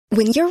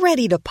When you're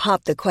ready to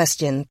pop the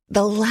question,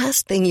 the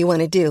last thing you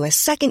want to do is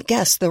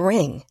second-guess the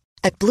ring.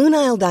 At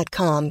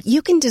BlueNile.com,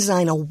 you can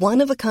design a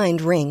one-of-a-kind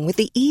ring with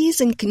the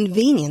ease and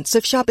convenience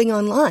of shopping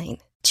online.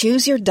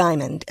 Choose your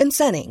diamond and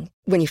setting.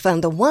 When you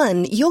find the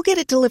one, you'll get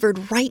it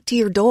delivered right to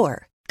your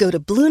door. Go to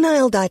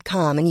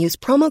BlueNile.com and use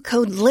promo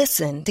code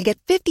LISTEN to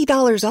get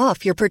 $50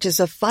 off your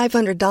purchase of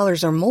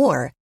 $500 or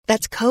more.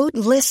 That's code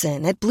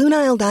LISTEN at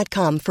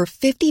BlueNile.com for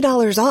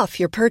 $50 off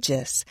your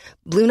purchase.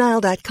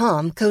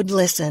 BlueNile.com, code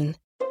LISTEN.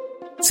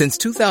 Since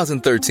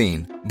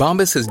 2013,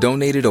 Bombas has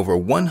donated over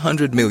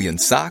 100 million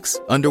socks,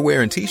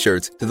 underwear, and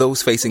T-shirts to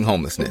those facing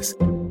homelessness.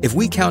 If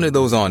we counted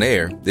those on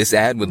air, this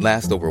ad would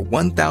last over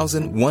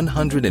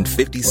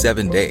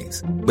 1,157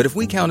 days. But if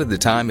we counted the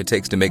time it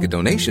takes to make a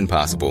donation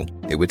possible,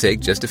 it would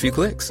take just a few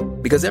clicks.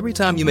 Because every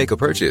time you make a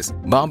purchase,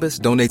 Bombas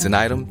donates an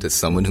item to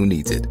someone who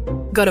needs it.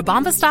 Go to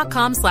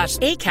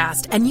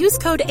bombas.com/ACAST and use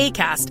code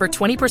ACAST for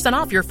 20%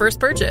 off your first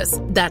purchase.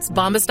 That's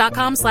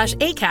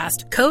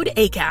bombas.com/ACAST, code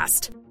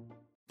ACAST.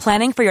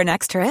 Planning for your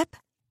next trip?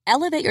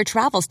 Elevate your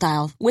travel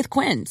style with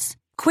Quince.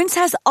 Quince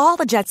has all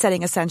the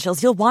jet-setting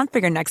essentials you'll want for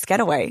your next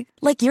getaway,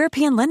 like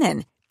European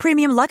linen,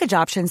 premium luggage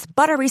options,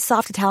 buttery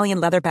soft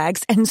Italian leather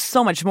bags, and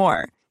so much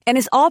more. And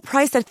is all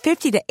priced at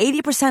 50 to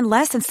 80%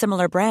 less than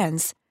similar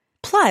brands.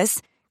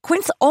 Plus,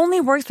 Quince only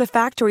works with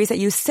factories that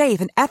use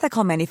safe and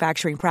ethical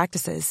manufacturing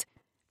practices.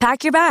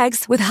 Pack your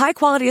bags with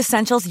high-quality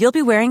essentials you'll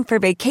be wearing for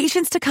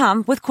vacations to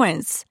come with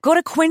Quince. Go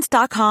to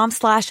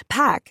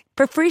quince.com/pack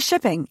for free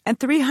shipping and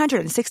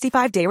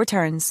 365-day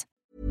returns.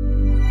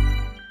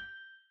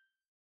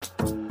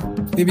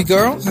 Baby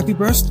girl, happy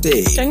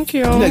birthday. Thank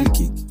you. Do you like the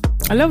cake?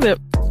 I love it.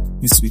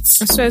 It's sweet.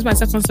 I swear it's my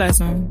second slice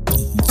now.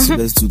 So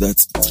let's do that.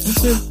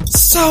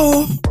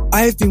 So,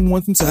 I've been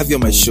wanting to have you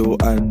on my show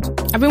and...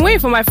 I've been waiting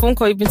for my phone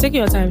call. You've been taking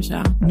your time,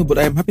 Sha. No, but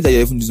I'm happy that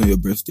you're even doing it on your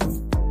birthday.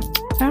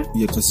 Huh?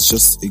 Yeah, because it's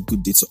just a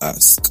good day to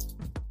ask.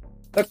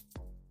 Like,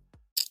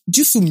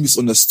 do you feel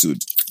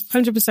misunderstood?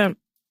 100%.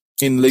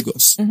 In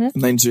Lagos?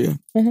 Nigeria?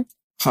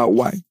 How?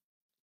 Why?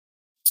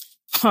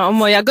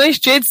 You're going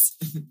straight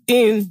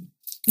in.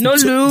 No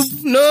lube,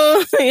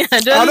 no. I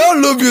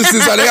don't lube you,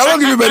 sister. I don't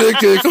give you better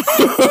cake.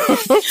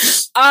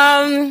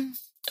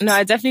 No,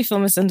 I definitely feel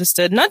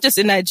misunderstood. Not just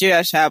in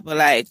Nigeria, Sha,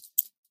 but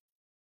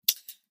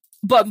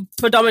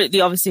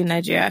predominantly, obviously, in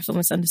Nigeria, I feel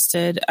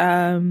misunderstood.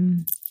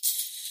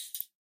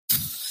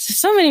 There's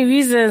so many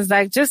reasons.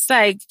 There's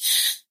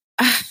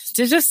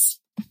just,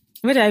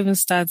 where do I even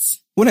start?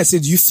 When I say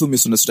do you feel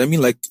misunderstood, I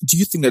mean, do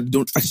you think that they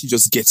don't actually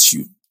just get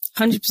you?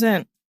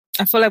 100%.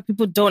 I feel like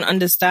people don't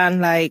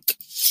understand,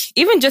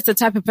 even just the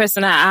type of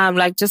person I am,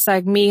 just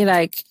like me,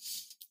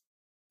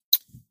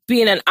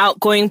 being an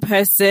outgoing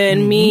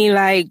person, me,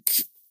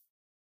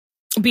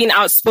 being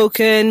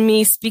outspoken,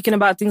 me speaking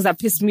about things that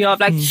piss me off.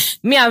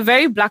 Me, I'm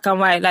very black and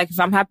white. If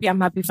I'm happy, I'm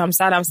happy. If I'm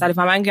sad, I'm sad. If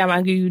I'm angry, I'm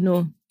angry, you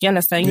know. You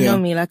understand? You know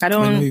me. I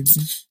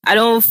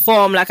don't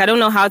form. I don't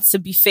know how to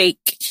be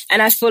fake.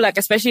 And I feel like,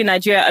 especially in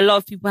Nigeria, a lot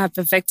of people have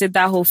perfected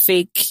that whole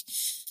fake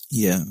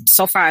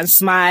suffer and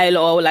smile,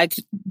 or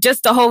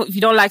just the whole, if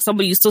you don't like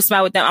somebody, you still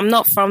smile with them. I'm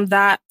not from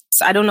that.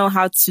 I don't know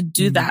how to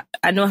do that.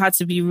 I know how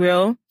to be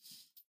real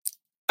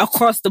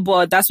across the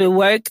board. That's with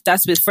work,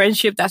 that's with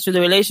friendship, that's with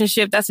the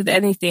relationship, that's with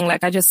anything.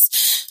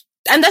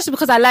 And that's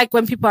because I like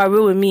when people are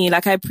real with me.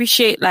 I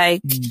appreciate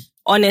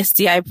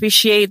honesty. I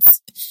appreciate,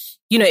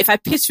 if I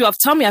piss you off,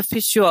 tell me I've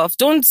pissed you off.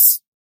 Don't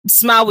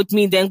smile with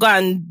me, then go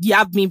and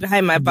yab me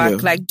behind my back.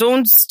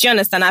 Do you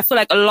understand? I feel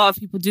like a lot of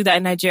people do that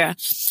in Nigeria.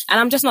 And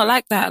I'm just not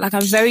like that.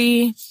 I'm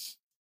very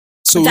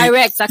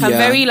direct. I'm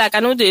very, I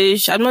know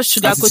this, I'm not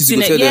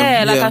sugarcoating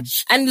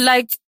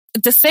it.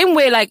 The same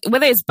way,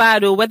 whether it's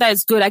bad or whether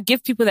it's good, I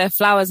give people their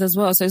flowers as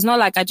well. So it's not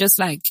I just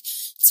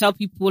tell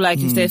people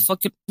if they're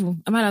fucking,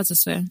 am I allowed to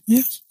swear?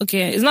 Yeah.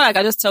 Okay. It's not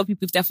I just tell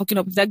people if they're fucking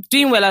up. If they're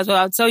doing well as well,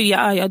 I'll tell you,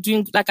 you're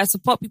doing, I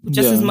support people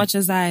just as much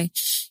as I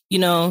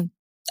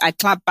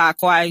clap back,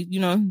 or I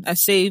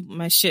say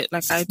my shit.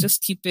 I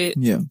just keep it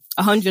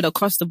 100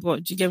 across the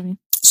board. Do you get me?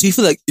 So you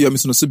feel like you're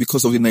misunderstood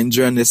because of the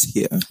Nigerianness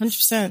here?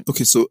 100%.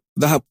 Okay, so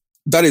that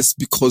is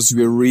because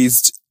you were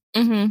raised...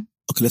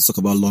 Okay, let's talk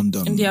about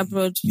London. In the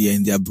abroad. Yeah,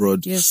 in the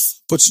abroad.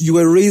 Yes. But you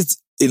were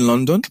raised in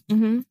London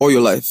all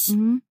your life?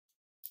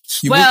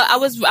 I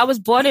was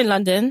born in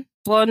London,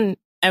 born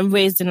and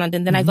raised in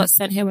London. Then I got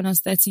sent here when I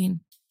was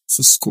 13.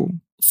 For school?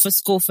 For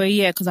school, for a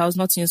year, because I was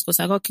not in school.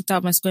 So I got kicked out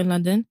of my school in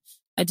London.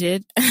 I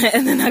did.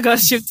 And then I got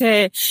shipped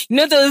here. You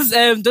know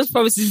those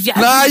promises? Yeah.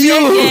 Nah, you.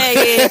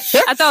 Yeah.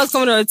 I thought I was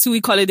coming on a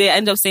 2-week holiday. I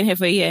ended up staying here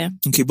for a year.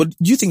 Okay, but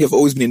do you think you've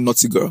always been a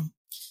naughty girl?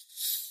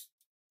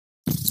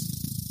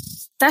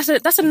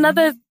 That's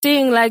another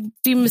thing,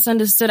 being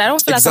misunderstood. I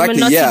don't feel like I'm a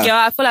naughty girl.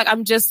 I feel like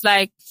I'm just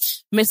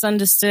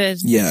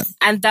misunderstood. Yeah.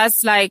 And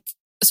that's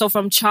so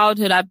from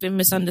childhood I've been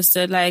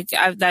misunderstood.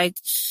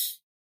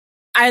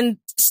 And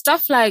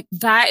stuff like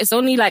that is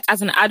only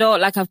as an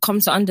adult, I've come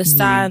to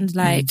understand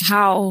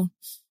how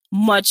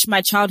much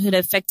my childhood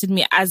affected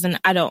me as an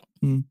adult.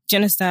 Do you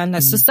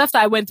understand? So stuff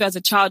that I went through as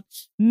a child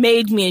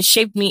made me and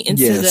shaped me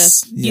into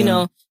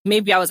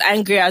maybe I was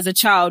angry as a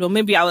child, or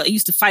maybe I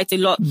used to fight a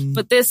lot.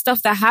 But there's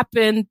stuff that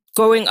happened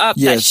growing up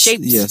that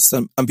shaped. Yes,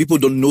 and people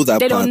don't know that.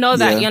 They don't know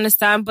that, you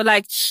understand? But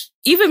like,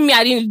 even me,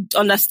 I didn't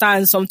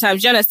understand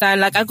sometimes. You understand?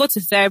 Like, I go to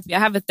therapy. I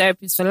have a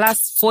therapist. For the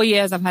last 4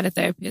 years, I've had a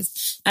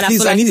therapist. And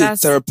Please, I need a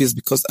therapist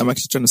because I'm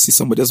actually trying to see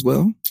somebody as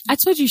well. I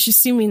told you should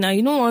see me now.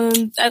 You know what?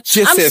 I'm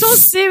so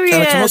serious.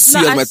 I cannot see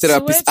you as my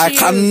therapist. I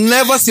can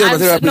never see you as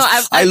my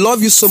therapist. I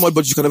love you so much,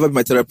 but you can never be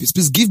my therapist.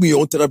 Please give me your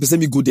own therapist. Let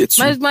me go there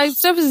too. My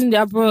therapist is in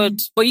the abroad.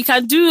 But you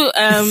can do,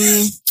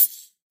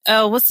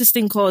 what's this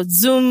thing called?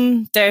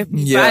 Zoom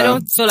therapy. Yeah. But I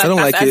don't feel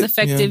like that's as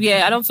effective.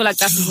 Yeah, I don't feel like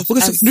that's as effective.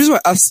 Okay, so the reason why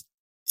I asked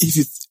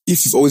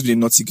if you've always been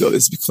a naughty girl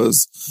is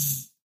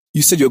because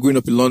you said you're growing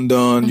up in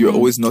London, you're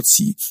always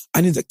naughty.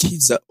 I know the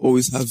kids that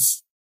always have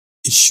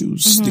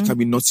issues, they can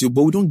be naughty,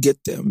 but we don't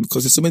get them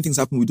because there's so many things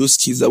happen with those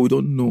kids that we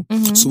don't know.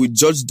 So we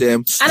judge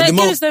them. And I think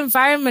it's the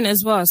environment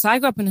as well. So I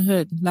grew up in the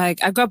hood.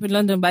 Like, I grew up in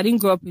London, but I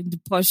didn't grow up in the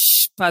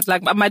posh part.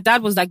 Like, my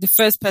dad was like the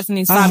first person in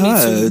his family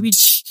to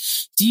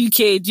reach the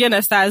UK. Do you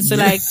understand? So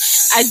like,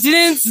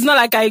 it's not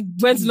like I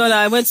went to London,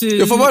 I went to...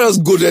 Your father was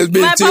good at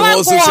being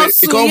also.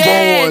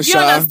 Do you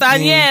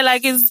understand? Yeah,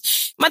 like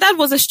my dad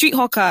was a street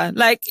hawker.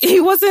 Like,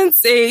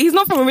 he's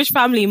not from a rich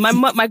family.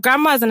 My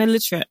grandma is an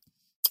illiterate.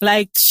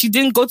 Like, she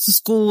didn't go to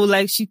school.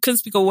 Like, she couldn't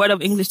speak a word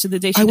of English to the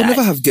day she died. I would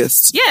never have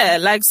guessed. Yeah,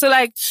 like, so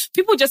like,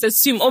 people just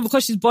assume,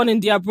 because she's born in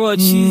the abroad,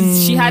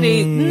 she had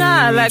a...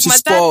 Nah, like, she's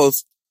spoiled.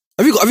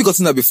 Have you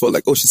gotten that before?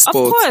 Like, she's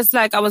spoiled. Of course,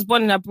 like, I was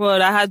born in abroad.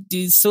 I had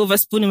the silver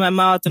spoon in my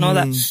mouth and all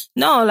that.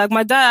 No, like,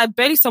 my dad, I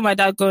barely saw my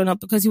dad growing up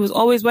because he was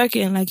always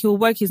working. Like, he would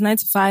work his 9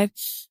 to 5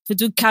 to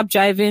do cab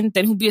driving.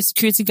 Then he'll be a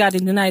security guard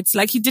in the nights.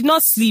 Like, he did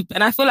not sleep.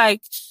 And I feel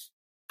like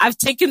I've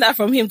taken that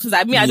from him because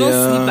I don't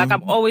sleep. Like,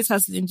 I'm always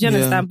hustling. Do you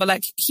understand? But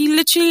like, he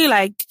literally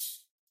like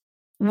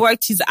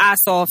worked his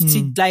ass off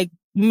to like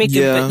make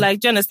it,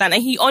 like, do you understand?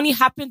 And he only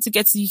happened to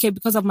get to the UK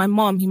because of my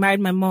mom. He married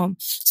my mom.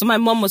 So my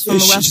mom was from a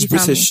wealthy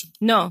family. British?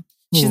 No,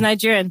 she's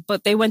Nigerian,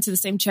 but they went to the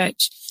same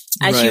church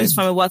and she was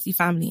from a wealthy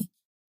family.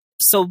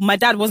 So my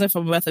dad wasn't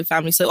from a wealthy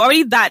family. So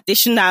already that they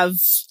shouldn't have,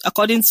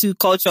 according to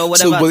culture or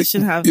whatever, they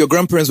shouldn't have. Your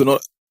grandparents were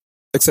not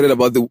excited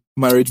about the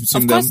marriage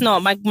between them? Of course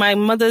not. My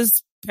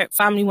mother's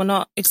family were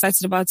not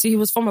excited about it. He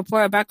was from a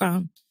poorer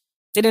background.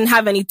 They didn't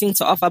have anything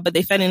to offer, but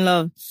they fell in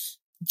love.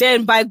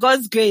 Then, by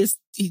God's grace,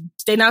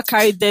 they now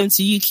carried them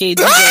to UK.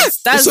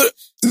 That's so are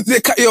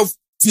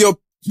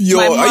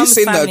you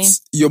saying family. That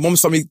your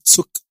mom's family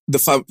took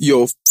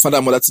your father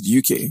and mother to the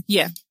UK?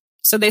 Yeah.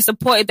 So they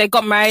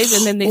got married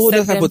and then they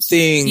that type of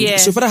thing. Yeah.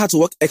 So your father had to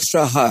work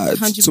extra hard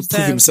 100%. To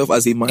prove himself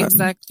as a man.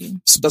 Exactly.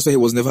 So that's why he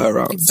was never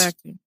around.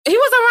 Exactly. He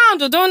was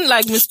around, or don't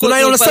like misquote. No,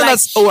 I understand I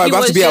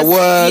have to be at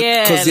work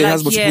because he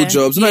has multiple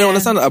jobs. No, I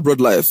understand that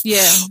abroad life.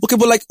 Yeah. Okay,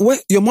 but like,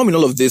 your mom in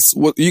all of this,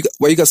 were you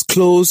guys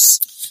close?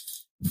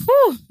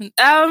 Whew.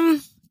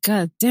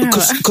 God damn.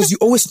 Because you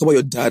always talk about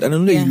your dad, and I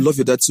know you love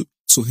your dad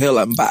to hell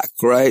and back,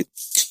 right?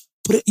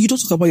 But you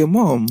don't talk about your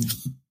mom.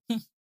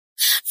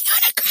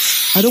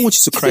 I don't want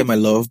you to cry, my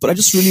love, but I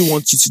just really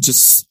want you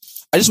to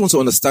I just want to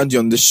understand you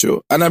on this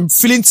show. And I'm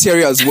feeling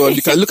teary as well.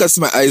 You can look and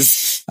see my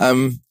eyes.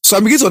 So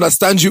I'm beginning to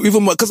understand you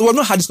even more, because we've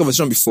not had this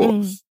conversation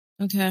before.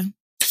 Okay.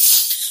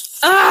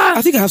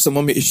 I think I have some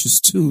mommy issues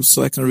too,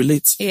 so I can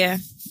relate. Yeah.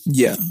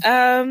 Yeah.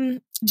 Do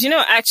you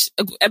know, actually,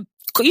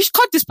 you should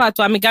cut this part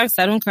too. I'm a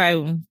gangster. I don't cry.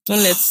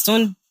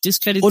 Don't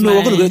discredit. Oh no,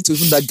 we're going to get to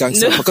even that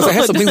gangster because I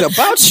heard some things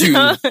about you.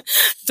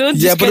 Don't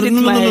discredit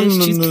my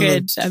street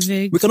cred. I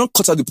beg. We cannot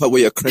cut out the part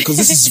where you're crying because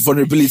this is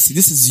vulnerability.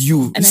 This is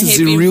you. And this I hate is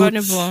being real.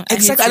 vulnerable.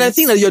 Exactly. And I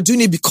think that you're doing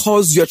it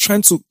because you're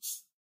trying to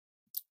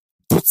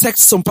protect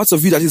some parts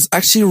of you that is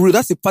actually real.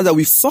 That's the part that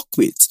we fuck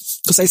with,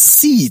 because I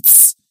see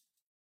it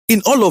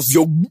in all of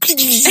your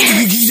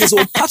there's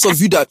all parts of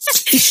you that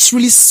it's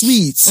really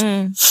sweet.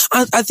 And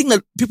I think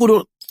that people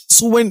don't.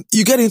 So when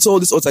you get into all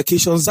these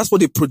altercations, that's what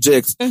they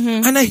project.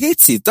 And I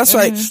hate it. That's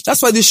why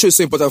this show is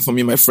so important for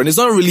me, my friend. It's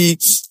not really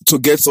to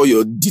get all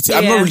your details.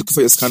 I'm not really looking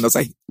for your scandals.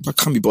 I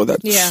can't be bothered.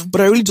 Yeah.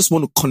 But I really just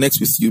want to connect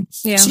with you.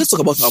 Yeah. So let's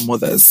talk about our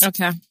mothers.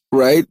 Okay.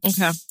 Right?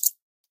 Okay.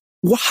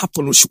 What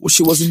happened?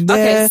 She wasn't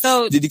there. Okay,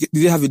 so did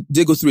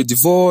they go through a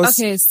divorce?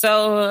 Okay,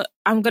 so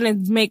I'm gonna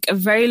make a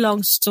very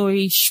long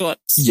story short.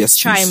 Yes.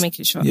 Try and make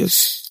it short.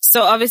 Yes.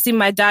 So obviously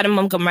my dad and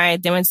mom got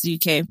married. They went to the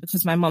UK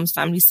because my mom's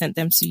family sent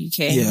them to the UK.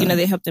 Yeah. You know,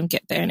 they helped them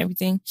get there and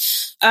everything.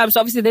 So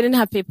obviously they didn't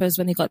have papers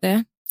when they got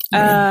there.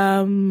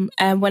 Yeah.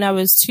 And when I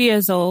was 2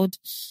 years old,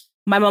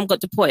 my mom got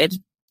deported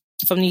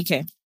from the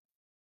UK,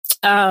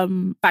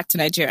 back to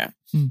Nigeria.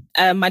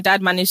 My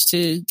dad managed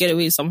to get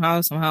away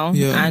somehow,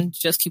 and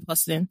just keep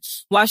hustling.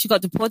 While she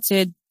got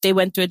deported, they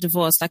went through a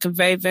divorce, like a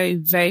very, very,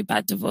 very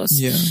bad divorce.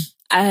 Yeah.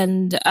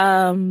 And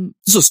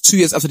this was 2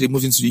 years after they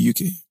moved into the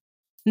UK.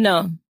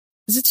 No.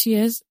 Is it 2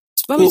 years?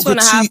 Probably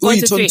 2.5,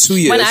 going to 3. 2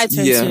 years. When I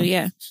turned 2,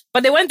 yeah.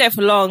 But they went there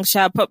for long.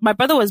 My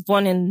brother was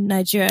born in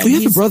Nigeria. Oh,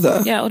 you have a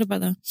brother? Yeah, older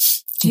brother.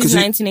 He's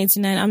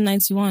 1989. I'm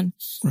 91.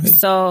 Right.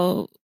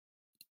 So,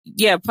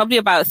 yeah, probably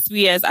about 3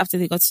 years after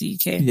they got to the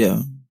UK.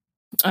 Yeah.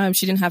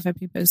 She didn't have her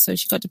papers, so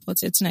she got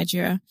deported to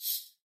Nigeria.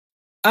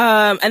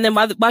 And then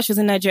while she was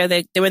in Nigeria,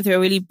 they went through a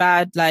really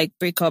bad, like,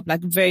 breakup,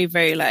 like, very,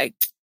 very, like,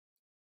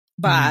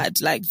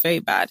 bad, like, very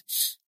bad.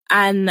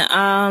 And,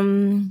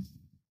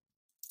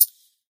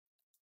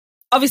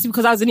 obviously,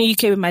 because I was in the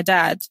UK with my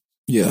dad.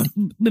 Yeah.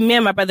 Me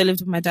and my brother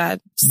lived with my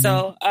dad.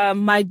 So,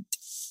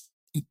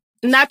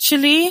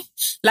 naturally,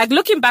 like,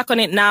 looking back on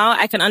it now,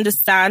 I can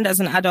understand as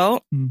an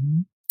adult.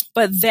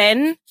 But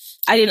then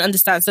I didn't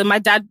understand. So my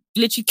dad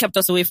literally kept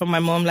us away from my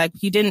mom. Like,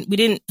 we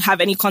didn't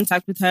have any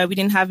contact with her. We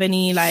didn't have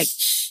any, like,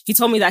 he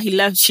told me that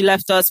she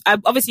left us.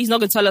 Obviously, he's not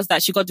going to tell us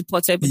that she got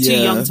deported, but too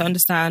young to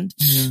understand.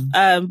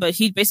 But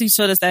he basically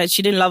told us that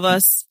she didn't love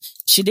us.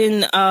 She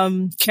didn't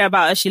care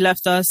about us. She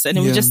left us. And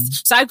it was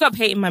just, so I grew up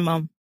hating my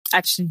mom,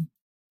 actually.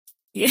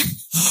 Yeah.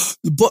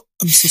 But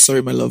I'm so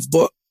sorry, my love.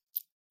 But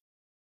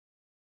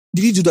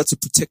did he do that to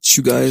protect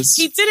you guys?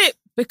 He did it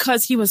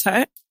because he was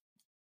hurt.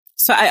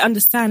 So I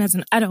understand as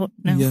an adult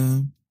now. Yeah.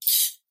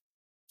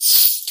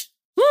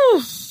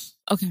 Whew.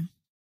 Okay.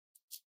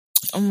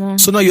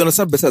 So now you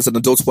understand better as an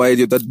adult why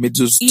your dad made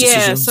those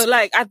decisions? Yeah, so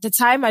like at the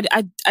time I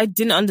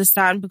didn't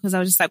understand because I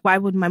was just like, why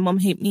would my mom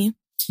hate me?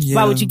 Yeah.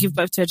 Why would you give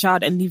birth to a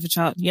child and leave a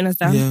child? You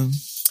understand? Yeah.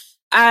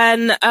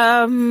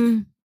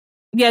 And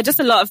yeah, just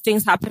a lot of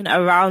things happen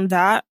around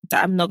that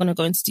I'm not gonna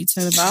go into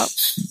detail about.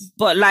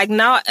 But like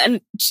now, and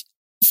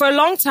for a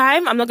long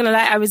time, I'm not gonna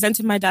lie, I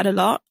resented my dad a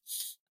lot.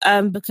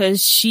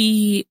 Because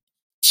she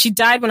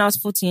died when I was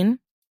 14.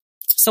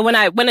 So when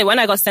I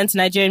got sent to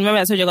Nigeria, remember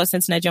I told you I got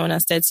sent to Nigeria when I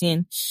was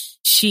 13.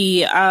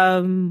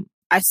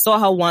 I saw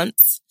her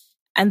once,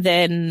 and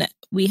then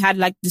we had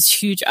like this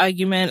huge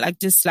argument, like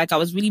this, like I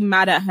was really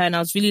mad at her, and I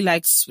was really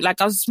like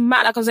I was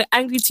mad, like I was an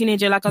angry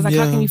teenager, like I was like,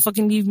 how can you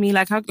fucking leave me?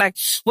 Like how, like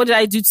what did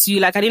I do to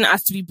you? Like I didn't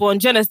ask to be born.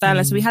 Do you understand?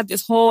 Like, so we had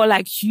this whole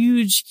like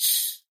huge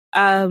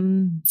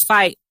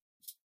fight.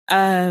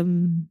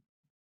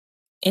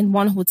 In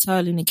one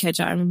hotel in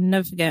Ikeja. I will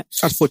never forget.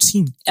 At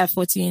 14? At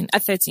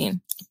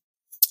 13.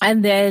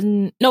 And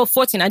then, no,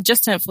 14. I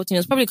just turned 14. It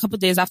was probably a couple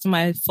of days after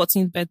my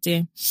 14th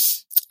birthday.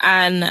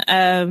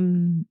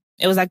 And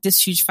it was like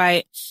this huge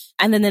fight.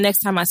 And then the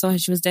next time I saw her,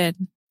 she was dead.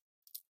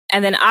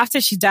 And then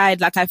after she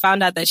died, like I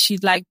found out that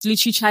she'd like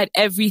literally tried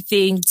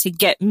everything to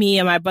get me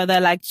and my brother.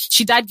 Like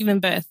she died giving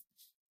birth.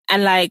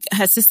 And like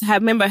her sister, I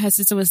remember her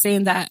sister was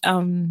saying that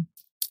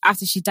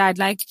after she died,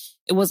 like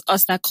it was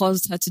us that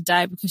caused her to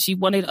die because she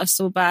wanted us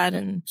so bad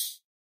and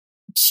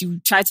she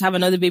tried to have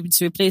another baby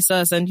to replace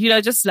us, and you know,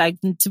 just like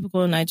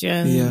typical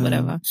Nigerian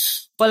whatever.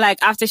 But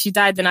like after she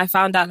died, then I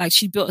found out like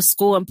she built a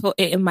school and put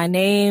it in my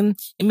name,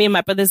 in me and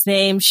my brother's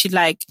name. She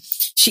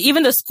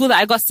even the school that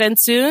I got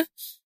sent to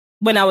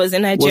when I was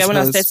in Nigeria when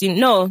I was 13.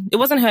 No, it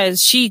wasn't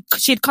hers.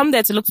 She'd come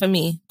there to look for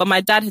me, but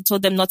my dad had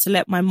told them not to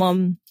let my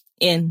mom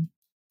in.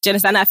 Do you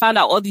understand? I found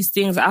out all these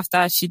things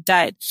after she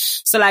died.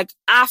 So like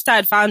after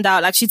I'd found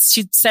out, like she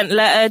sent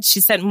letters, she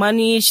sent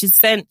money, she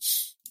sent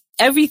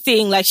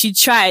everything. Like she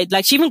tried,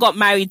 like she even got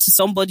married to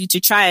somebody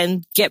to try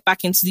and get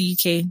back into the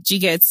UK. She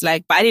gets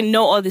like, but I didn't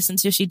know all this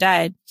until she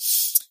died.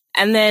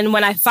 And then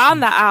when I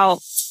found that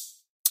out,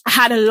 I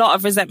had a lot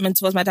of resentment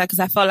towards my dad because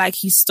I felt like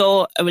he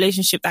stole a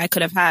relationship that I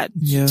could have had.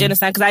 Yeah. Do you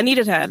understand? Because I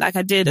needed her. Like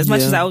I did. As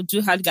much as I would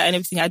do hard guy and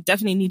everything, I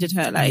definitely needed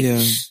her. Like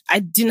I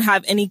didn't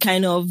have any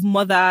kind of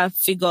mother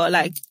figure.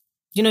 Like,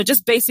 you know,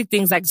 just basic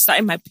things like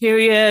starting my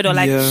period or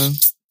like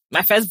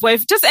my first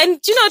boyfriend. Just, and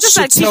you know, just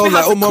like tell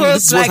like, oh mom,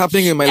 this is what's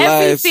happening in my life.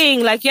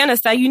 Everything. Like, you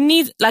understand? You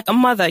need like a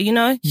mother, you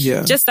know?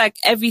 Yeah. Just like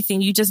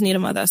everything. You just need a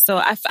mother. So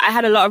I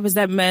had a lot of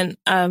resentment,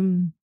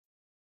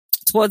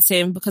 towards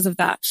him because of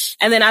that.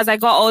 And then as I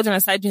got older and I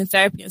started doing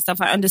therapy and stuff,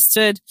 I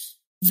understood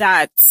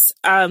that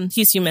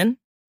he's human,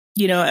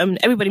 you know, and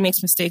everybody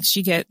makes mistakes.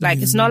 You get like,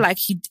 it's not like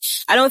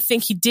I don't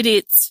think he did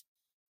it.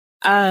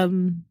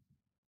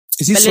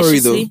 Is he sorry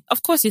though?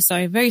 Of course he's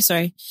sorry. Very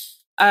sorry.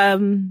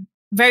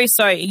 Very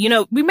sorry. You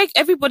know, we make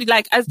everybody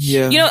like,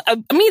 you know,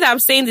 me that I'm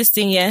saying this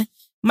thing,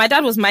 my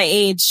dad was my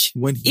age,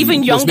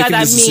 even younger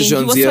than me. He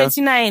was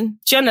 29.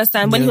 Do you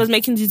understand? When he was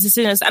making these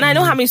decisions. And I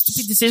know how many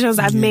stupid decisions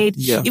I've made,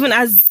 even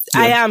as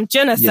I am. Do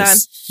you understand?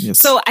 Yes.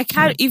 So I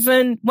can't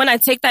even, when I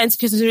take that into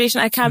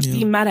consideration, I can't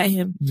be mad at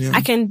him.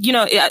 I can, you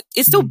know,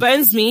 it still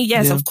burns me.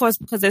 Yes, of course,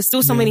 because there's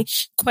still so many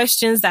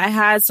questions that I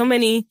had, so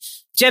many, do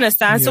you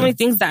understand? So many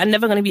things that are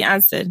never going to be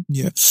answered.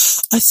 Yeah.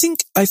 I think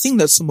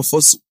that some of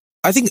us,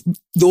 I think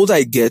the older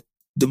I get,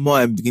 the more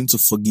I'm beginning to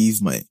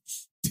forgive my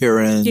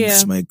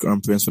parents, my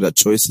grandparents for their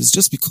choices,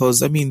 just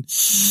because, I mean,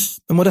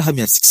 my mother had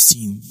me at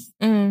 16.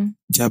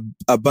 The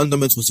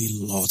abandonment was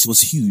a lot. It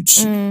was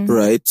huge,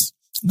 right?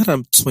 Now that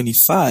I'm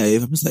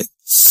 25, I'm just like,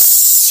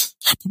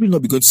 I'll probably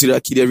not be going to see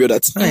that kid every other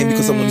time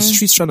because I'm on the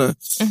streets trying to,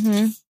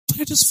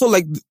 but I just felt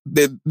like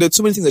there are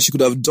so many things that she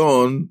could have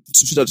done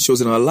to show that she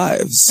was in our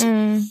lives. But I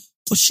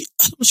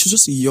don't know, she was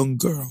just a young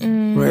girl,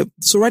 right?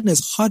 So right now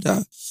it's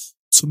harder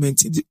to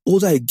maintain. The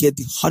older I get,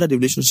 the harder the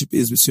relationship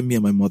is between me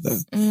and my mother.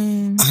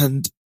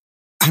 And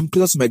I'm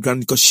closer to my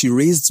grandma because she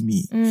raised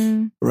me,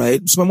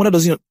 right? So my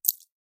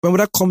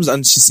mother comes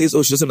and she says,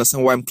 oh, she doesn't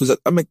understand why I'm closer.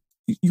 I'm like,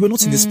 You were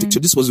not in this picture.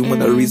 This was the woman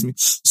that raised me.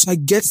 So I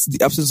get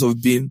the absence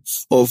of the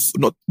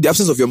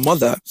absence of your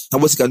mother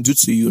and what it can do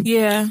to you.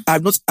 Yeah.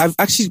 I'm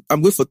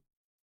going for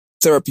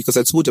therapy because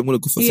I told you I'm going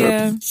to go for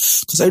therapy.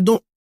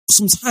 Because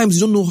sometimes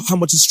you don't know how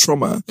much this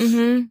trauma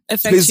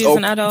affects you as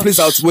an adult. Plays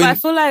out when, but I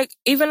feel like,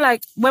 even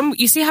like, when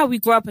you see how we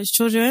grow up as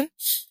children,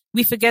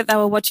 we forget that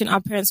we're watching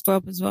our parents grow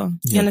up as well.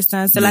 You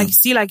understand? So like, you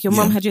see, like, your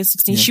mom had you at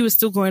 16, she was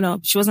still growing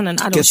up. She wasn't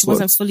an adult. She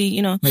wasn't fully,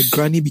 you know. My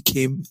granny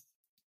became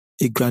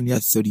a granny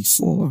at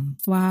 34.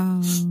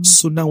 Wow.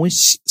 So now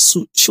she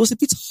was a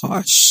bit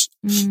harsh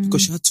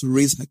because she had to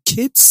raise her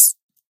kids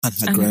and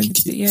her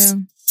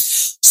grandkids.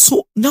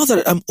 So now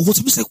that I'm old,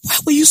 I'm just like, why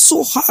were you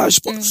so harsh?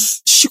 But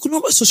she could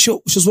not. So she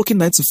was working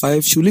 9 to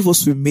 5. She would leave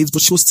us with maids,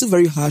 but she was still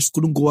very harsh. She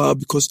couldn't go out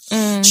because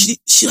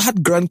she had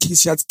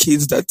grandkids. She had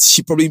kids that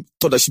she probably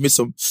thought that she made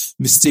some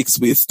mistakes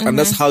with, and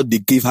that's how they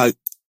gave her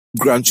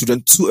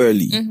grandchildren too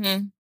early.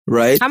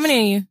 Right? How many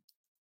are you?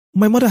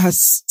 My mother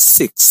has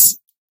 6.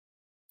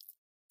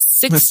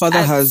 6. My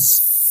father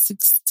has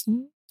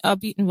 16.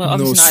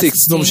 No,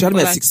 6. No, she had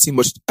me at 16,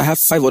 but I have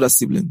 5 other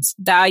siblings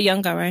that are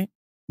younger, right?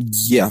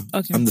 Yeah,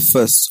 okay. I'm the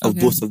first of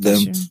both of them.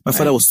 My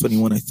father was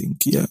 21, I think.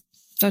 Yeah,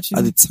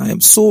 at the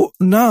time. So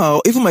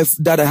now, even my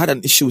dad, I had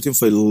an issue with him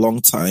for a long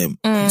time.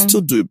 I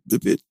still do a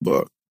bit,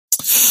 but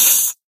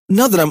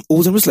now that I'm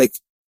old, I'm just like,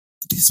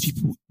 these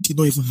people did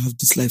not even have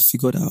this life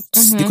figured out.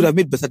 They could have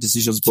made better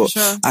decisions, but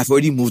I've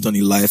already moved on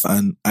in life,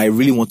 and I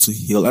really want to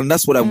heal, and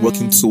that's what I'm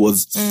working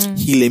towards,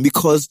 healing,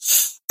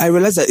 because I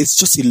realize that it's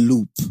just a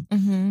loop.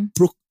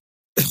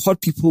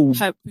 Hurt people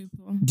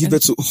give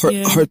birth to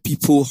hurt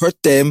people, hurt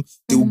them,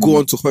 they will go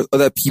on to hurt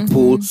other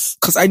people.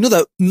 Because I know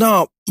that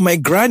now my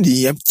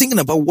granny, I'm thinking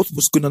about what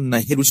was going on in her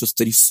head when she was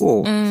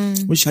 34,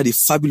 when she had a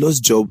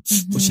fabulous job,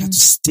 but she had to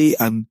stay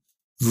and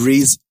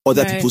raise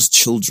other people's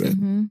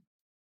children.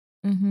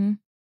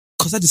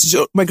 Because that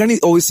decision, my granny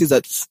always says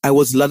that I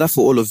was ladder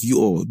for all of you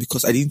all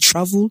because I didn't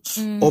travel.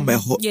 All my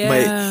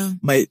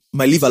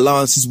leave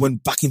allowances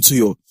went back into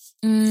your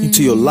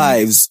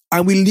lives,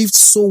 and we lived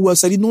so well.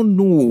 So I did not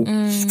know.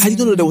 I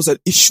didn't know there was an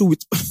issue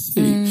with.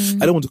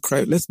 I don't want to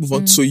cry. Let's move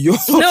on to your.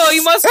 No,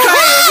 you must cry.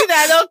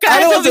 I don't cry. I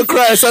don't want to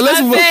cry. So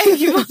let's move on.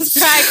 You must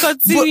cry.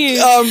 Continue.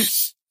 But,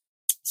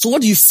 so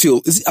what do you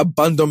feel? Is it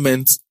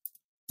abandonment?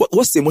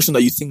 What's the emotion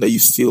that you think that you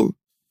feel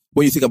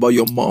when you think about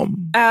your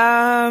mom?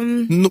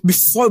 No,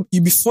 before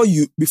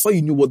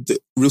you knew what the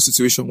real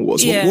situation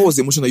was. What was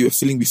the emotion that you were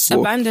feeling before?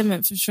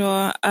 Abandonment for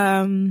sure.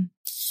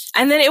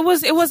 And then it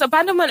was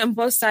abandonment on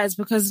both sides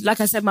because, like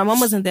I said, my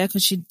mom wasn't there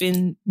because she'd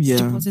been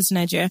deported to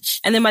Nigeria.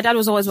 And then my dad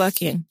was always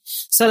working.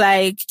 So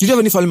like... Did you have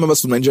any family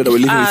members from Nigeria that were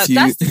living with you?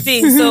 That's the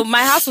thing. So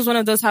my house was one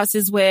of those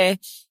houses where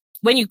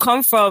when you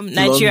come from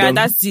Nigeria, London,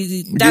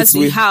 that's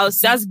the house,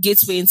 that's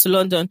gateway into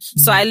London.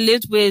 So I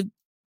lived with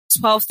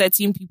 12,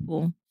 13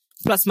 people,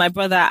 plus my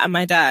brother and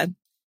my dad.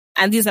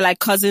 And these are like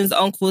cousins,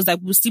 uncles, like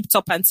we'll sleep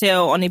top and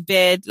tail on a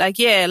bed. Like,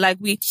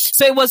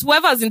 so it was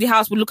whoever's in the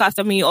house will look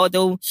after me, or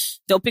they'll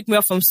pick me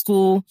up from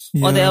school,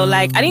 or they'll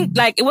like, I think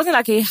like, it wasn't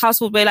like a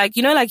household where like,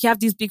 you know, like you have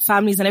these big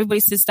families and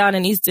everybody sits down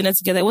and eats dinner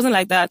together. It wasn't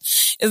like that.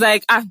 It's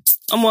like,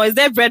 is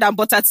there bread and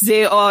butter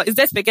today? Or is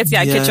there spaghetti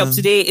and ketchup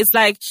today? It's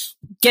like,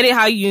 get it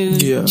how do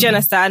you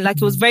understand? Like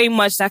it was very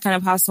much that kind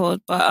of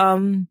household.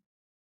 But,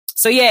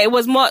 so yeah, it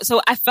was more, so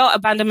I felt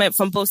abandonment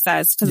from both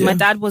sides because my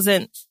dad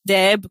wasn't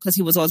there because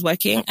he was always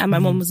working and my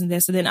mom wasn't there.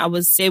 So then I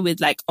would stay with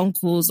like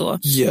uncles or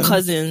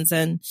cousins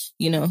and,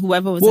 you know,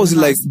 whoever was. What was it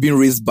like being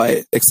raised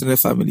by extended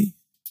family?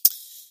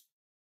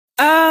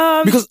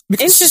 Because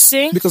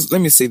interesting. Because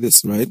let me say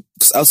this, right?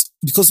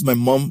 Because my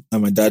mom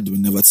and my dad were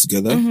never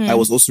together, I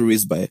was also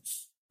raised by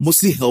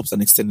mostly helped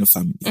and extended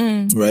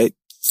family, right?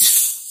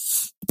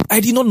 I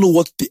did not know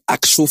what the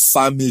actual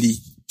family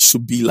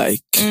should be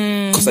like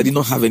because I did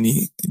not have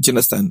any. Do you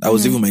understand? I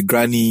was living with my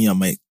granny and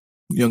my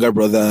younger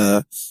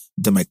brother,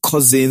 then my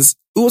cousins.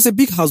 It was a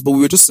big house, but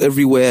we were just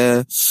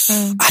everywhere.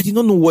 I did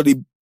not know what it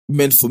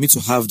meant for me to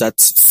have that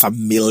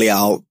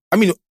familial. I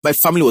mean, my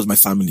family was my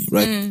family,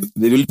 right?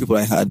 The only people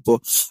I had,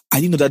 but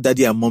I didn't know that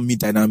daddy and mommy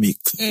dynamic,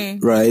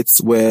 right?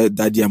 Where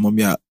daddy and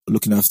mommy are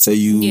looking after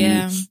you.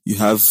 Yeah. You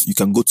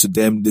can go to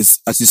them.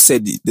 As you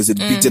said, there's a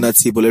big dinner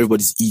table,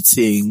 everybody's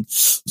eating.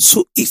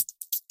 So if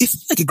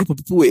like a group of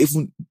people were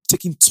even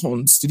taking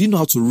turns, they didn't know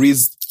how to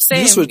raise.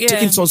 They just were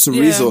taking turns to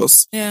raise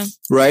us,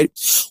 right?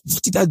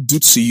 What did that do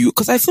to you?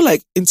 Because I feel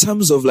like in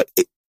terms of like,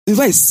 if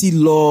I see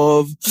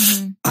love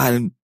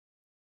and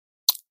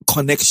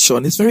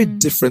connection, it's very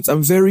different.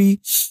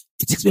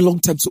 It takes me a long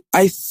time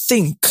I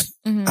think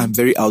I'm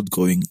very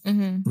outgoing,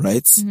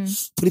 right?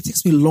 But it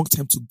takes me a long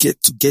time to get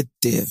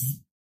there.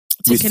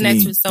 To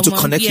connect with someone. To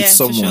connect with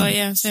someone. For sure,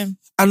 yeah, same.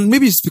 And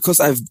maybe it's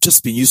because I've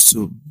just been used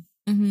to.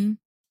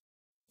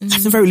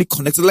 I've never really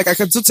connected. Like I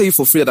can still tell you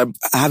for free that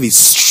I have a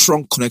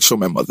strong connection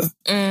with my mother.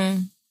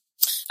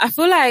 I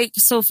feel like,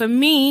 so for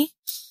me,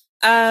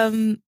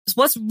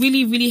 what's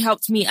really, really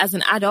helped me as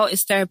an adult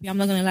is therapy. I'm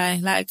not gonna lie.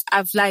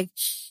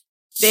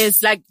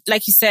 There's like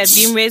you said,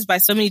 being raised by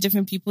so many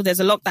different people, there's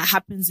a lot that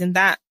happens in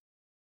that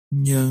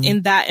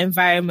in that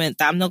environment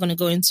that I'm not going to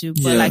go into.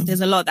 But like,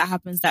 there's a lot that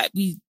happens that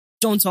we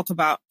don't talk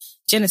about.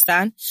 Do you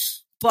understand?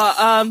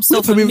 But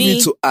so for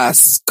me to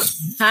ask,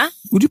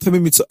 would you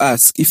permit me to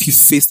ask if you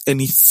faced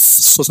any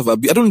sort of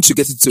abuse? I don't need to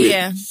get into it.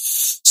 Yeah.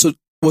 So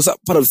was that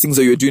part of the things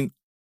that you were doing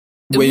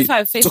when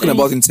you're talking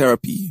about in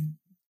therapy?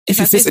 If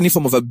you faced any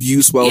form of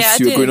abuse whilst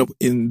you were growing up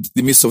in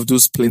the midst of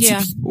those plenty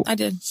people? I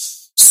did.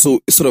 So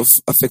it sort of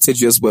affected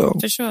you as well.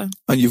 For sure.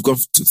 And you've gone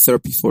to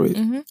therapy for it.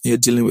 You're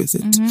dealing with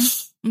it.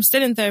 I'm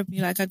still in therapy.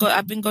 Like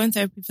I've been going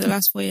therapy for the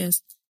last 4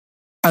 years.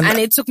 And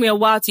it took me a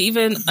while to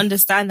even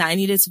understand that I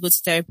needed to go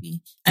to therapy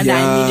and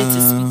that I needed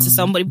to speak to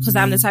somebody because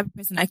I'm the type of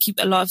person, I keep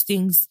a lot of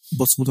things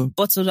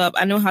bottled up.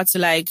 I know how to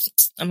like,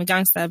 I'm a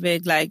gangster,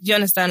 big. Like, do you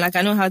understand? Like,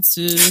 I know how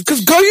to...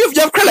 Because girl, you've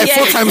cried like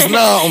 4 times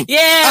now.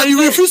 Yeah. And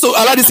you refuse to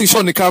allow this thing show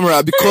on the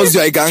camera because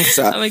you're a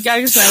gangster. I'm a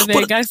gangster,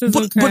 big. Gangsters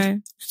don't cry.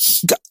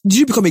 Did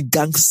you become a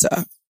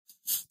gangster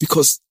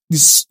because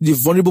the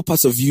vulnerable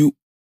parts of you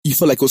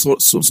felt like it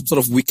was some sort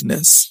of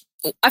weakness?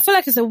 I feel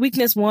like it's a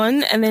weakness,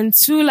 1, and then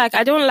 2, like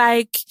I don't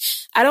like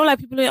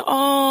people like,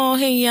 oh,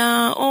 hey,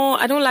 yeah, oh,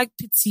 I don't like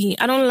pity.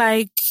 I don't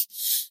like,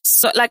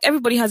 so like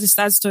everybody has a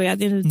sad story at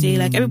the end of the day.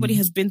 Like everybody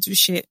has been through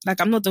shit.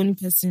 Like I'm not the only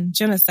person.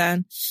 Do you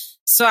understand?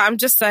 So I'm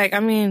just like,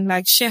 I mean,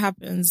 like shit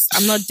happens.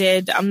 I'm not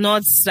dead. I'm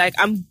not like,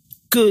 I'm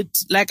good.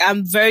 Like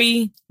I'm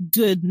very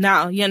good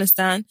now. You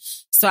understand?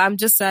 So I'm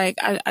just like,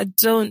 I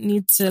don't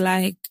need to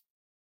like.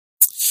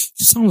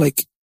 You sound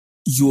like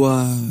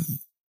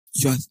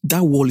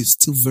that wall is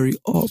still very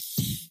up.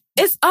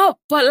 It's up,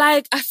 but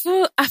like I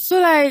feel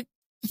like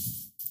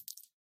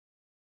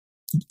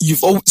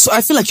so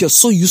I feel like you're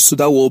so used to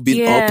that wall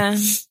being up.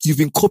 You've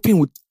been coping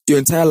with your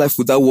entire life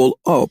with that wall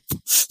up.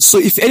 So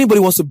if anybody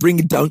wants to bring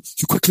it down,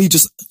 you quickly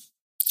just...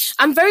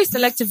 I'm very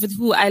selective with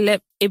who I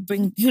let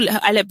bring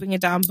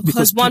it down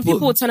because 1,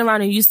 people will turn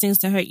around and use things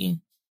to hurt you.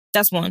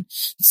 That's 1.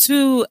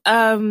 2,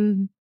 I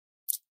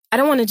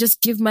don't want to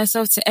just give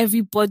myself to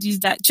everybody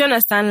that... Do you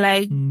understand?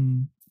 Like...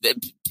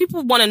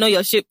 People want to know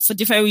your shit for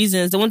different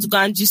reasons. They want to go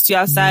and gist you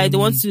outside. They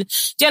want to...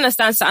 Do you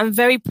understand? So I'm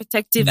very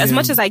protective. As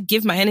much as I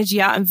give my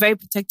energy out, I'm very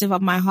protective of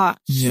my heart.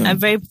 I'm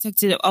very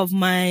protective of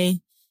my,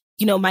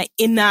 my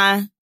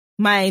inner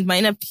mind, my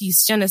inner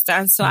peace. Do you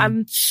understand? So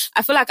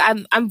I feel like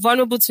I'm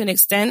vulnerable to an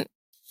extent,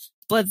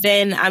 but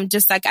then I'm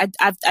just like, I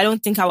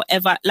don't think I'll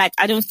ever, like,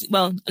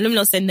 well, let me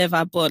not say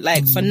never, but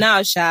like for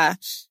now,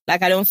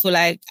 like I don't feel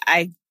like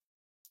I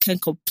can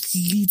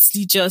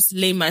completely just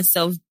lay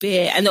myself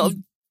bare. And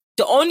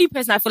the only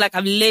person I feel like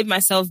I've laid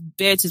myself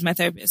bare to is my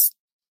therapist.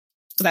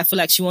 Because I feel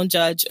like she won't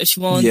judge or she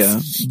won't,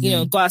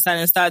 go outside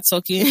and start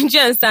talking. Do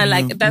you understand?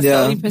 Like, that's the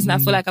only person I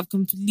feel like I've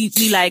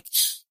completely like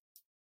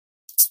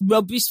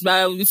rubbish.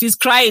 If he's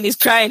crying, he's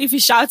crying. If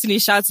he's shouting,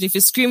 he's shouting. If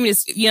he's screaming,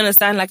 you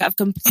understand? Like, I've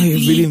completely...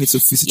 You really need to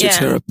visit your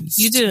therapist.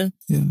 You do.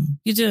 Yeah.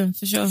 You do,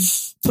 for sure.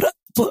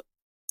 But,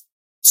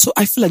 so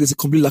I feel like there's a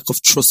complete lack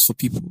of trust for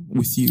people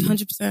with you.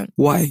 100%.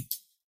 Why?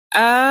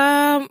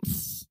 That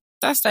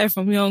started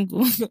from young.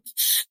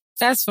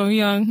 That's from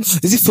young.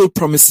 Is it failed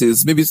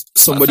promises? Maybe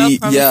somebody,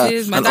 my an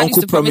dad uncle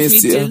used to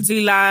promise me promised,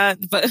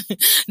 Disneyland, but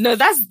no,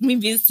 that's me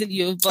being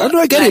silly. But I know,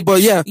 I get it, but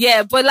yeah.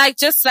 Yeah, but like,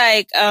 just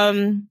like,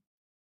 I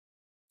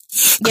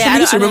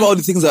just remember all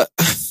the things that,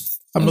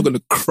 I'm not going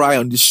to cry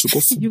on this show.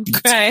 You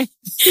cry,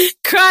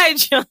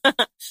 John.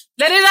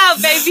 Let it out,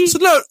 baby. So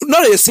now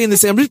that you're saying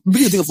this, I'm really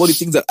beginning to think of all the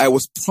things that I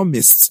was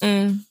promised,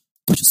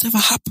 but just never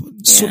happened.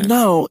 Yeah. So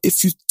now,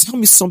 if you tell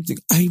me something,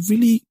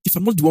 if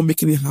I'm not the one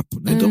making it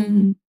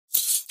happen,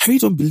 I really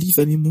don't believe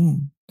anymore.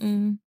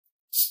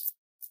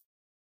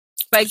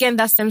 But again,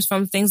 that stems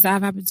from things that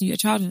have happened in your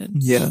childhood.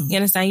 Yeah. You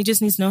understand? You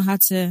just need to know how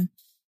to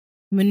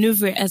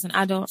maneuver it as an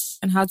adult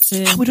and how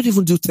to... We don't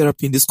even do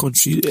therapy in this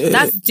country.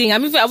 That's the thing. I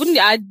mean,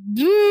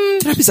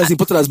 therapy is as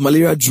important as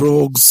malaria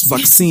drugs,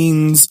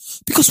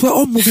 vaccines, because we're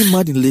all moving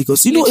mad in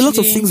Lagos. You know, a lot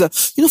of things that,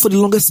 for the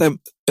longest time,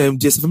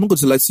 if I'm not going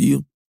to lie to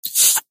you,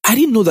 I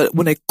didn't know that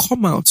when I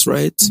come out,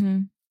 right,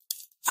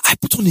 I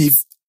put on a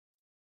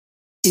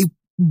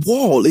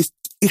wall, a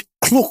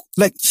cloak.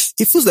 Like,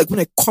 it feels like when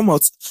I come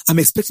out, I'm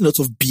expecting a lot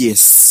of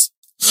BS.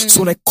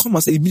 So when I come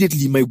out,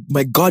 immediately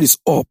my guard is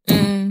up.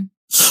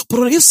 But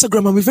on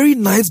Instagram, I'm a very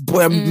nice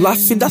boy. I'm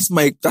laughing. That's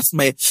my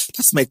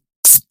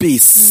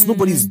space.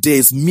 Nobody's there.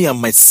 It's me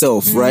and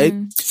myself, right?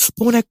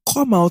 But when I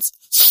come out,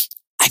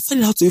 I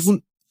find out to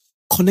even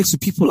connect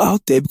with people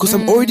out there because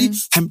I'm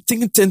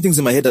thinking 10 things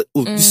in my head that,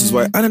 this is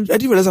why. And I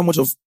didn't realize how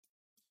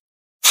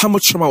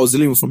much trauma I was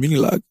dealing with from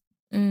Unilag.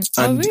 And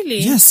really?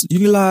 Yes,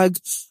 Unilag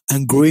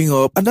and growing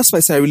up. And that's why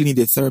I say I really need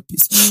a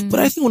therapist. But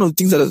I think one of the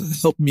things that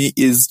has helped me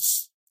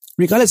is,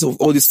 regardless of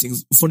all these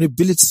things,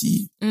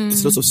 vulnerability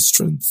is a lot of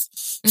strength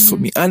for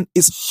me. And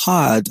it's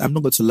hard, I'm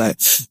not going to lie,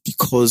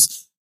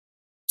 because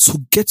to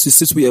get to a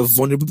state where you're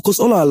vulnerable, because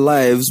all our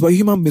lives, we're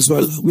human beings,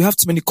 we have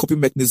too many coping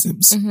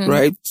mechanisms,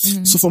 right?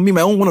 So for me,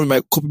 one of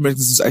my coping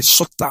mechanisms, I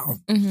shut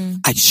down.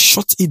 I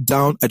shut it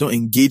down. I don't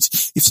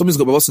engage. If somebody's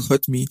about to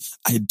hurt me,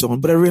 I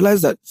don't. But I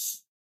realize that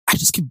I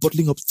just keep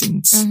bottling up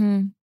things.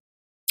 And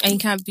you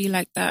can't be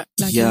like that.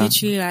 Like, you're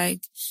literally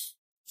like...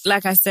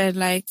 like I said,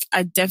 like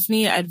I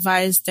definitely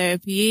advise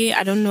therapy.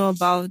 I don't know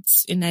about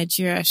in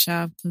Nigeria,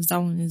 Sha, because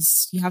that one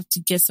is, you have to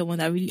get someone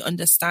that really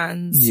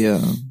understands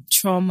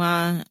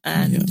trauma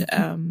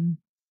and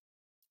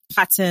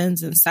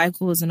patterns and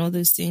cycles and all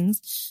those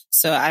things.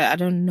 So I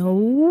don't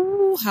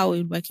know how it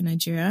would work in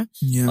Nigeria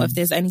or if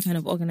there's any kind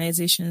of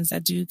organizations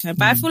that do kind.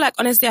 But I feel like,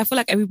 honestly,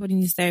 everybody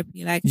needs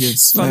therapy. Like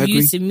from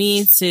you to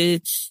me to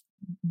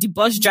the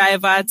bus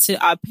driver to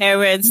our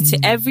parents to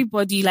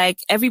everybody. Like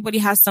everybody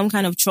has some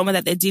kind of trauma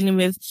that they're dealing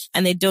with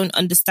and they don't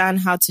understand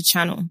how to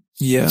channel.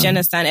 Yeah. Do you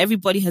understand?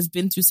 Everybody has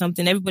been through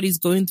something. Everybody's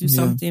going through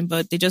something,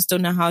 but they just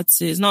don't know how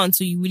to. It's not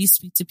until you really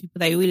speak to people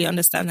that you really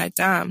understand, like,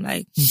 damn,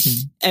 like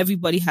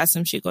everybody has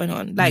some shit going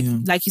on. Like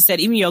you said,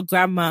 even your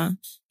grandma,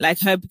 like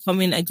her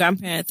becoming a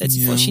grandparent at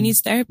 34, she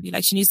needs therapy.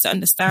 Like she needs to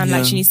understand,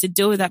 like she needs to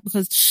deal with that,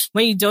 because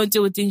when you don't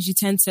deal with things, you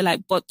tend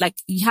to but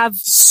you have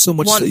so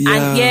much, some kind.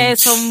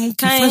 You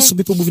find some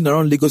people moving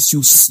around Lagos,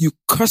 you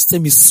curse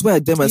them, you swear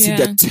at them and say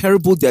they're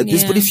terrible, they're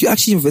this. But if you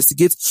actually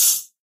investigate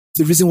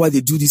the reason why they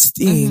do these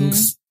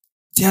things,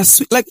 they are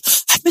sweet. Like,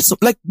 I've met some,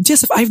 like,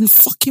 Joseph, I even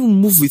fucking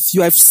moved with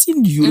you. I've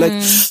seen you. Like,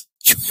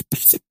 you're a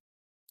perfect.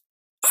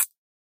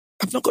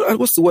 I'm not gonna,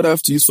 what's the word I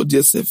have to use for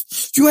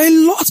DSF? You are a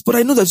lot, but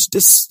I know that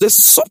there's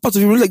some part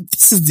of you like,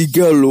 this is the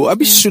girl, I'll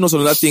be showing us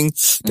another thing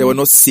that we're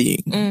not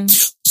seeing.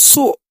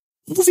 So,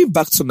 moving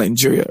back to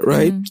Nigeria,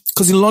 right?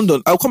 Because in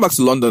London, I'll come back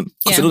to London,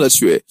 because I know that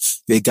you're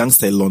a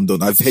gangster in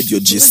London. I've heard your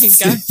gist.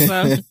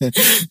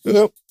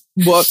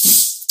 But,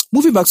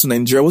 moving back to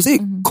Nigeria, was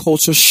it a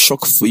culture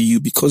shock for you?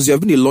 Because you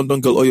have been a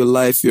London girl all your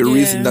life. You're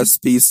raised in that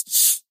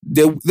space.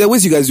 There are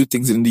ways you guys do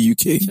things in the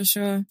UK. For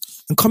sure.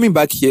 And coming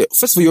back here,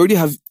 first of all, you already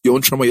have your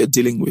own trauma you're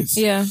dealing with.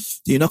 Yeah. Then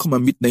you now come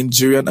and meet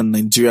Nigerian and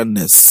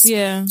Nigerianness.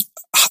 Yeah.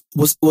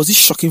 Was it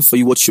shocking for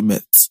you what you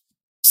met?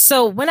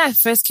 So when I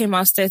first came,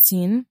 I was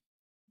 13.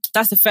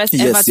 That's the first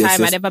ever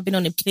time I'd ever been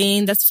on a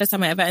plane. That's the first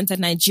time I ever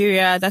entered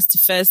Nigeria. That's the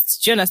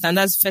first, do you understand?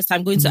 That's the first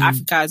time going to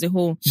Africa as a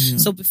whole. Yeah.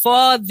 So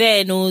before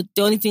then, the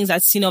only things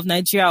I'd seen of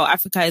Nigeria or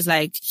Africa is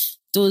like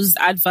those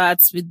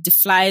adverts with the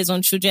flies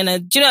on children.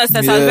 And do you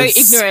understand? So I was very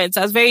ignorant.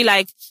 I was very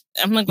like,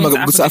 I'm not going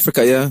to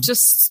Africa.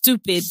 Just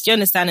stupid. Do you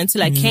understand?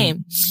 Until I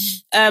came.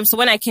 So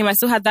when I came, I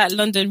still had that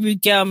London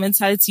rude girl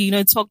mentality,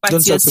 talk back to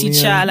your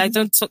teacher. Like,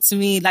 don't talk to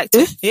me. Like,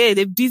 hey,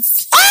 they beat.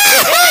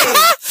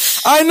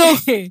 I know.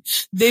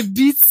 They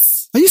beat.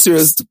 Are you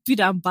serious? Stupid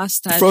and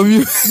bastard. From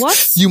you.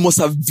 What? You must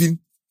have been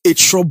a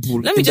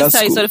trouble. Let me just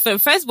tell you. So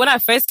when I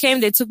first came,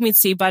 they took me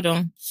to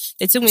Ibadan.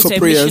 They took me to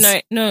took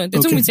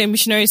me to a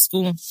missionary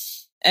school.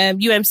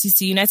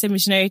 UMCC, United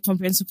Missionary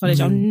Comprehensive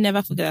College. I'll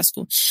never forget that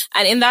school.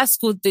 And in that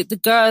school, the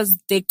girls,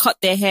 they cut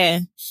their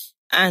hair.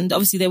 And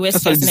obviously they wear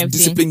skirts and everything.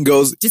 Discipline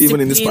girls, even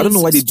in this. I don't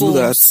know why they do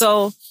that.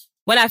 So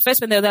when I first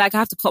went there, they're like, I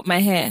have to cut my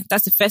hair.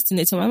 That's the first thing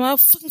they told me. I'm like,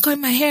 fucking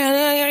cutting my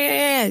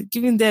hair.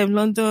 Giving them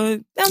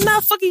London. I'm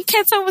not fucking, you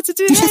can't tell me what to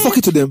do. You fuck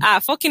it to them?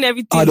 Fucking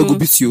everything. They go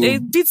beat you. They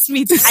beat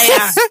me.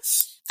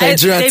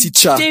 Nigerian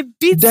teacher.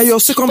 They're your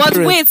second parent.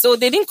 But wait, so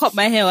they didn't cut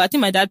my hair. I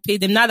think my dad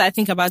paid them. Now that I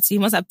think about it, he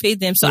must have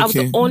paid them. So I was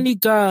the only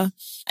girl.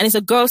 And it's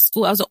a girls'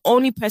 school. I was the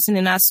only person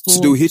in that school.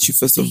 So they will hate you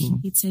first of all.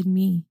 They hated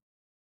me.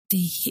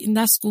 In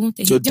that school,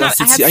 and you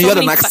had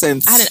an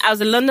accent. I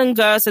was a London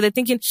girl, so they're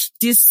thinking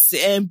this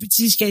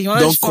British girl, you're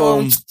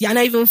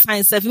not even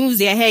fine. So if you move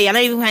their hair, you're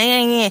not even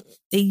fine.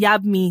 They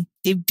yabbed me,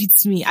 they beat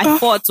me. I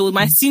fought. So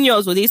my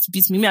seniors, they used to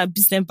beat me. I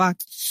beat them back.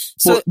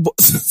 So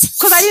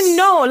because I didn't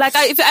know, like,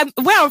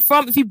 where I'm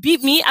from, if you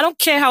beat me, I don't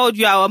care how old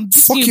you are, I'm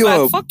beating you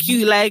back. Fuck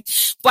you, like.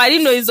 But I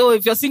didn't know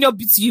if your senior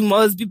beats you, you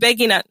must be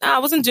begging. I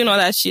wasn't doing all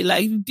that shit.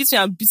 Like, if you beat me,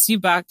 I'll beat you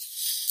back.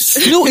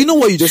 You know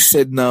what you just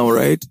said now,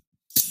 right?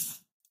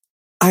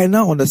 I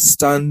now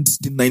understand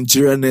the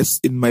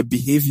Nigerianness in my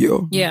behavior.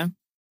 Yeah.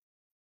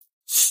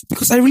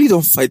 Because I really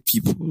don't fight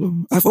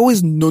people. I've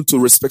always known to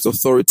respect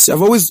authority.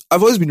 I've always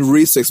been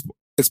raised to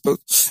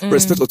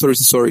respect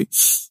authority, sorry.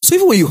 So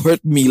even when you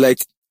hurt me,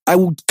 like, I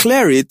would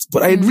clear it,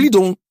 but I really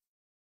don't,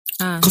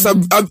 because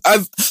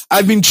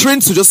I've been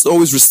trained to just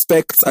always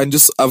respect and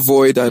just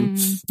avoid and,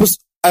 because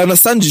I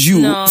understand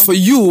you. No. For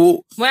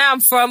you, where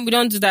I'm from, we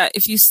don't do that.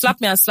 If you slap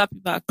me, I'll slap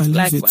you back.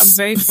 Like, I'm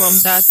very from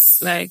that.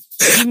 Like,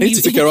 I need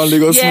to take around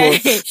Lagos more.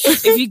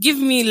 If you give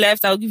me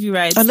left, I'll give you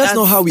right. And that's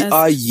not how we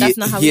are here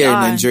in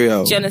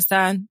Nigeria. Do you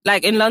understand?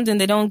 Like, in London,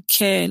 they don't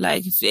care.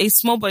 Like, if a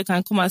small boy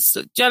can come and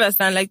do you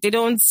understand? Like, they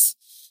don't.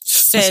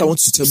 That's I want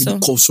to tell me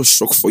the culture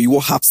shock for you.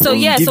 What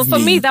happened? So for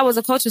me, that was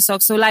a culture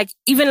shock. So like,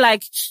 even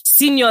like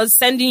seniors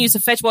sending you to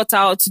fetch water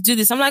or to do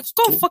this, I'm like,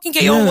 go fucking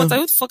get your own water.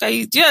 Who the fuck are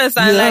you? Do you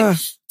understand? Like,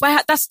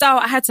 but that's how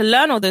I had to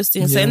learn all those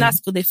things. So in that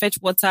school, they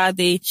fetch water.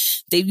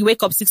 You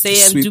wake up 6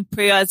 a.m., do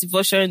prayers,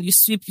 devotion, you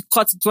sweep, you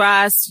cut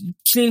grass, you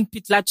clean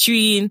pit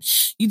latrine,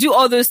 you do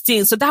all those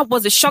things. So that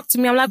was a shock to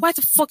me. I'm like, why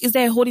the fuck is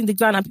there a hole in the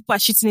ground and people are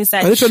shitting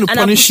inside? Are they trying to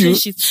punish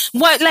you?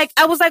 What? Like,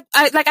 I was like,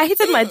 I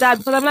hated my dad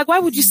because I'm like, why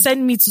would you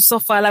send me to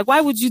suffer? Like,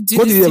 why would you do this?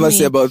 What did you ever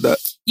say about that?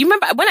 You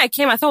remember when I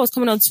came, I thought I was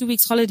coming on 2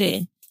 weeks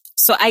holiday.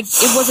 So it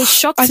was a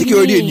shock to me. I think you're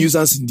already a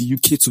nuisance in the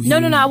UK to him.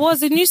 No, I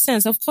was a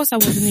nuisance. Of course I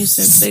was a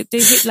nuisance. They like,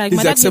 it's my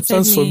dad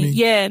acceptance hated for me. me.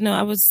 Yeah, no,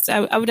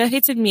 I would have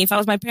hated me. If I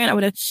was my parent, I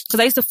would have, because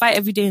I used to fight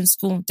every day in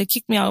school. They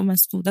kicked me out of my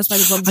school. That's why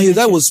they got me. And your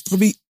dad was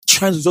probably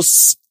trying to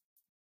just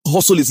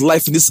hustle his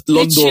life in this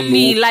London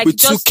with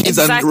two kids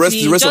and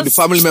the rest of the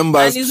family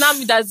members. And it's not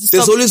me that's disturbing.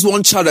 There's always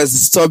one child that's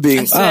disturbing.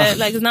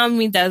 Like, it's not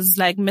me that's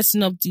like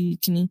messing up the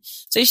kidney.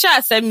 So he should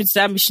have sent me to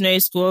that missionary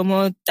school.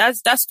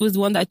 That school is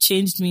the one that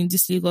changed me in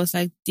this Lagos.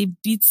 Like, they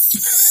beat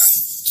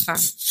her.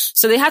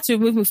 So they had to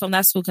remove me from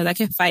that school because I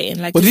kept fighting.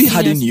 Like, but did it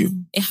harden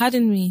you? It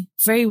hardened me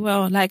very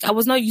well. Like, I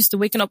was not used to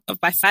waking up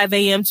by 5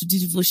 a.m. to do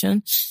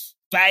devotion.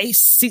 By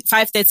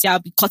 5:30, I'll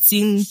be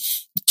cutting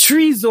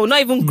trees or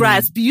not even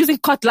grass, be using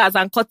cutlass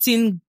and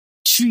cutting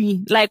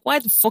tree. Like, why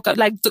the fuck?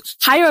 Like,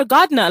 hire a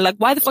gardener. Like,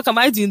 why the fuck am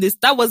I doing this?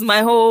 That was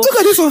my whole,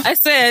 I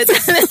said,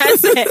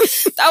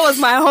 that was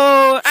my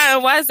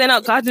whole, why is there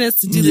not gardeners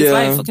to do this?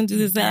 Why you fucking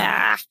do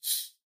this?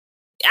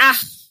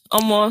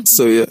 Almost.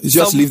 So yeah, you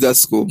just leave that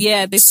school.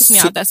 Yeah, they took me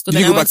out of that school.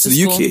 Did you go back to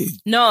the UK?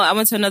 No, I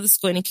went to another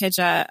school in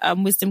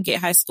Ikeja, Wisdom Gate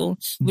High School,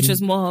 which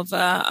was more of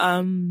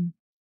a,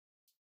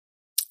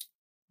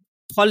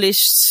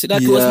 polished,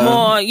 like it was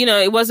more,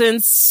 it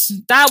wasn't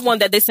that one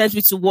that they sent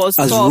me to was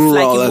as tough, rural,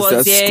 like it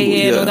was,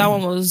 no, that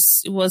one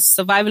was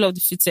survival of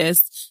the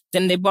fittest.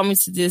 Then they brought me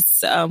to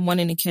this one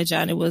in Ikeja,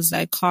 and it was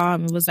like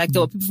calm. It was like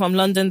there were people from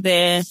London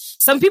there,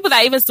 some people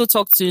that I even still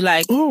talk to,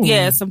 like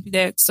some people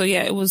there. So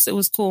yeah, it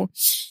was cool.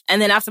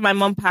 And then after my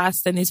mom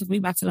passed, then they took me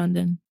back to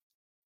London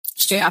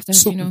straight after.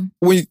 So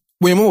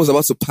when your mom was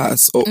about to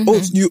pass,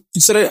 you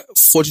started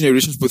forging a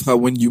relationship with her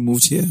when you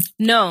moved here?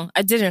 No,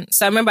 I didn't.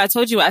 So I remember I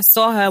told you I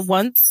saw her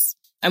once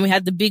and we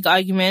had the big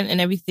argument and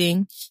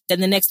everything. Then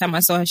the next time I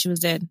saw her, she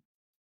was dead.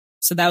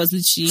 So that was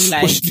literally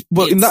like...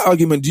 But in that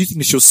argument, do you think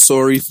that she was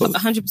sorry for...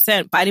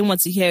 100%, but I didn't want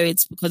to hear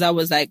it because I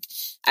was like...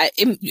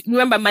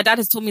 remember, my dad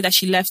has told me that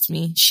she left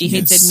me. She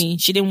hated me.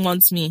 She didn't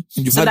want me.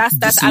 So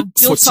that's I've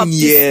built up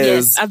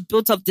years. I've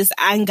built up this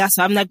anger.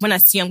 So I'm like, when I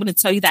see you, I'm going to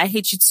tell you that I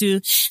hate you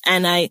too.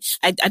 And I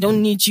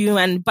don't need you.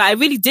 But I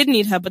really did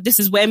need her. But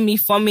this is where me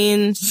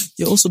forming...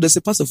 Yeah, also there's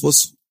a part of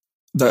us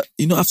that,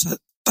 after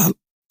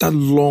that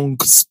long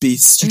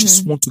space, you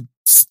just want to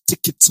stick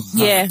it to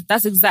her. Yeah,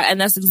 that's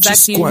exactly.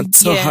 Just go and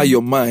tell her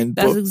your mind.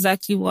 That's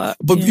exactly what.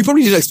 But you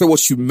probably didn't expect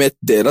what you met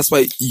there. That's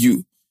why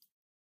you...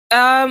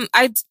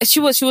 she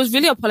was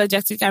really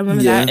apologetic. I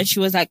remember that. And she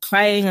was like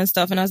crying and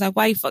stuff. And I was like,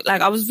 why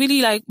I was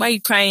really like, why are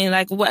you crying?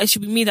 Like, what? It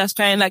should be me that's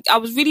crying. Like, I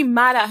was really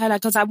mad at her,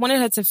 like, cause I wanted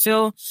her to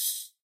feel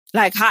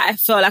like how I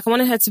felt. Like, I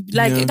wanted her to be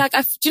like,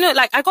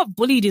 I got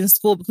bullied in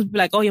school because people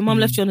were like, oh, your mom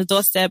left you on the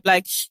doorstep.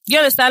 Like, you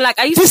understand? Like,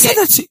 I used to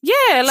get,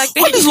 yeah, like,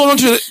 what is wrong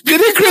with you?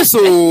 They crazy.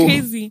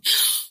 Crazy.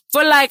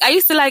 But like, I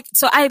used to like,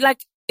 so I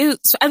like, and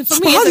for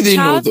me, how did they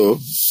know though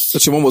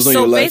that your mom was not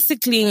your life? So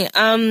basically,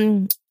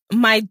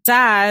 my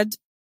dad,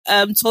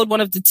 told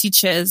one of the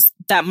teachers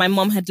that my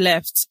mom had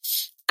left.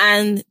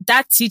 And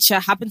that teacher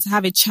happened to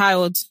have a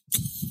child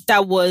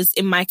that was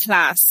in my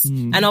class.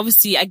 And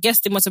obviously, I guess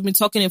they must have been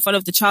talking in front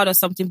of the child or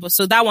something. But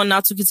so that one now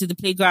took it to the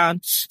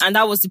playground. And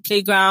that was the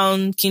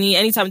playground.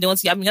 Anytime they want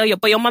to get me,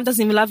 but your mom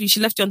doesn't even love you. She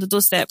left you on the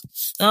doorstep.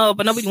 No,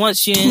 but nobody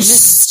wants you.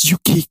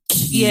 UK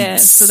kids. Yeah.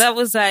 So that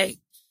was like...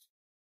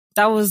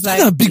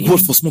 That's a big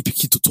word for small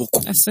picky to talk.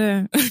 That's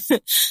it.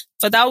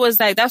 But that was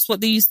like, that's what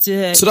they used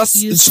to...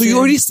 So you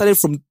already started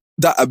from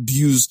that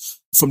abuse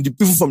from the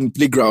people from the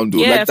playground, though.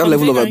 Yeah, like that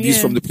level of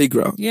abuse from the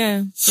playground.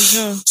 Yeah, for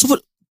sure. So,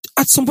 but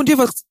at some point, do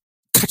you ever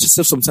catch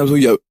yourself sometimes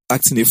when you're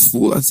acting a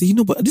fool and say,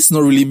 but this is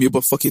not really me,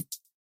 but fuck it.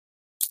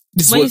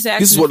 This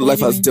is what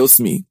life has dealt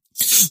me.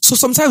 So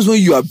sometimes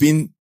when you are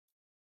being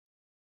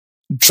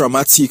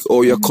dramatic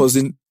or you're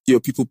causing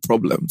your people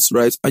problems,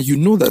 right? And you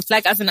know that.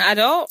 Like as an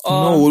adult? Or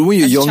no, when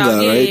you're younger,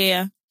 right?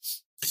 Yeah.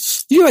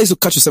 You guys will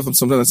catch yourself on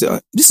something and say,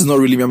 this is not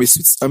really me. I'm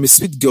a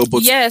sweet girl,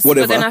 but yes,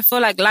 whatever. But then I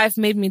feel like life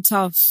made me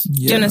tough.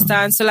 Do you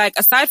understand? So like,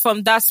 aside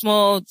from that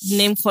small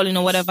name calling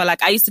or whatever,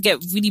 like I used to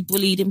get really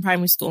bullied in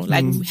primary school,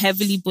 like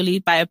heavily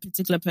bullied by a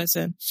particular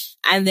person.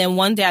 And then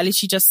one day I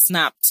literally just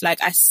snapped.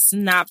 Like I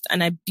snapped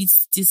and I beat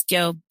this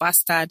girl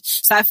bastard.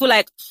 So I feel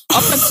like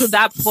up until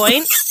that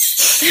point,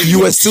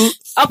 you were still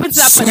up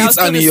until that point, I was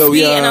still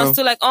sweet, and I was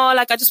still like, oh,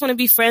 like I just want to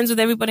be friends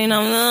with everybody, and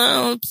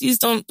I'm please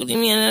don't bully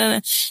me.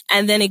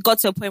 And then it got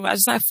to a point where I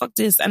was just like, fuck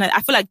this. And I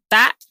feel like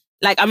that,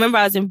 like I remember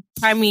I was in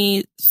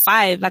primary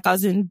 5, like I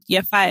was in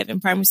year 5 in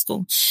primary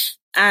school,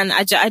 and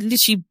I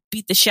literally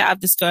beat the shit out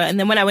of this girl. And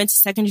then when I went to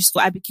secondary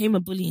school, I became a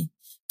bully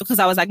because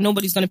I was like,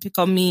 nobody's gonna pick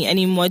on me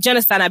anymore. Do you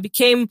understand? I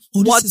became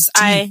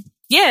I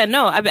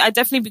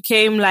definitely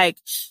became like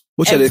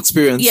what I'd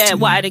experienced. Yeah,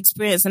 what I'd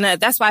experienced, and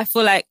that's why I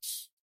feel like.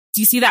 Do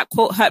you see that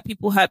quote, hurt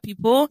people, hurt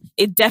people?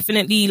 It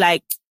definitely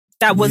like,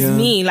 that was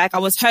me. Like I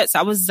was hurt. So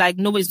I was like,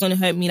 nobody's going to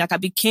hurt me. Like I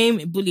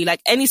became a bully.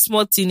 Like any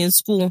small thing in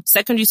school,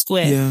 secondary school,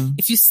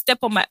 if you step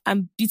on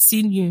I'm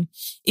beating you.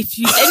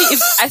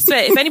 I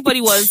swear, if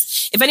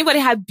anybody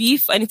had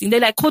beef or anything, they're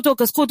like,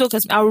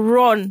 Kodokas, I'll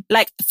run.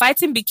 Like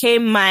fighting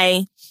became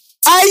my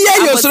So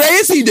I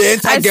used to see the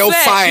entire girl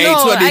fight.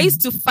 No, I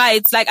used to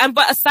fight. Like,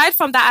 but aside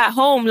from that, at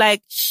home,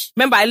 like,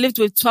 remember, I lived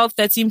with 12,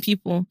 13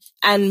 people,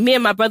 and me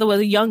and my brother were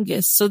the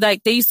youngest. So,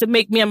 like, they used to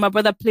make me and my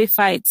brother play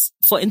fights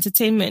for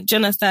entertainment. Do you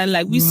understand?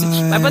 Like, we used to,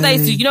 my brother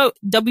used to, you know,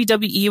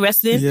 WWE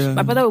wrestling. Yeah.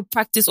 My brother would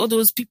practice all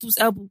those people's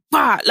elbow.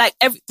 Bah! Like,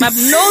 my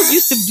nose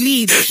used to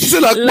bleed.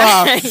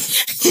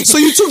 So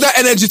you took that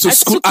energy to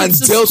school and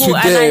dealt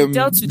with them. I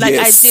dealt with, like,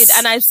 I did,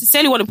 and I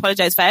sincerely want to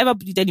apologize if I ever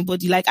bleed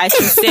anybody. Like, I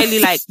sincerely,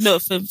 like, no,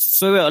 for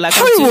real. Like,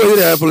 how many people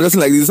did I apologize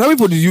like this? How many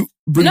people did you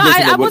bring? No,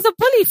 I was a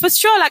bully for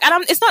sure. Like,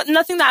 and it's not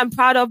nothing that I'm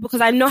proud of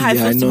because I know how it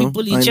feels to be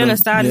bullied. Do you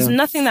understand? Yeah. It's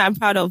nothing that I'm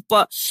proud of.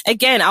 But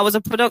again, I was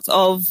a product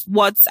of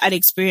what I'd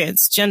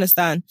experienced. Do you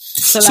understand?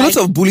 So like, lots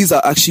of bullies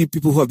are actually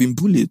people who have been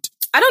bullied.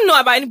 I don't know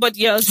about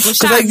anybody else.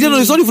 Because like, you know,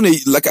 it's not even a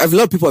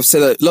lot of people have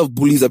said that a lot of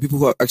bullies are people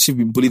who have actually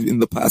been bullied in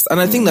the past.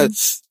 And I think that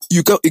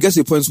you get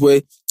to a point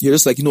where you're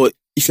just like, you know what,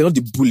 if you're not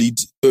the bullied,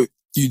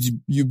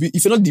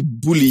 if you're not the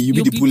bully,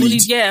 you'll be the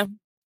bullied. Yeah.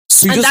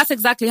 So and that's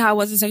exactly how I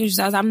was in secondary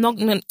school. I'm not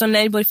going to let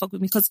anybody fuck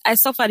with me because I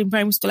suffered in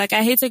primary school. Like,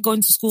 I hated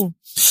going to school.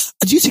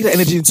 Do you take that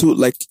energy into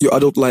like your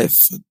adult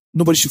life?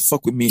 Nobody should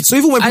fuck with me. So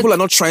even when people are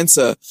not trying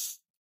to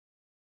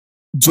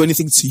do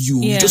anything to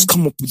you, you just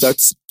come up with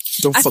that.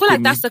 I feel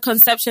like that's the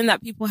conception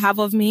that people have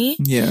of me.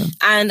 Yeah.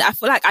 And I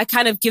feel like I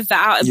kind of give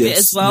that out a bit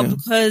as well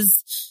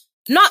because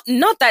not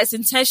that it's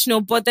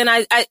intentional, but then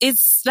I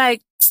it's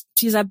like,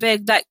 please, I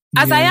beg, that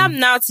as I am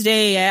now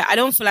today, I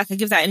don't feel like I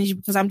give that energy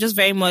because I'm just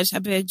very much, I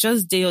beg,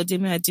 just day or day,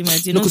 my day.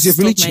 No, because you've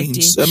really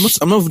changed. I'm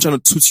not even trying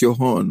to toot your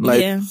horn.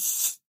 Like,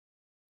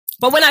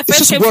 but when I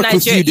first came to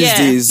Nigeria,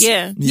 it's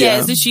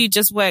literally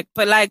just work.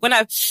 But like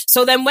I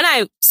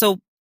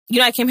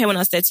came here when I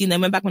was 13,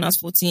 then went back when I was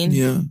 14.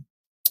 Yeah.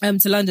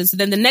 To London. So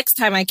then the next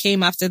time I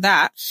came after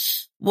that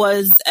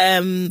was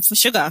for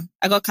Sugar.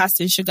 I got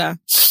cast in Sugar.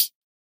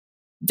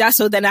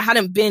 So then I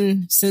hadn't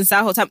been since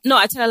that whole time. No,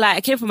 I tell a lie.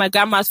 I came for my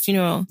grandma's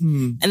funeral.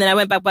 And then I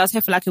went back, but I was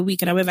here for like a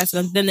week and I went back to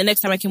London. Then the next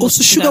time I came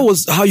so Sugar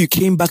was how you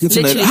came back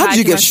into Nigeria. How did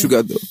you get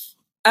Sugar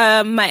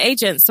though? My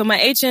agent. So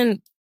my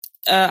agent,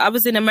 I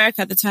was in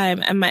America at the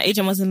time and my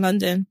agent was in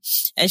London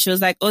and she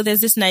was like, oh, there's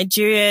this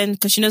Nigerian,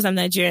 because she knows I'm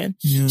Nigerian.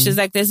 Yeah. She was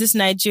like, there's this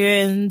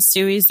Nigerian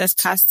series that's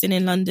casting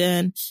in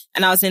London.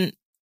 And I was in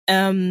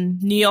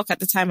New York at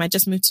the time. I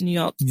just moved to New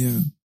York. Yeah.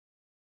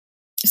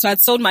 So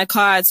I'd sold my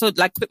car,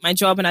 quit my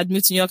job and I'd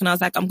moved to New York and I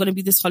was like, I'm going to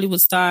be this Hollywood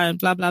star and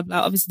blah, blah,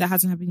 blah. Obviously that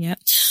hasn't happened yet.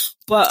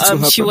 But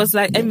she was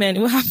like, hey man,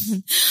 what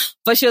happened?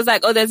 But she was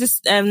like, oh, there's this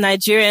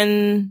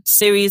Nigerian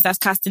series that's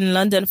casting in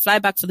London. Fly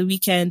back for the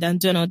weekend and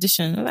do an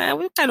audition. I'm like,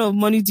 what kind of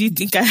money do you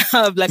think I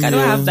have? Like, I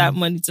don't have that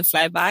money to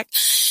fly back.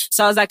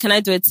 So I was like, can I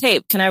do a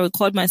tape? Can I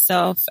record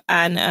myself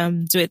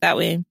and do it that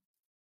way?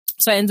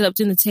 So I ended up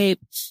doing the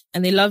tape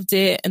and they loved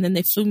it. And then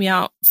they flew me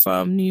out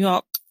from New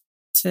York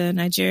to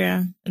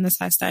Nigeria. And that's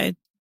how I started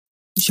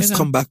Sugar. Let's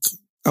come back.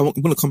 I'm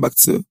going to come back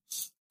to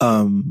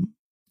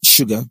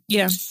Sugar.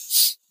 Yeah.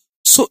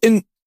 So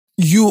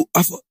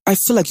I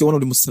feel like you're one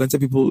of the most talented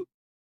people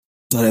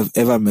that I've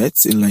ever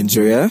met in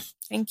Nigeria.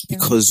 Thank you.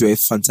 Because you're a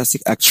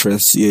fantastic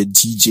actress, you're a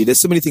DJ. There's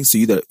so many things to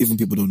you that even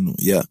people don't know.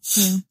 Yeah.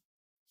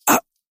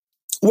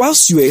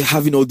 Whilst you were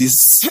having all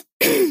this,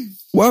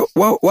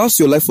 whilst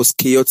your life was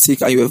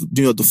chaotic and you were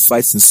doing all the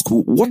fights in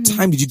school, what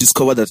time did you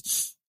discover that?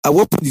 At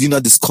what point did you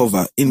not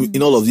discover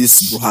in all of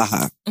this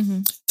brouhaha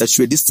that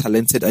you were this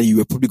talented and you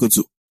were probably going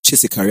to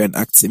chase a career in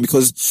acting?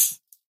 Because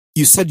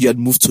you said you had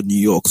moved to New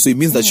York, so it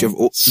means that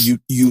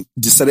you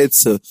decided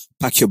to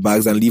pack your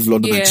bags and leave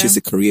London and chase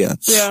a career.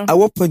 Yeah. At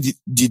what point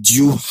did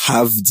you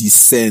have the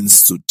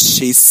sense to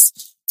chase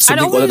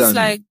something other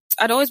than?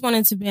 I'd always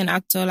wanted to be an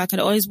actor. Like,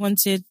 I'd always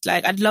wanted,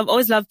 like,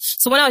 always loved.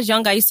 So when I was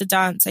younger, I used to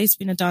dance. I used to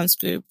be in a dance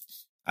group.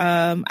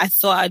 I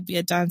thought I'd be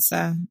a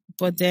dancer,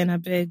 but then I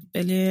beg,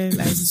 Belly,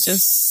 like, it's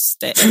just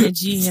the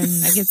energy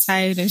and I get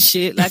tired and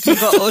shit. Like, I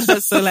got older,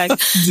 so like,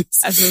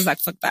 I was like,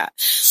 fuck that.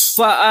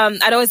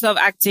 But, I'd always love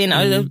acting.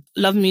 I always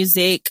love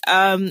music.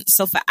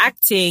 So for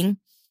acting,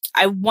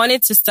 I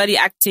wanted to study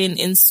acting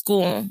in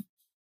school.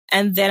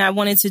 And then I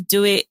wanted to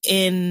do it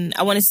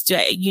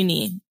at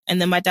uni.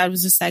 And then my dad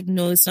was just like,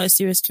 no, it's not a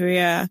serious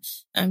career.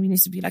 You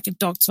need to be like a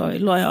doctor, a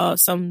lawyer,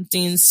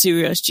 something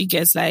serious. She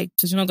gets like,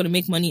 cause you're not going to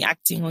make money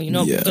acting or you're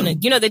not going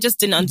to, they just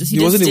didn't understand.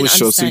 He wasn't even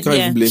sure, so you can't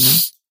even blame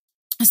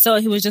him. So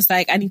he was just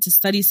like, I need to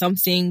study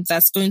something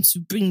that's going to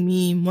bring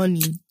me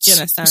money. Do you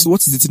understand? So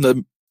what is the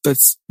thing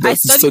that's I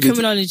studied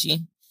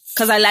criminology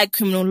because I like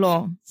criminal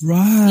law.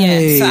 Right.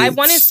 Yeah. So I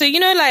wanted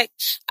to,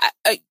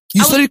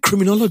 you studied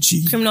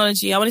criminology?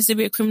 Criminology. I wanted to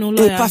be a criminal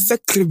lawyer. A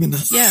perfect criminal.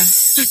 Yeah.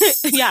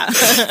 Yeah.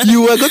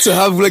 You were going to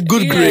have like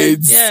good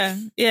grades. Yeah.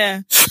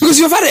 Yeah. Because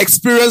you've had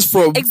experience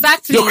from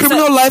your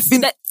criminal life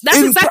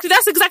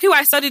that's exactly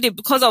why I studied it,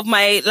 because of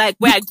my, like,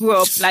 where I grew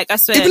up. Like, I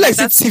swear. It'd be like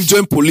Steve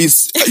joined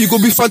police. You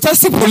could be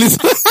fantastic police.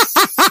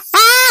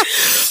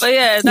 But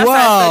yeah, that's why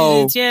I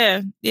studied it.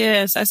 Yeah.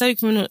 Yeah. So I studied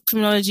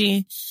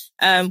criminology,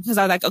 because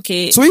I was like,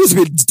 okay. So you used to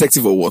be a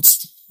detective or what?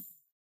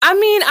 I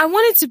mean, I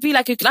wanted to be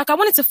I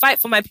wanted to fight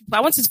for my people.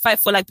 I wanted to fight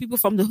for like people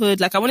from the hood.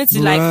 Like I wanted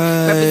to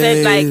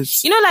represent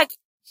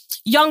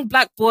young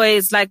black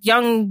boys, like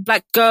young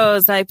black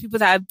girls, like people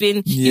that have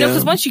been, you know,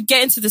 because once you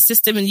get into the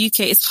system in the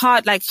UK, it's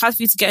hard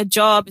for you to get a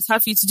job. It's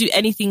hard for you to do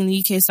anything in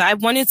the UK. So I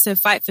wanted to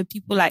fight for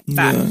people like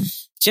that. Yeah.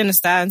 Do you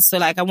understand? So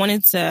like I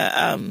wanted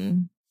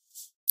to,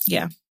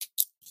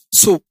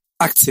 So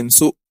acting.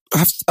 So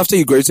after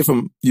you graduated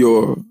from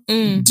your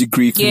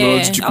degree,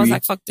 criminology degree. I was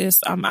like, fuck this,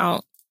 I'm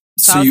out.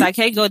 So I was like,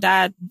 hey, go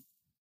dad.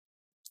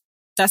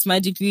 That's my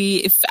degree.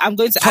 If I'm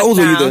going to How old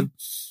were you then?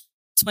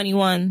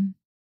 21.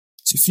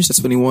 So you finished at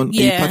 21 and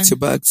you packed your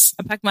bags?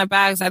 I packed my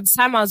bags. At the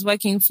time I was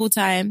working full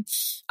time.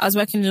 I was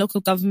working in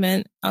local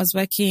government. I was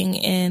working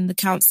in the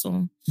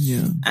council.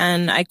 Yeah.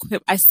 And I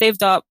quit. I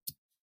saved up.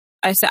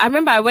 I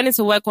remember I went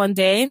into work one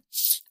day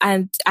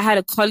and I had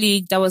a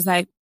colleague that was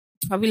like,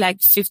 probably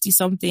like 50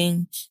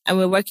 something, and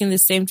we're working the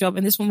same job,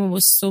 and this woman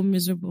was so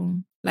miserable,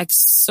 like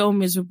so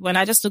miserable. And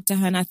I just looked at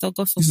her and I thought,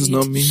 God forbid. This is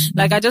not me.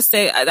 Like I just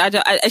say,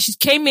 she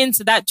came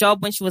into that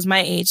job when she was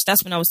my age.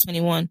 That's when I was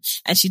 21,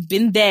 and she'd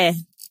been there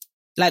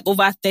like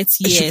over 30 years.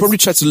 And she probably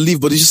tried to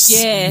leave, but it's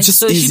just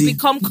so easy. She'd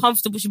become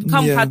comfortable. She'd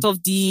become part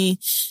of the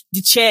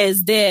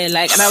chairs there.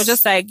 Like, and I was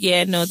just like,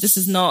 no, this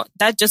is not.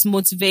 That just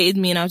motivated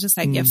me, and I was just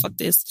like, fuck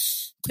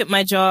this. Quit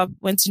my job,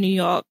 went to New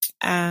York,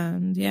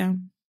 and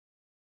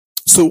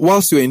So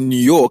whilst you were in New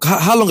York,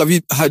 how long have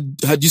you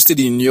had you stayed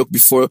in New York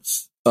before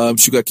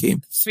Sugar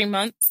came? 3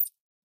 months.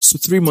 So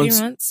 3 months?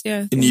 3 months,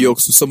 yeah. In New York.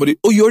 So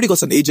you already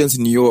got an agent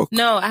in New York?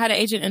 No, I had an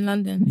agent in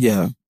London.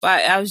 Yeah.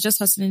 But I was just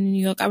hustling in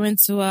New York. I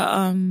went to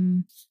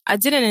I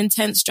did an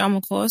intense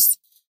drama course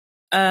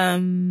at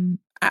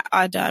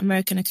the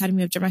American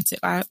Academy of Dramatic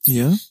Arts.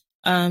 Yeah.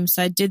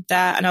 So I did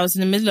that, and I was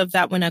in the middle of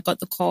that when I got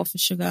the call for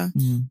Sugar.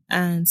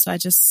 And so I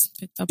just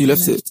picked up. You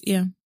left it?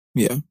 Yeah.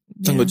 Yeah.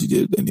 Thank God you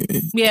did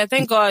anyway. Yeah,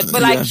 thank God.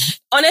 But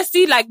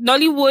honestly, like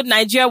Nollywood,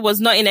 Nigeria was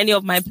not in any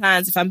of my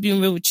plans, if I'm being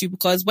real with you,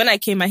 because when I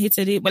came, I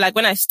hated it. But like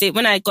when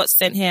I got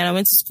sent here and I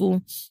went to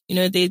school, you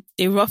know, they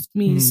roughed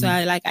me. So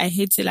I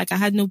hated it. Like I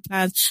had no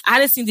plans. I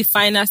hadn't seen the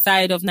finer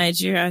side of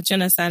Nigeria. Do you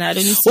understand? I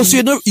don't need to. Oh, so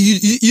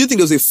you think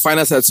there was a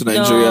finer side to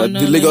Nigeria? No,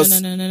 the Lagos,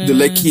 the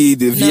Lekki,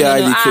 the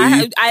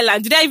VI,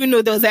 island. Did I even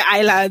know there was an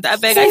island? I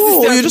beg.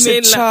 You're just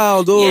a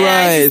child. Oh,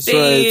 right.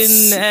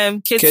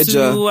 In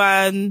Ketu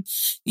and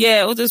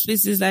all those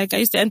places. Like I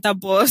used to enter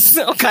bus,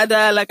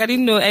 Okada. Like I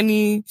didn't know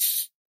any.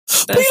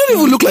 But you don't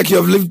even look like you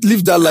have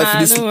lived that life in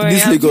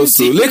this Lagos.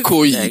 So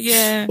Lekki.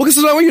 Yeah. Okay,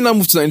 so when you now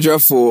moved to Nigeria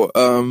for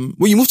when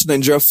you moved to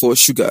Nigeria for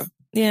Sugar.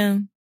 Yeah.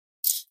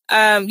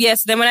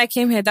 Yes. Then when I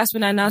came here, that's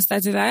when I now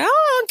started like,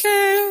 oh,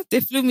 okay.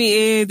 They flew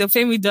me in. They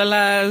pay me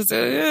dollars.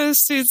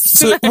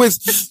 So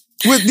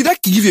wait, did that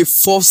give you a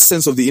false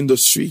sense of the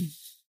industry?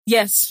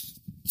 Yes,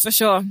 for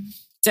sure,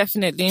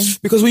 definitely.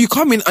 Because when you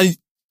come in and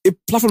a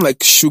platform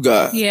like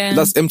Sugar,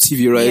 that's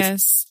MTV, right?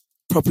 Yes.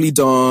 Properly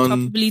done.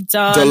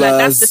 Dollars. Like,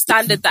 that's the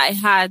standard that I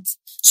had.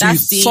 So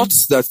you thought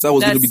that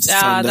was going to be the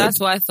standard? That's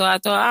what I thought. I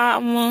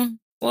thought,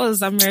 what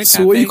was America?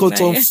 So when you got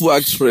on full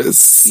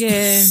actress.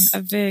 Yeah,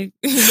 I beg.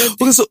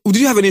 Okay, so did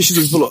you have any issues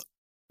with people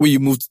when you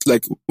moved,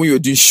 like when you were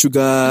doing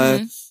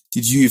Sugar?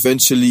 Did you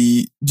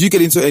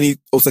get into any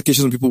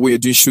altercations with people when you're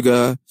doing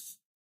Sugar?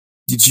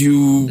 Did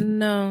you?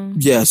 No.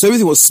 Yeah, so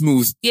everything was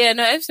smooth. Yeah,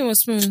 no, everything was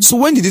smooth. So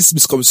when did this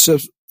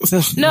misconception?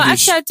 No,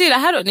 actually I did. I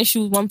had an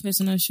issue with one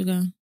person on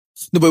Sugar.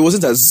 No, but it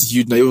wasn't as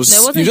huge. It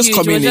was you just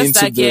coming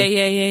into like,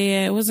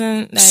 yeah. It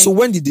wasn't like... So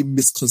when did the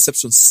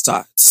misconception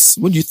start?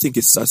 When do you think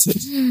it started?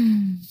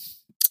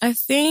 I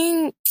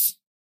think,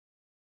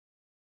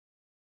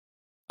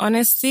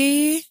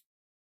 honestly,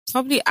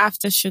 probably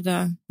after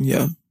Sugar.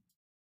 Yeah.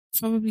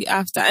 Probably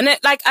after. And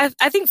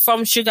I think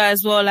from Sugar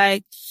as well,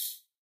 like,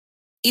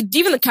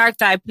 even the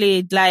character I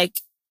played, like,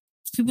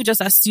 people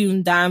just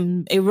assume that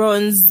it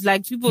runs,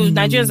 like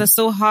Nigerians are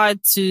so hard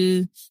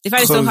they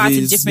find it so hard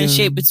to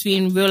differentiate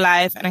between real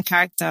life and a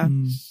character.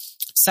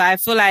 So I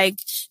feel like,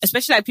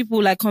 especially like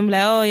people like come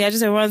like, oh yeah,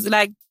 just a runs,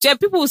 like,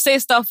 people will say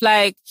stuff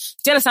like,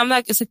 jealous, I'm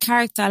like, it's a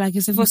character, like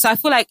it's a voice. So I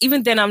feel like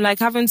even then I'm like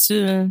having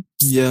to,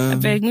 I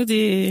beg, no, but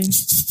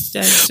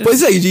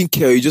it's like you didn't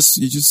care, you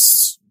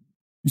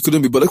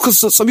couldn't be bothered.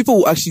 Because some people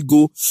will actually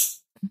go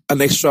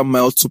an extra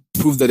mile to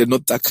prove that they're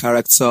not that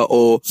character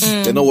or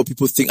they're not what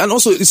people think. And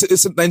also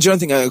it's a Nigerian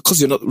thing because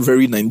you're not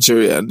very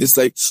Nigerian. It's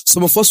like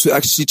some of us will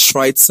actually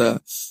try to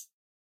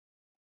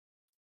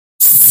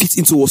fit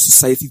into what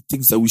society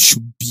thinks that we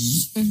should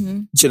be. Do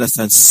you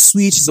understand?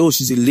 Sweet.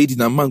 She's a lady.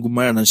 Now man go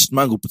marry and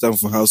man go put her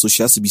for her, so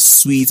she has to be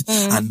sweet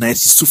and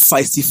nice. She's too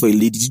feisty for a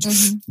lady.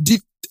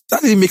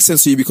 That didn't make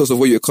sense to you because of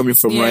where you're coming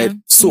from, right?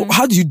 So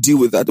how do you deal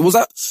with that? Was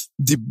that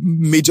the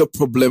major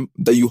problem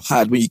that you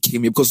had when you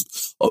came here?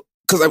 Because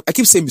I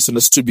keep saying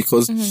misunderstood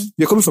because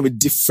you're coming from a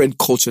different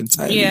culture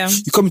entirely. Yeah.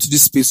 You come into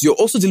this space, you're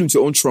also dealing with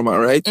your own trauma,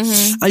 right?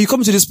 And you come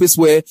into this space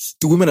where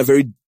the women are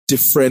very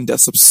different, they're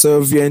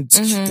subservient,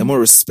 they're more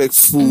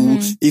respectful,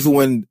 even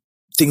when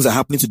things are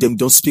happening to them,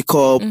 don't speak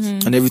up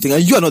and everything.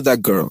 And you are not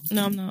that girl.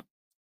 No, I'm not.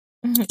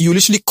 You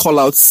literally call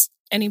out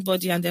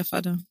anybody and their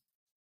father.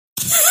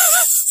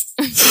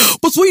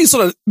 But when you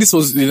saw that this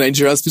was the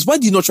Nigerian space, why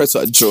did you not try to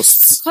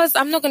adjust? Because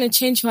I'm not going to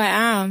change who I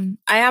am.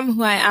 I am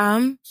who I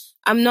am.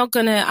 I've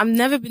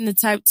never been the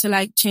type to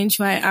like change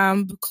who I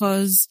am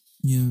because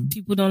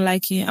people don't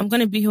like it. I'm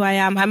going to be who I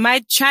am. I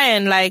might try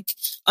and like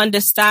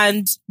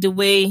understand the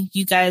way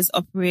you guys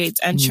operate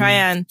and try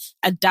and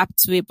adapt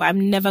to it, but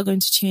I'm never going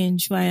to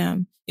change who I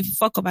am. If you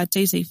fuck up, I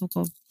tell you, say you fuck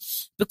up.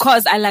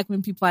 Because I like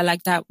when people are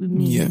like that with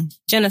me. Yeah. Do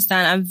you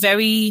understand? I'm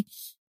very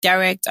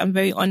direct. I'm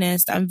very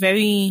honest.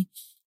 Again,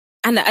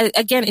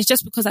 it's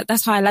just because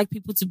that's how I like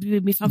people to be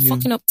with me. If I'm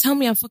fucking up, tell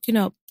me I'm fucking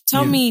up.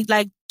 Tell me,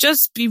 like,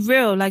 just be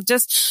real. Like,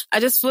 I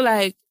just feel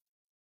like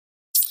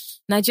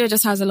Nigeria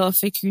just has a lot of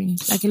fakery.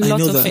 Like, a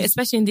lot of it,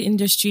 especially in the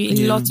industry,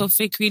 a lot of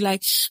fakery.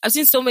 Like, I've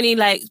seen so many,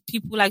 like,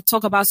 people, like,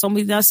 talk about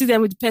somebody, and I'll see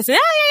them with the person,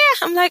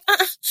 I'm like,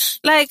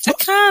 like, I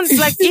can't,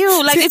 like,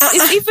 ew. Like,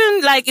 it's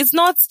even, like, it's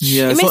not,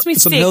 it makes me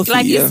sick. Unhealthy,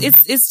 like,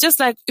 it's just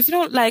like, if you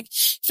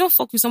don't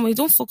fuck with somebody,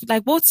 don't fuck with,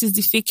 like, what is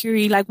the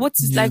fakery? Like, what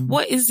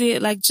is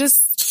it? Like,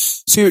 just...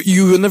 So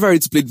you were never ready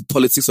to play the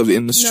politics of the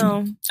industry?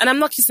 No. And I'm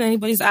not kissing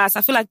anybody's ass.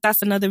 I feel like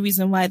that's another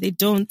reason why they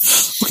don't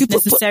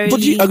necessarily...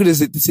 But do you agree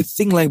there's a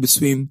thin line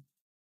between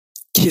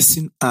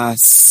kissing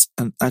ass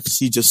and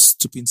actually just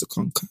stooping to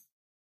conquer?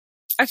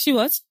 Actually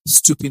what?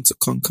 Stooping to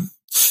conquer.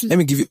 Let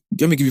me give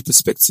you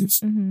perspective.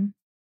 Mm-hmm.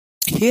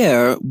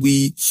 Here,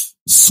 we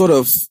sort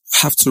of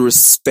have to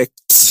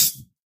respect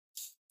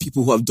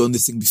people who have done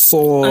this thing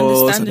before and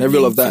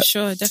all of that. For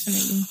sure,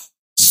 definitely.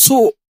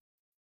 So,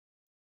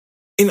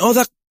 in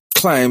other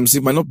climes,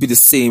 it might not be the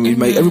same. It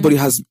might, everybody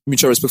has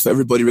mutual respect for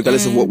everybody,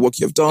 regardless of what work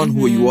you have done,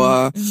 who you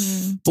are.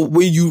 But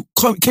when you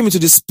came into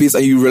this space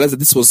and you realized that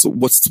this was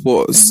what it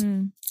was,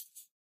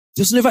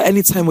 there's never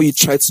any time where you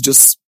try to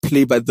just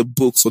play by the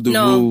books or the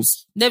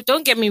rules. No,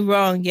 don't get me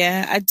wrong.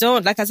 Yeah, I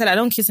don't. Like I said, I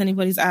don't kiss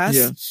anybody's ass.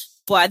 Yeah.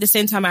 But at the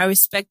same time, I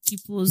respect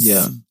people's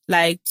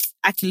like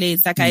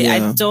accolades. Like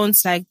I don't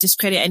like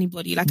discredit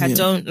anybody. Like I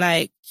don't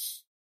like.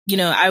 You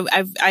know,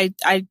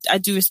 I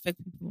do respect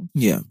people.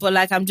 Yeah. But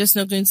like, I'm just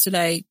not going to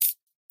like.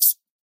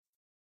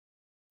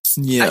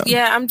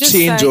 I'm just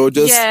change like, or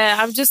just. Yeah,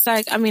 I'm just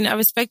like, I mean, I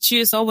respect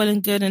you. It's all well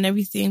and good and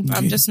everything, but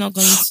I'm just not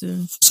going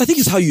to. So I think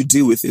it's how you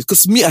deal with it.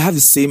 Because me, I have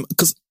the same.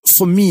 Because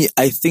for me,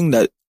 I think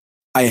that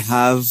I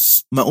have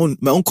my own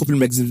coping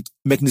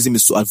mechanism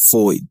is to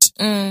avoid.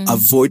 That's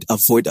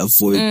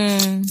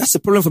the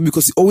problem for me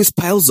because it always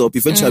piles up.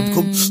 Eventually, I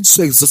become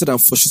so exhausted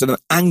and frustrated and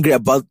angry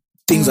about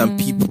things and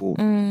people.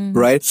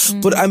 Right?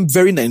 But I'm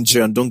very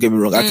Nigerian, don't get me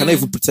wrong. I cannot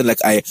even pretend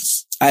like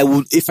I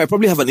would, if I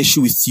probably have an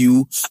issue with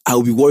you, I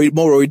will be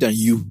more worried than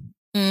you.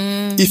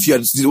 If you are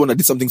the one that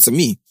did something to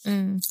me.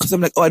 Because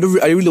I'm like, I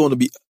really want to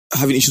be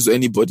having issues with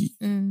anybody.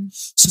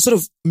 So it sort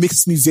of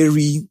makes me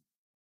very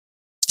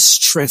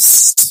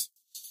stressed.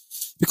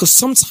 Because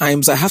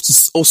sometimes I have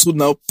to also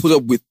now put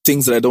up with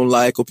things that I don't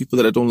like or people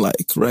that I don't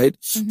like, right?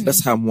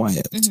 That's how I'm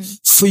wired.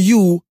 For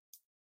you,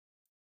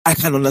 I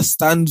can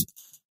understand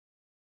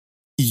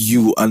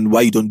you and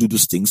why you don't do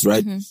those things,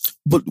 right?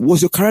 But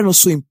was your career not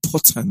so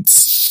important?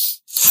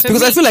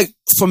 Because I feel like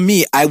for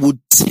me, I would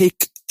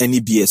take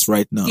any BS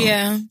right now,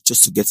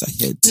 just to get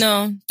ahead.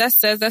 No,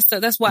 that's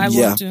what I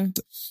won't do.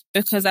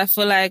 Because I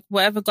feel like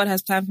whatever God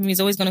has planned for me is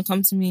always going to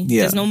come to me.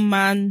 There's no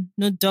man,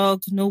 no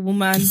dog, no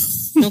woman,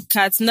 no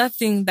cat,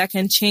 nothing that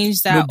can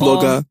change that. No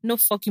blogger. Or no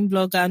fucking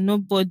blogger,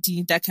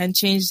 nobody that can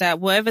change that.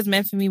 Whatever's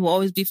meant for me will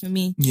always be for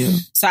me. Yeah.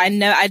 So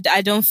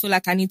I don't feel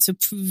like I need to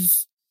prove.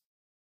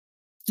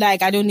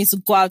 Like, I don't need to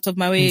go out of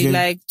my way.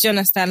 Like, do you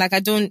understand? Like, I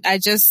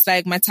just,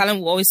 like, my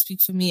talent will always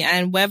speak for me.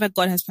 And whatever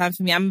God has planned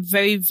for me, I'm a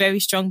very, very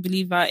strong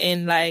believer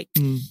in, like,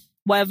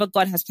 whatever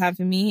God has planned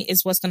for me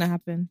is what's going to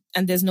happen.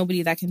 And there's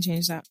nobody that can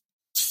change that.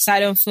 So I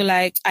don't feel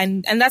like,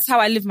 and that's how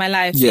I live my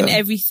life in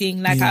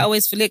everything. Like, I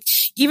always feel like,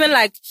 even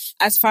like,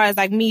 as far as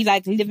like me,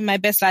 like, living my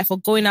best life or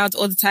going out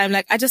all the time,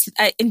 like,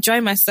 I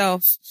enjoy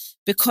myself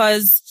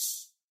because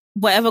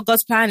whatever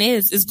God's plan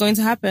is going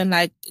to happen.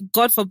 Like,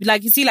 God forbid,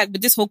 like, you see, like,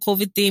 with this whole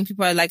COVID thing,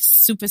 people are, like,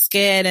 super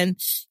scared and,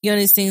 you know,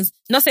 these things.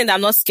 Not saying that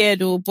I'm not scared,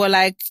 though, but,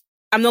 like,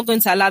 I'm not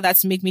going to allow that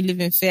to make me live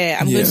in fear.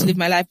 I'm going to live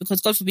my life because,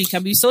 God forbid, you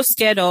can be so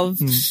scared of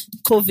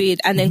COVID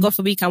and then, God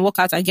forbid, you can walk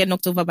out and get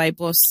knocked over by a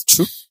bus.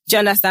 True. Do you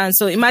understand?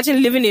 So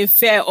imagine living in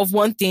fear of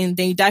one thing,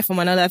 then you die from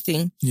another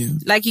thing. Yeah.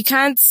 Like, you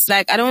can't,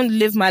 like, I don't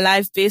live my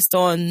life based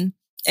on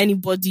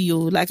anybody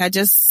or, like,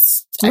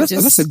 that's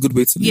a good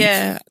way to live.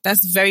 Yeah,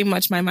 that's very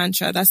much my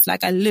mantra. That's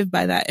like, I live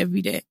by that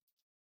every day.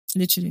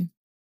 Literally.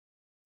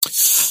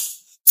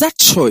 That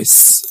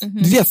choice,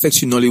 did it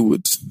affect you in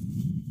Nollywood?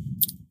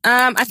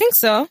 I think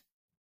so.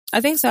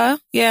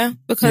 Yeah.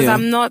 Because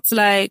I'm not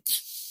like,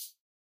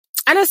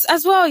 and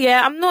as well,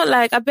 I'm not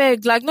like, I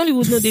beg, like,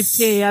 Nollywood no they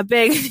pay, I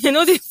beg, they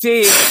know they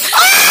pay.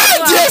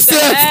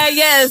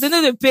 Yes, they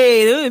know they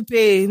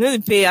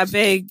pay, I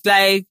beg,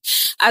 like,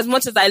 as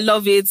much as I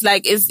love it,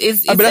 like, it's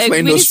I mean, that's my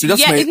industry.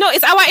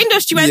 It's our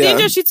industry. We're in the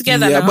industry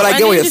together now. But I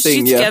get what you're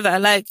saying, together.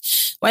 Like,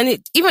 when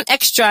even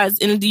extras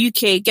in the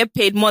UK get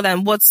paid more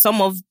than what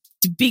some of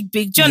the big, do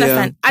you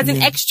understand? As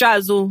in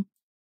extras, in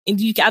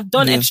the UK, I've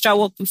done extra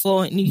work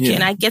before in the UK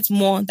and I get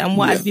more than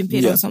what I've been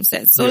paid on some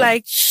sets. So,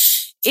 like,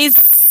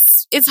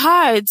 it's it's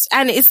hard.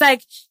 And it's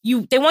like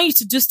they want you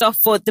to do stuff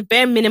for the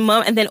bare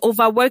minimum and then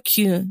overwork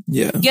you.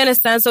 Yeah. You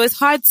understand? So it's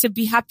hard to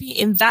be happy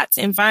in that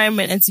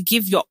environment and to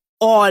give your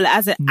all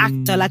as an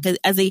actor, like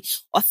as a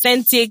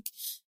authentic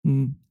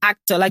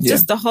actor. Like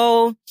just the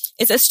whole,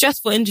 it's a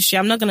stressful industry.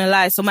 I'm not going to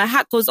lie. So my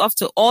hat goes off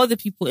to all the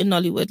people in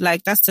Nollywood.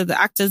 Like that's to the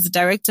actors, the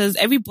directors,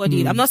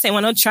 everybody. I'm not saying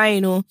we're not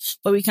trying,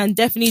 but we can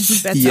definitely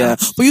do better. Yeah.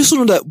 But you also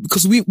know that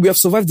because we have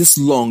survived this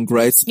long,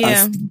 right?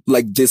 Yeah.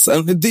 Like this.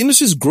 And the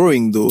industry is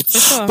growing though. For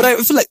sure. But I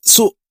feel like,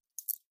 so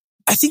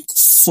I think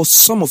for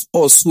some of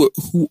us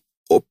who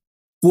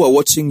are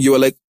watching, you are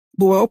like,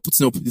 but we're all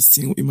putting up with this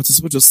thing. We might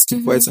as well just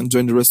keep quiet and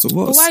join the rest of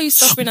us. But why are you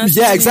suffering?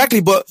 Yeah,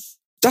 exactly. But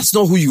that's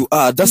not who you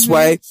are. That's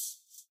why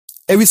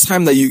every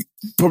time that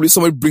probably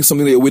somebody brings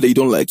something your way that you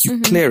don't like, you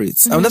clear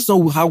it. And that's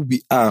not how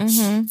we are.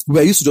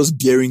 We're used to just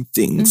bearing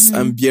things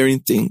and bearing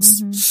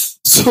things.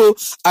 So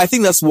I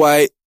think that's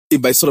why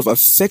it might sort of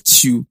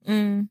affect you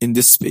in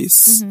this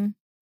space.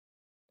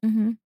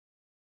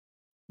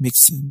 Makes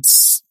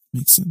sense.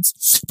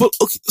 But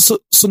okay, so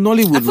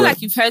Nollywood. I feel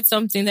like you've heard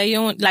something that you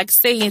don't like.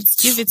 Say it,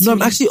 give it to me. No,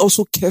 I'm actually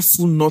also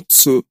careful not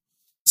to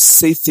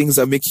say things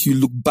that make you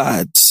look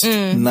bad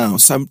now.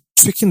 So I'm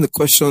tweaking the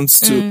questions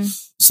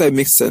so it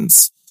makes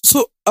sense.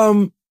 So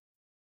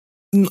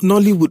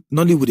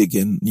Nollywood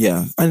again,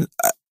 yeah. And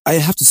I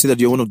have to say that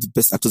you're one of the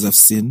best actors I've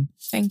seen.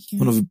 Thank you.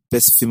 One of the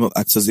best female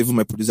actors. Even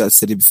my producer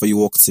said it before you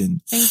walked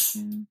in. Thank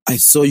you. I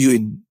saw you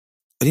in.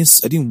 I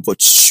didn't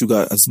watch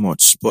Sugar as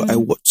much, but I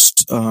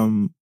watched Castle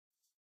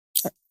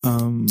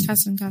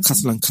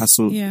and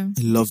Castle. Yeah.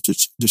 I love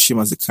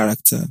Doshim as a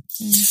character.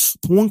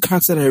 But one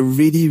character that I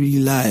really, really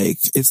like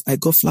is I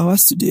Got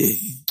Flowers Today.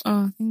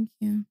 Oh, thank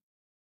you.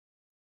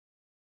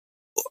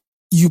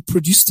 You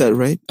produced that,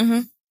 right?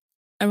 I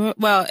wrote,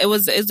 well, it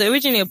was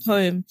originally a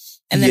poem,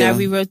 and then I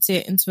rewrote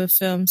it into a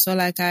film. So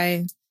like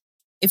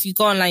if you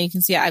go online, you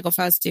can see I Got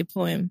Flowers Today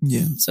poem.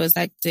 Yeah. So it's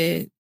like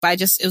it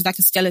was like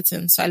a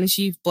skeleton. So I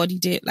literally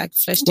bodied it, like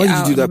fleshed it out.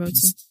 Why did you do that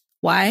piece?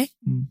 Why?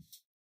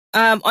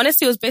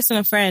 Honestly, it was based on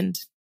a friend.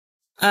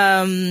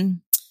 I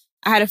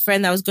had a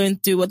friend that was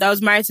that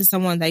was married to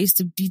someone that used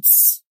to beat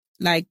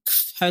like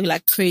her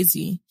like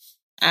crazy,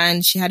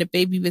 and she had a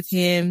baby with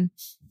him,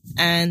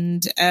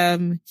 and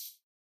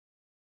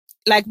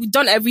like we'd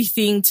done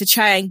everything to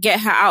try and get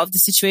her out of the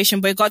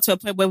situation, but it got to a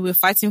point where we were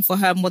fighting for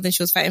her more than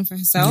she was fighting for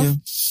herself. Yeah.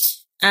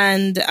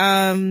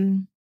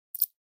 And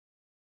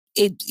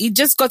it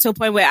just got to a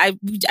point where I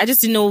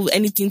just didn't know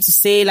anything to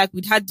say. Like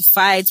we'd had the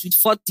fights, we'd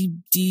fought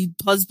the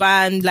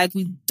husband, like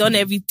we'd done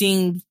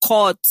everything,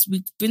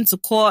 we'd been to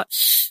court,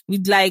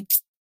 we'd like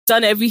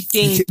done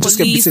everything. Just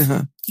kept beating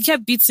her. He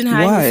kept beating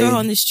her. Why? He threw her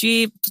on the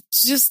street.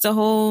 Just the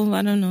whole,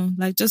 I don't know,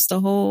 like just the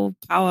whole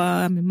power.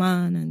 I'm a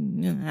man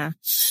and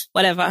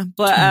whatever.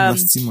 But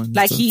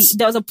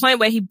there was a point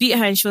where he beat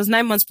her and she was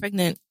 9 months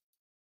pregnant,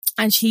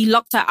 and he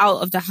locked her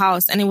out of the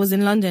house. And it was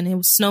in London. It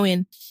was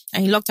snowing,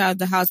 and he locked her out of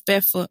the house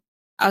barefoot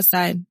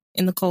outside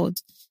in the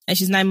cold. And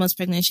she's 9 months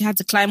pregnant. She had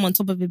to climb on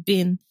top of a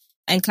bin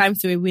and climb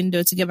through a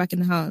window to get back in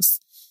the house.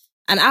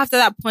 And after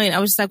that point, I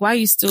was just like, why are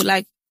you still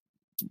like?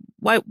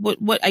 What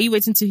are you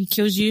waiting till he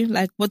kills you?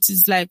 Like, what did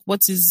she say?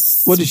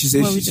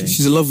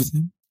 She's in love with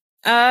him?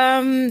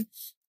 I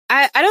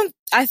don't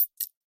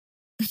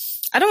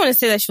want to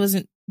say that she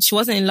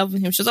wasn't in love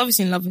with him. She was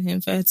obviously in love with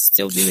him for her to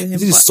still be with him.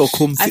 This is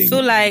Stockholm thing. I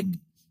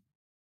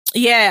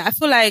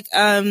feel like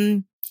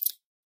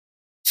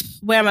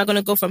where am I going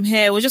to go from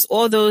here? It was just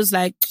all those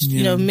like,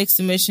 mixed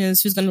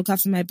emotions. Who's going to look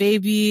after my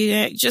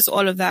baby? Just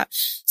all of that.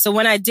 So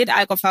when I did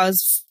I Got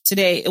Flowers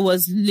Today, it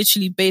was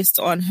literally based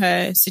on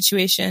her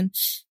situation.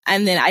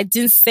 And then I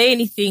didn't say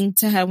anything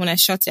to her when I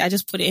shot it. I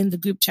just put it in the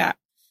group chat.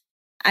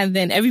 And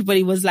then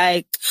everybody was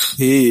like,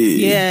 hey.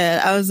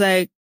 Yeah, I was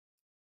like.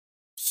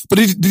 But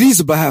did he used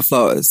to buy her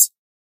flowers?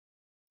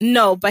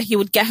 No, but he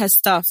would get her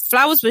stuff.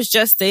 Flowers was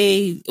just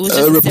a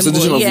representation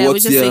symbol. of Yeah, what? It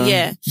was just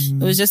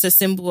It was just a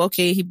symbol.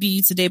 Okay, he beat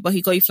you today, but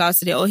he got you flowers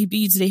today. Or he beat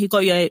you today, he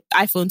got you an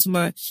iPhone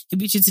tomorrow. He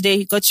beat you today,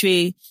 he got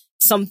you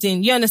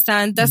something. You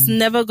understand? That's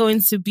never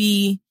going to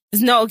be.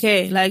 It's not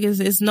okay. Like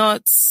it's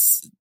not.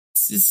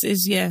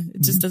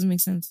 It just doesn't make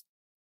sense.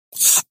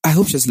 I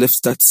hope she has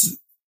left that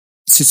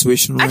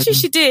situation. Actually,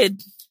 she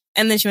did,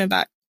 and then she went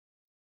back.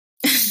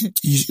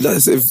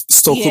 That's a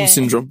Stockholm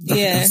syndrome. That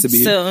has to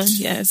be. So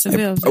it's a bit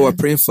of. We're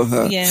praying for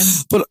her. Yeah,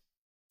 but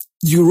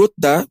you wrote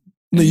that.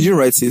 No, you didn't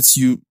write it.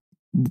 You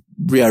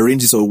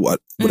rearranged it or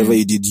whatever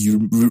you did.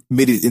 You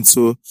made it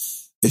into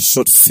a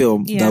short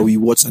film that we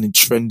watched, and it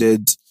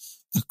trended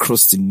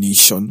across the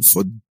nation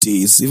for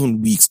days,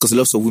 even weeks, because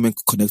lots of women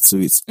could connect to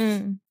it.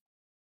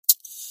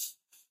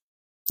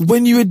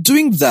 When you were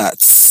doing that,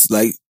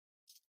 like,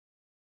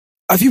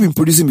 have you been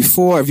producing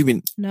before? Have you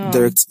been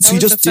directing? So you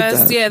just did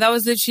that? Yeah, that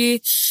was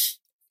literally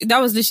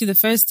the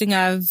first thing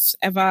I've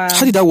ever.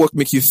 How did that work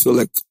make you feel?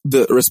 Like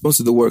the response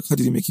to the work, how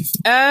did it make you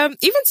feel?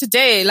 Even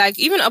today, like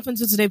even up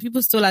until today,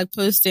 people still like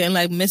post it and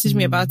like message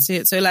me about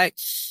it. So like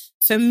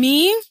for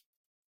me,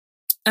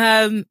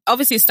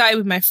 Obviously it started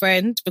with my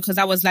friend because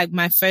that was like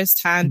my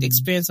first-hand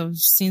experience of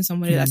seeing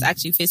somebody that's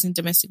actually facing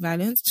domestic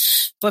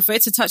violence. But for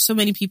it to touch so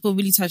many people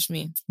really touched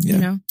me, you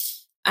know?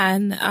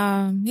 And,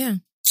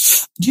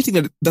 Do you think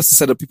that that's the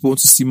side that people want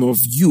to see more of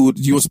you?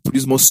 Do you want to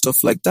produce more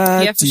stuff like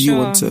that? Yeah,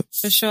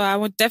 for sure. I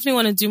would definitely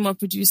want to do more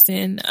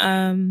producing,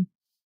 and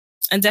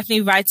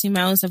definitely writing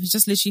my own stuff. It's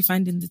just literally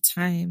finding the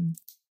time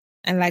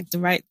and like the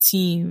right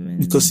team. And,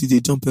 because they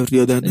jump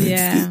every other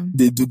night.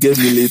 They do get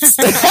me late.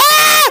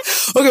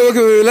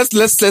 Okay.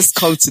 Let's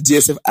come to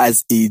DSF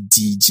as a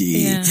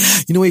DJ. Yeah.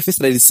 You know, when you first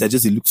started this, I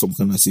just look from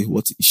camera and say,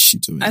 what is she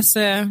doing? I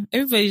swear,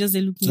 everybody just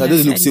look. I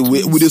just look say,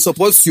 we they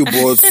support you,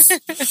 but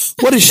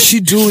what is she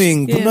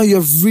doing? But now you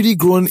have really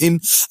grown in,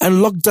 and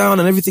lockdown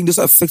and everything just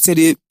affected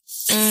it.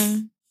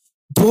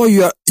 Boy,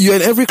 you're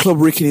in every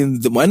club raking in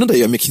the. I know that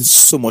you're making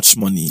so much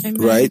money,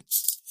 right?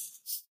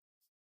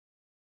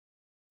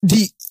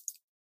 The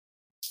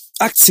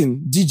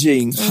acting,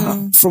 DJing,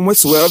 from where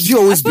to where have you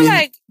always been?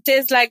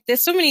 Like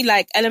there's so many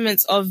like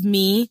elements of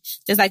me.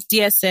 There's like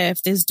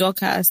DSF, there's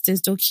Dorcas,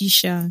 there's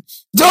Dokisha.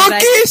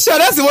 Dokisha,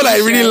 that's the one I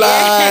really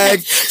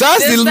like.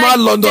 That's the mad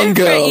London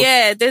girl.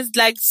 Yeah, there's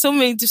like so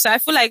many. So I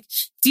feel like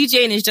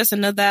DJing is just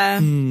another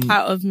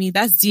part of me.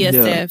 That's DSF.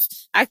 Yeah.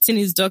 Acting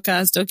is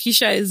Dorcas.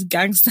 Dokisha is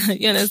gangster.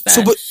 You understand?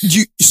 So, but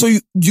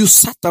you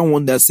sat down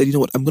one day and said, you know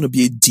what, I'm going to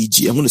be a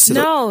DJ. I'm going to sit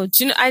up. No,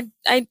 do you know,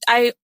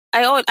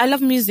 I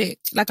love music.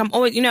 Like I'm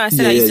always, you know, I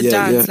said I used to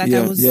dance. I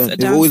was a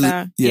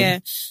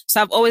dancer.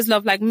 So I've always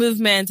loved like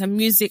movement and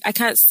music. I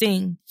can't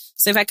sing.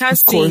 So if I can't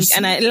sing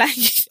and I like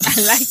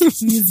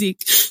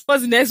music,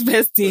 what's the next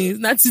best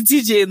thing? Not to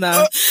DJ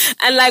now.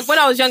 And like when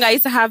I was younger, I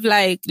used to have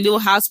like little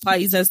house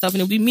parties and stuff,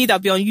 and it'll be me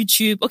that'll be on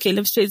YouTube. Okay,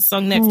 let's play the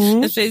song next.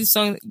 Let's play the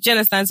song. Do you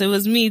understand? So it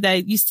was me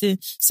that used to,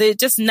 so it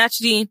just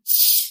naturally,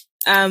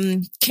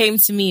 came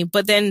to me.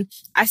 But then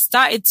I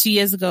started 2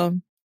 years ago.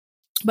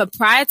 But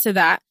prior to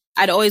that,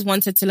 I'd always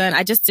wanted to learn.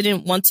 I just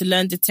didn't want to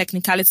learn the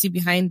technicality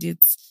behind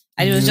it.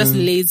 I was just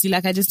lazy.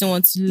 Like I just didn't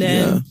want to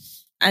learn. Yeah.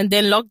 And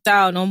then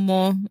lockdown or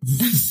more.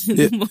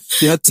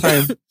 You had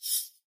time.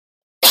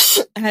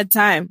 I had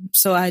time.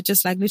 So I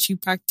just like literally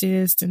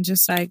practiced and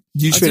just like.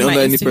 Do you train under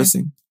any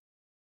person?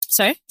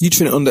 Sorry? You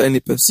train under any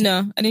person?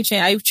 No, I didn't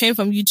train. I train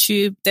from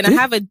YouTube. Then I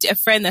have a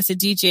friend that's a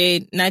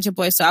DJ, Niger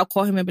Boy. So I'll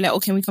call him and be like, oh,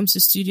 can we come to the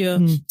studio?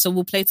 So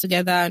we'll play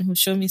together and he'll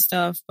show me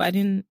stuff. But I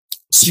didn't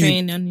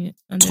train on it.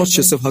 Taught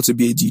yourself how to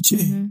be a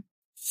DJ.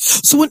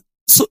 So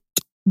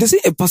there's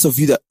a part of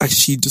you that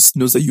actually just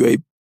knows that you're a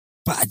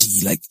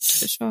baddie. Like,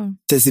 for sure.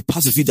 There's a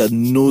part of you that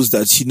knows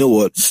that, you know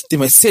what, they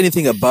might say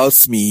anything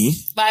about me.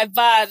 But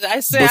bad. I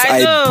swear,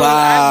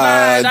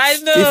 but I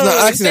know. If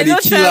not acting, I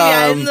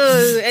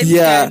kill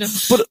Yeah.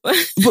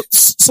 But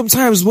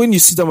sometimes when you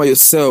sit down by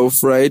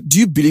yourself, right, do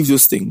you believe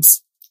those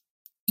things?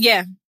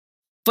 Yeah.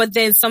 But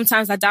then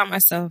sometimes I doubt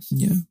myself.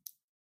 Yeah.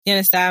 You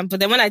understand? But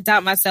then when I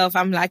doubt myself,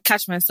 I'm like,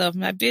 catch myself.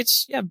 I'm like,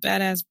 bitch, you're a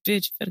badass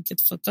bitch. You better get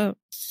the fuck up.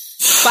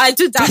 But I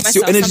do doubt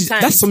myself sometimes.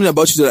 That's something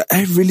about you that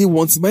I really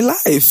want in my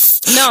life.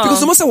 No.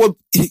 Because no matter what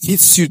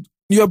hits you,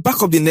 you're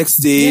back up the next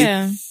day.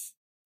 Yeah.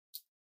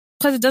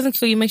 Because it doesn't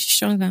kill you, it makes you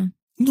stronger.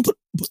 No, but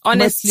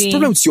honestly. My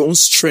problem with your own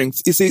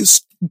strength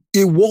is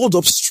a walled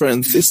up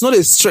strength. It's not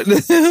a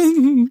strength.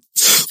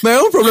 My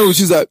own problem with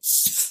you is that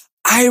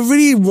I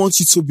really want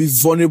you to be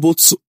vulnerable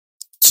to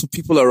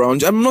people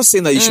around you. I'm not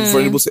saying that you should be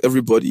vulnerable to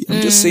everybody.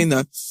 I'm just saying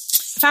that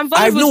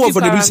I know what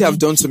vulnerability have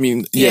done to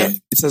me. Yeah.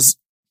 It has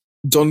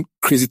done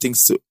crazy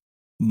things to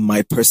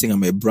my person and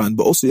my brand,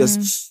 but also it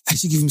has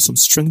actually given me some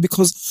strength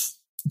because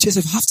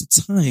just half the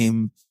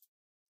time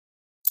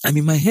I'm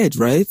in my head,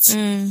 right?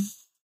 And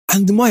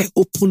the more I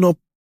open up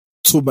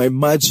to my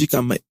magic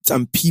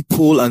and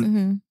people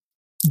and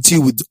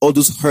deal with all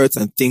those hurts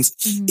and things,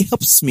 it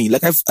helps me.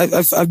 Like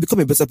I've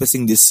become a better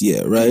person this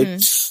year,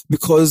 right?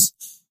 Because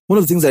one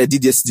of the things that I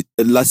did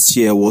last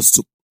year was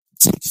to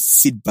take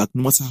feedback,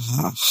 no matter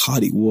how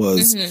hard it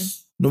was,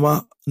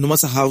 no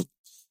matter how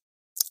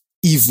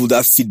evil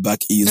that feedback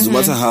is, no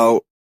matter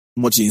how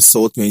much you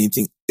insult me or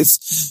anything.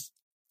 It's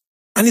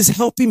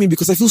helping me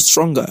because I feel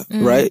stronger,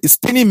 right? It's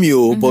paining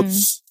me, but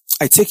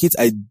I take it,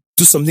 I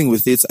do something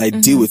with it, I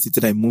deal with it,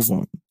 and I move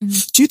on.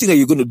 Do you think that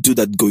you're going to do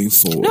that going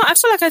forward? No, I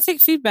feel like I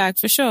take feedback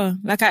for sure.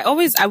 Like I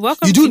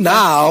welcome. You do feedback.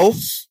 Now?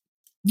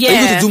 Yeah. Are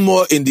you going to do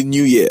more in the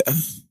new year?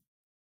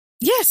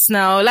 Yes,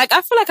 now. Like,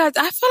 I feel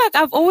like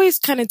I've always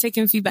kind of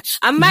taken feedback.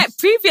 I might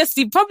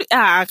previously probably,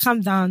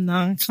 calm down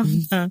now,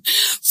 calm down.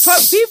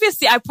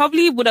 Previously, I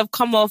probably would have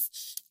come off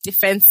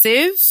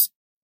defensive,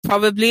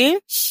 probably.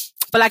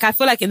 But like, I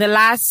feel like in the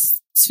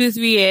last 2-3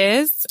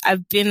 years,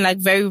 I've been like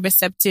very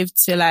receptive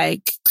to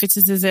like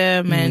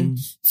criticism and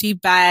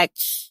feedback.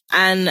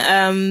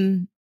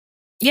 And,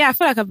 yeah, I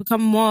feel like I've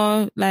become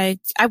more like,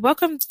 I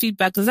welcome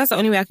feedback because that's the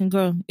only way I can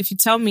grow. If you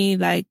tell me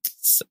like,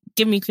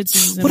 give me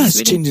criticism. What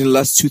has changed in the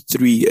last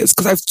 2-3 years?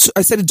 Because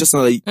I said it just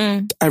now, like,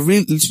 I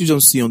really literally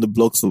don't see you on the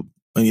blogs or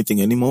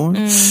anything anymore.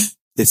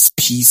 There's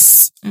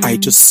peace. I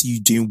just see you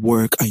doing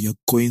work and you're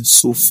going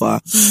so far.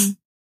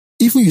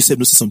 Even you said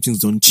no, some things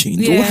don't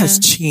change. Yeah. What has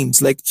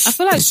changed? Like, I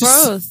feel like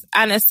growth.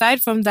 And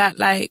aside from that,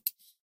 like,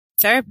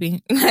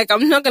 therapy. Like,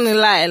 I'm not gonna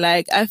lie.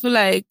 Like, I feel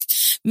like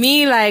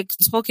me, like,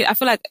 talking, I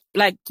feel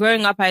like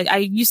growing up, I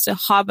used to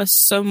harbor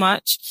so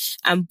much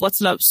and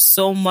bottle up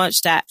so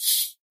much that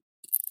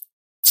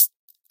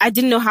I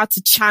didn't know how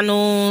to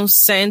channel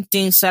certain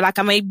things. So, like,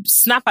 I might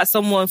snap at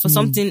someone for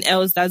something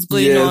else that's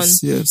going on.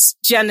 Yes.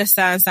 Do you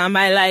understand? So I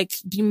might, like,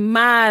 be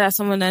mad at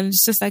someone and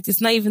it's just like, it's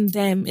not even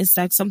them. It's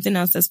like something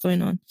else that's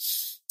going on.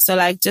 So,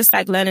 like, just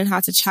like learning how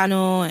to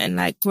channel and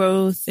like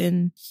growth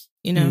and,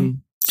 you know.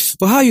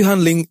 But how are you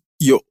handling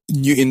your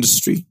new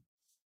industry?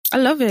 I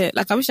love it.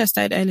 Like, I wish I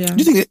started earlier.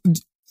 Do you think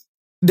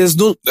there's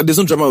no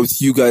drama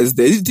with you guys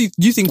there? Do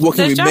you think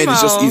working with men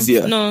is just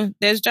easier? No,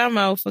 there's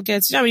drama. I'll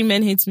forget. You know how many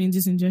men hate me in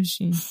this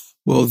industry?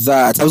 Well,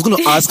 I was going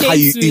to ask how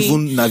you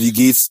even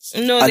navigate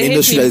an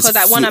industry that is...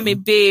 because one, I'm a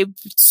babe.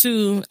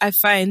 Two, I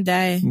find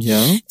that...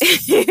 Yeah.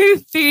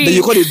 Three... Then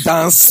you call it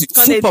dance,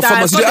 full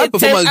performance. You have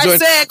performance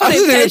joint. I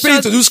think they pay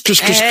you to do screech.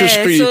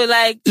 So,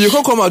 like... You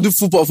can't come and do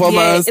full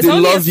performance. Yeah, they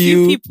love a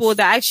few people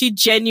that actually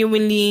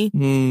genuinely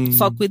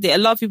fuck with it. A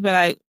lot of people are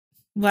like,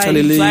 why,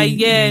 who's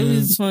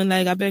this one?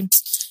 Like, I bet...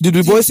 Did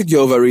the boys think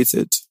you're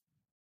overrated?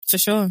 For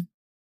sure.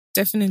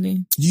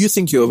 Definitely. Do you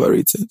think you're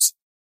overrated?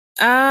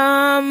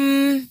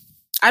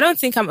 I don't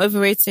think I'm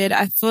overrated.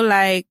 I feel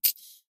like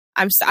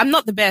I'm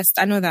not the best.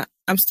 I know that.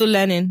 I'm still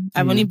learning.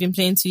 I've only been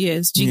playing 2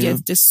 years. Do you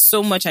get? There's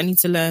so much I need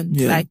to learn.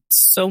 Yeah. Like,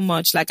 so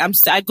much. Like, I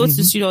go to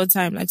the studio all the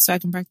time, like, so I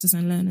can practice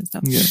and learn and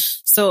stuff. Yeah.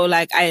 So,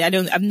 like,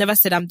 I've never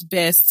said I'm the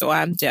best or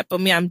I'm there.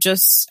 But me, I'm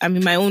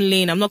in my own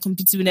lane. I'm not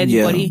competing with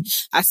anybody. Yeah.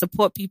 I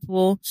support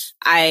people.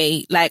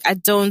 I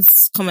don't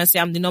come and say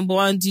I'm the number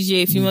one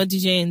DJ, female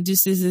DJ, and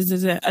this.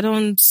 I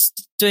don't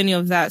do any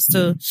of that.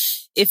 So,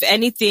 if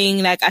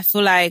anything, like, I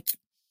feel like,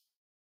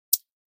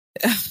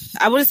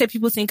 I wouldn't say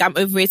people think I'm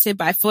overrated,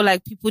 but I feel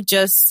like people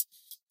just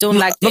don't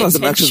like the not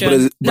intention. As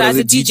an actress, but as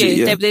a DJ.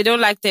 Yeah. They don't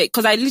like that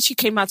because I literally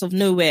came out of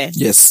nowhere.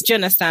 Yes. Do you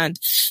understand?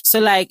 So,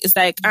 like, it's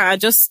like,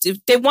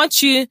 if they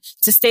want you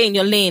to stay in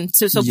your lane.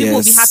 So people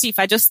will be happy if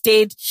I just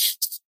stayed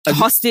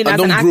hustling as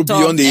an actor. I don't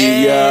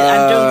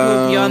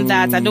grow beyond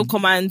that. I don't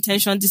come and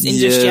attention this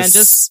industry and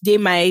just stay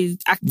my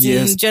acting.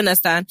 Do you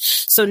understand?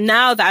 So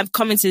now that I'm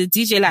coming to the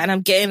DJ line and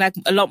I'm getting like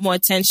a lot more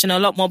attention, a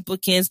lot more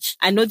bookings,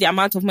 I know the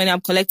amount of money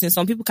I'm collecting.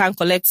 Some people can't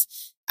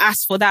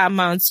ask for that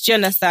amount. Do you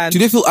understand? Do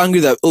they feel angry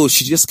that,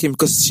 she just came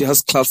because she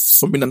has class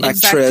from being an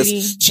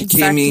actress? She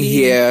came in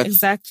here.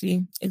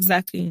 Exactly.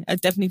 I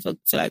definitely feel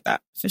like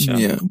that for sure.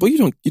 Yeah, but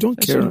you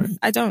don't care, right?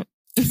 I don't.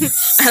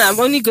 And I'm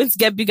only going to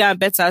get bigger and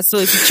better. So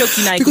if you choke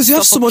me now, because you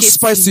have so much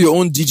spice to your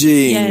own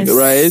DJing,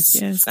 right?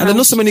 Yes. And I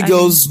know so many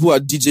girls who are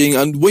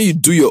DJing, and when you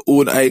do your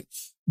own,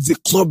 the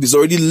club is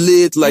already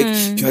lit. Like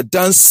you're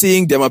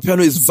dancing, my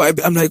piano is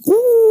vibing. I'm like,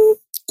 ooh,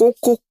 go.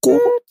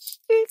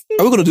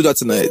 Are we going to do that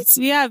tonight?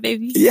 Yeah,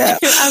 baby. Yeah.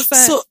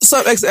 So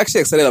I'm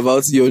actually excited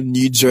about your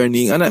new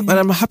journey, and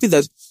I'm happy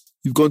that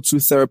you've gone through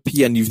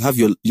therapy and you have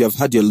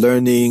had your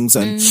learnings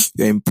and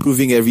you're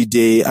improving every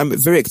day. I'm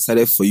very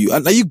excited for you.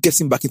 And are you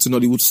getting back into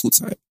Nollywood full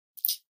time?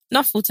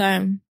 Not full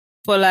time,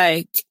 but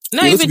like,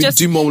 not you're even just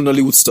do more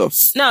Nollywood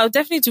stuff. No,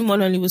 definitely do more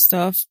Nollywood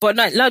stuff, but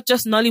not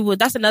just Nollywood.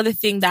 That's another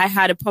thing that I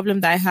had, a problem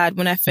that I had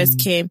when I first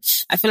came.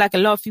 I feel like a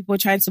lot of people are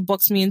trying to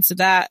box me into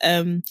that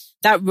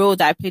role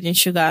that I played in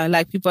Sugar.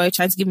 Like, people are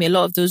trying to give me a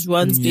lot of those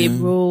runs, babe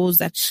roles,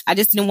 and I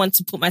just didn't want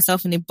to put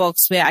myself in a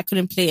box where I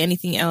couldn't play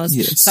anything else.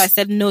 Yes. So I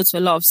said no to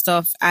a lot of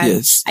stuff,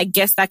 and I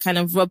guess that kind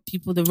of rubbed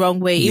people the wrong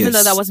way, even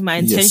though that wasn't my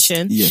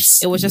intention.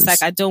 It was just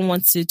like, I don't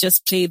want to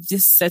just play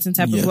this certain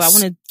type of role. I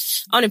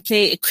want to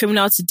play a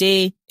criminal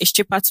today, a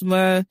stripper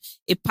tomorrow,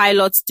 a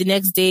pilot the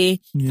next day.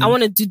 I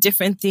want to do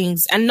different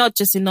things, and not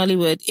just in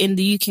Nollywood, in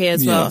the UK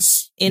as well,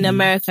 in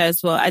America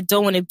as well. I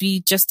don't want to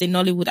be just a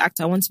Nollywood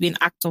actor. I want to be an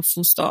actor,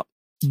 full stop.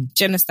 Do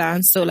you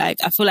understand? So, like,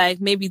 I feel like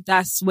maybe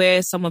that's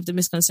where some of the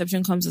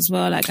misconception comes as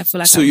well. Like, I feel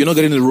like you're not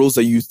getting the roles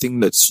that you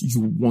think that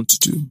you want to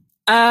do.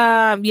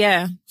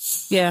 Yeah.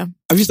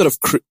 Have you thought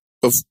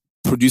of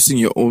producing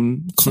your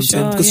own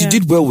content? Because you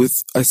did well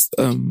with I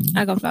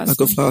Got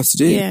Flowers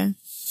today.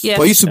 Yeah.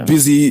 But are you too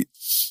busy?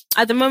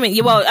 At the moment,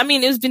 well, I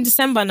mean, it's been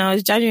December now.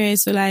 It's January,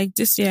 so like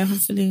this year,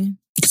 hopefully.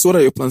 So what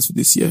are your plans for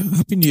this year?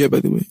 Happy New Year, by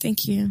the way.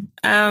 Thank you.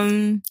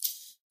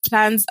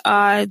 Plans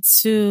are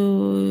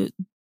to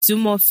do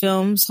more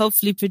films,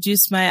 hopefully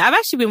produce I've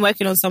actually been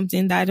working on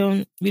something that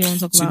we don't want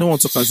to talk about. So you don't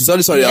want to talk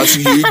about. Sorry,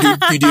 asking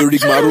you did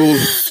rig my role.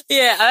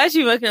 Yeah, I'm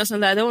actually working on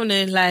something I don't want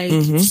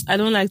to I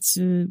don't like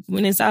to,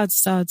 when it's out,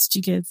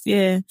 you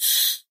get,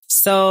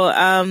 So,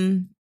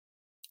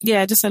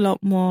 just a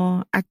lot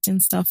more acting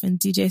stuff and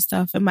DJ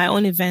stuff and my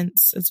own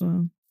events as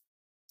well.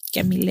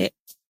 Get Me Lit.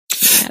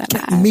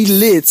 Get Me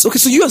Lit. Okay,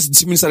 so you as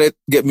Timmy started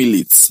Get Me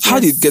Lit. How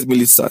did Get Me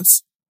Lit start?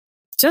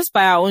 Just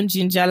by our own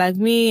ginger. Like,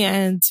 me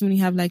and Timmy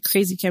have like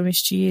crazy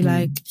chemistry,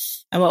 like,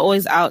 and we're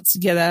always out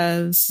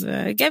together.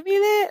 So, Get Me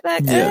Lit,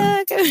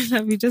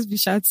 like, we just be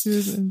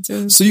shouting.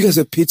 So you guys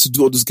are paid to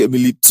do all those Get Me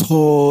Lit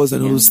tours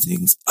and all those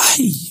things.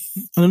 Aye,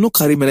 and I know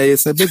carry me. I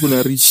said, "Beg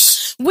gonna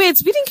reach."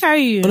 Wait, we didn't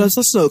carry you. But I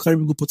also carry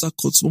me go Port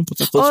Harcourt.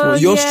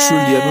 Yours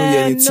truly, I don't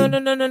hear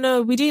anything.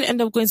 No. We didn't end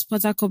up going to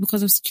Port Harcourt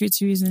because of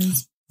security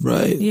reasons.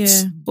 Right.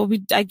 Yeah. But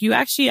we, like, you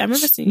actually, I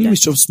remember seeing Let me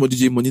that. shop small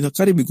DJ money. Now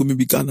carry me go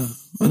maybe Ghana.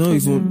 I not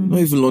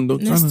even London.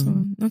 Next Ghana.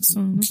 one.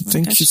 Okay,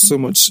 thank you so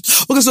much.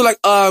 Okay, so like,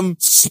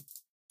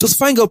 does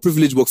fine girl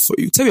privilege work for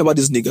you? Tell me about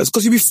these niggas.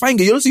 Because you be fine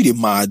girl, you don't see they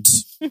mad.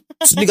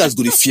 So niggas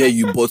go to fear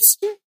you, but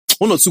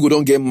one or two go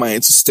don't get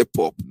mine to step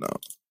up now.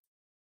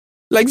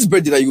 Like this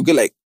birthday that you go get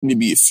like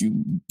maybe a few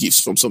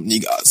gifts from some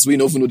niggas. We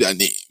don't even know their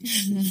name.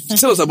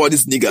 Tell us about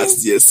these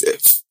niggas,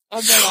 DSF.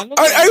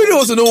 I really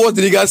want to know what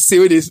the niggas say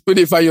when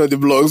they find you on the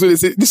blogs. When they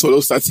say, this one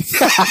don't start.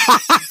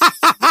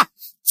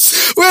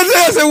 When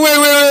they say,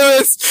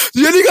 wait.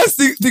 The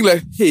niggas think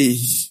like, hey,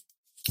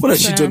 what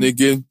has she done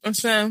again?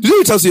 Okay. Do you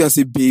reach out to you and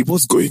say, babe,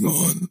 what's going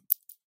on?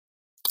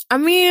 I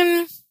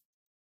mean,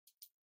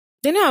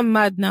 they know I'm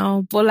mad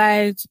now, but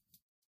like,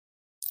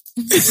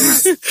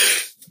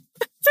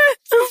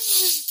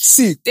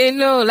 see, they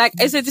know, like,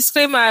 it's a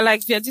disclaimer,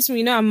 like, yeah, this,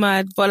 you know I'm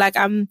mad, but like,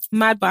 I'm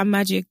mad, but I'm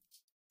magic.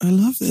 I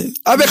love it.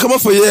 I better come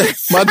up for you.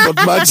 Mad but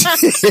magic.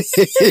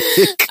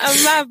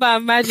 I'm mad, but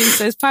I'm magic,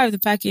 so it's part of the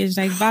package,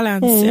 like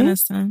balance, you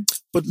understand?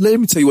 But let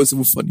me tell you what's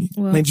even funny.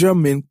 What?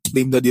 Nigerian men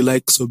claim that they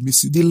like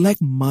submissive. They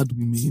like mad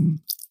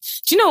women.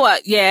 Do you know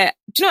what? Yeah.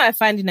 Do you know what I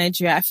find in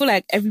Nigeria? I feel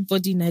like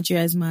everybody in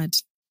Nigeria is mad.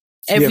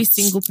 Every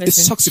single person.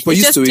 It's toxic. We're It's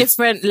used just to it.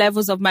 different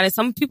levels of madness.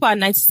 Some people are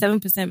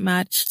 97%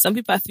 mad. Some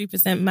people are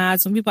 3%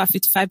 mad. Some people are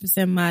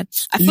 55% mad.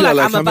 I feel You are like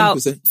like I'm how many about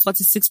percent?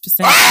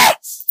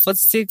 46%.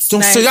 46.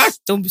 Don't say that.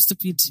 Don't be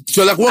stupid.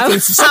 You're like, what?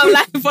 I'm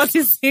like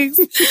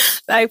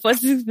 46. Like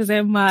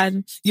 46%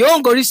 mad. You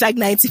won't go reach like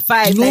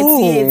 95,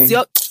 No.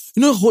 98.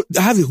 You know,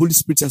 I have a Holy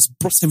Spirit that has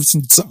brought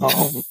everything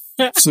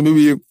down. So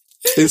maybe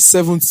it's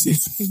 70.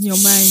 In your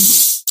mind.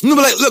 No,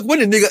 but like, look,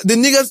 when the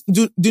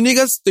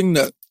niggas think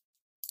that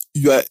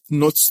you are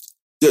not,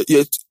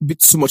 you're a bit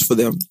too much for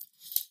them. Do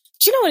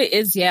you know what it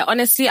is? Yeah,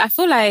 honestly, I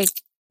feel like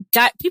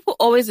people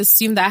always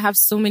assume that I have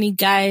so many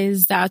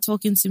guys that are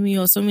talking to me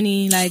or so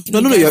many like.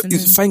 No,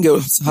 fine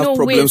girls have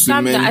problems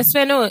with men. I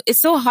swear, no,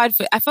 it's so hard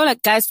I feel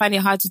like guys find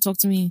it hard to talk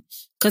to me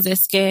because they're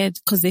scared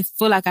because they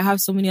feel like I have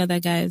so many other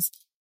guys.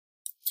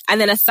 And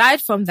then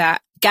aside from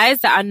that, guys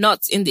that are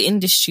not in the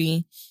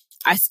industry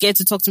are scared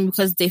to talk to me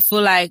because they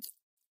feel like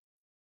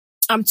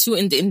I'm too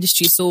in the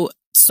industry.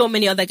 So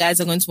many other guys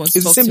are going to want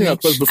to talk to me.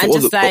 Across, but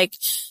and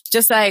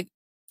just like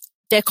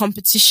their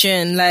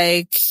competition,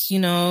 like, you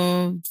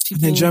know,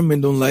 people Nigerian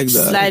men don't like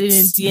that. sliding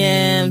in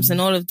DMs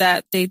and all of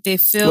that. They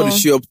feel. What is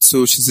she up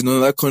to? She's in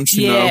another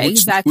country now.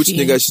 Which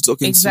nigga is she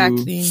talking to?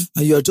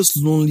 And you are just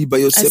lonely by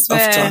yourself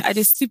after I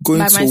just sleep going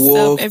by to myself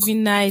work every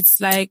night.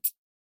 Like,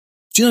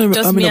 do you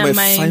know how many of my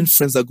my fine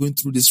friends are going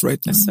through this right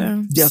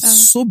now? They are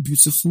so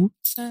beautiful.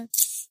 Sad.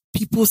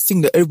 People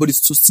think that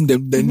everybody's toasting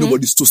them, then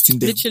nobody's toasting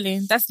them. Literally.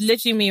 That's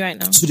literally me right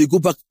now. So they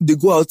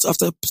go out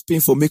after paying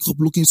for makeup,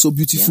 looking so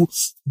beautiful.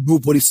 Yep.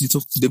 Nobody sees to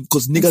talk to them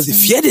because niggas, they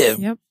fear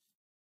them. Yep.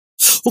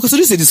 Okay, so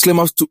this is a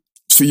disclaimer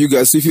for you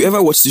guys. So if you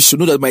ever watch this show,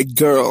 know that my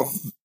girl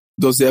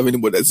doesn't have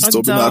anybody that's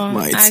disturbing her at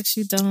night. I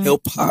actually don't.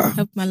 Help her.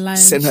 Help my life.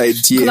 Send her a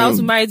DM. Because I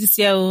was married this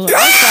year. I was to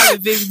have a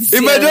baby this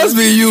year. It might just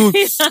be you.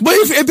 But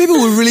if a baby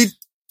will really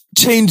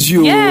change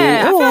you.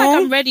 Yeah, I feel like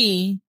I'm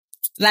ready.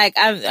 Like,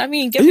 I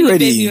mean, get me the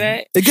baby,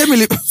 right? Get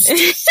me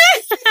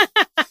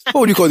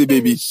what would you call the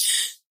baby?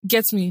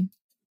 Get me.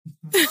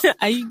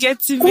 Are you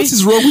getting me? What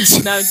is wrong with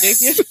you? No, I'm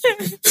joking.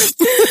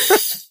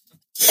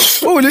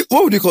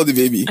 What would you call the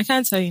baby? I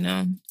can't tell you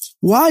now.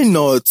 Why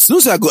not? Don't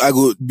say I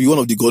go be one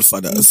of the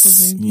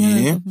godfathers.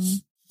 Yeah.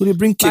 Will they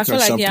bring cake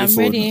and champagne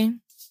for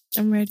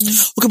I'm ready.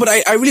 Okay, but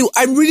I'm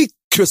really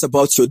curious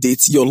about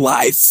your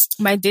life.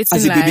 My dating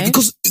as a life? baby.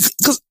 Because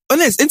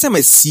honest, anytime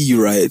I see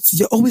you, right,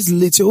 you're always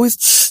late. You're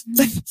always,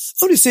 like,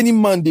 how do you say any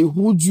man, they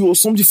hold you or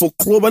something for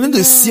club and then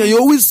they see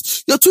you,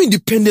 you're too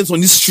independent on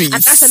the streets.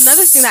 And that's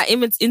another thing that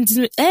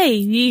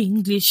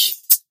English.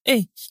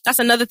 Hey, that's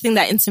another thing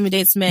that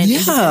intimidates men.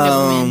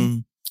 Yeah.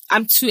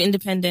 I'm too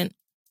independent.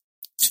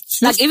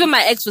 Like, even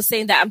my ex was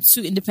saying that I'm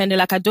too independent.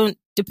 Like, I don't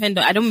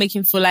make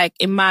him feel like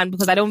a man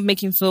because I don't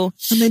make him feel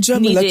needed.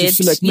 Like to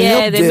feel like,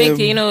 they make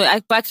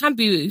it, but I can't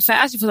be, if I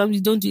ask you for something,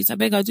 you don't do it. I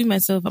beg, I'll do it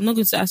myself. I'm not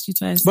going to ask you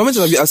twice. But how many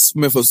times have you asked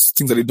men for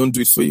things that they don't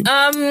do it for you?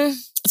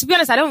 To be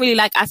honest, I don't really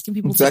like asking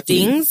people for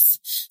things.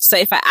 So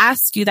if I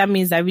ask you, that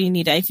means I really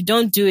need it. If you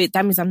don't do it,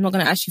 that means I'm not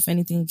going to ask you for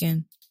anything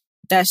again.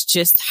 That's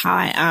just how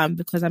I am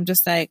because I'm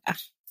just like,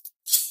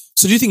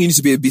 So do you think you need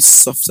to be a bit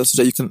softer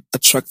so that you can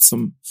attract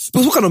some?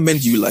 But what kind of men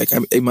do you like? I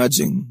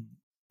imagine.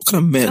 What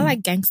kind of men? I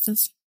like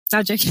gangsters.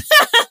 I'm joking.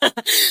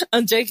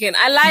 I'm joking.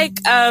 I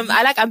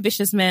like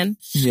ambitious men.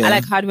 Yeah. I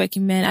like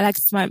hardworking men. I like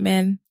smart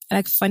men. I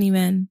like funny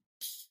men.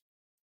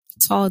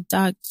 Tall,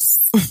 dark.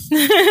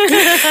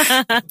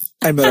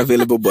 I'm not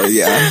available, but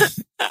yeah.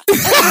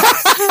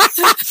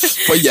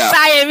 But yeah.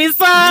 Yeah,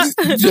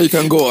 you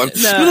can go on.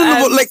 No,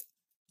 but like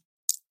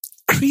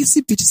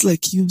crazy bitches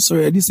like you.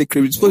 Sorry, I didn't say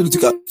crazy.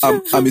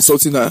 I'm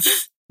insulting her.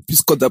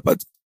 Please cut that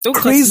part.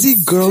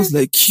 Crazy girls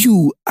like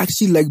you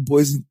actually like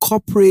boys in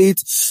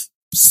corporate,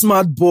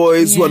 smart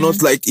boys who are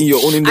not like in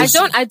your own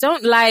industry. I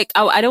don't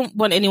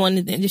want anyone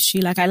in the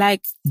industry. Like, I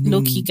like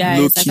low-key guys.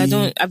 Low-key. Like,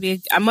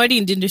 I'm already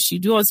in the industry.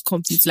 Do you want to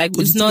compete? Like,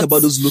 but it's the not thing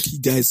about those low-key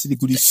guys, they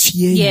could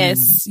fear you.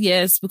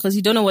 Yes, because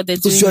you don't know what they're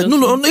doing.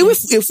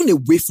 Even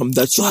away from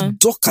that, you are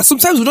docker.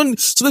 Sometimes you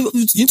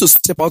need to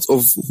step out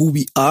of who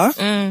we are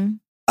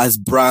as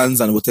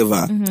brands and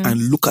whatever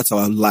and look at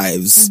our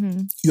lives.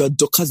 You are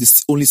dockers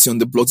is only see on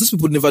the blogs. These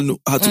people never know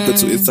how to get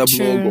to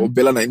Instablog or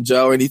Bella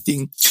Ninja or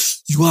anything.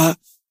 You are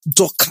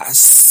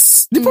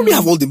dockers. They probably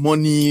have all the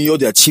money, all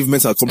the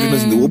achievements and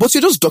accomplishments in the world, but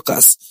you're just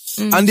dockers.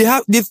 And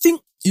they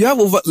think you have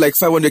over like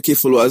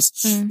 500k followers.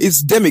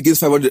 It's them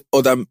against 500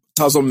 other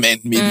 1,000 men,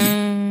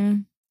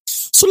 maybe.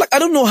 So like, I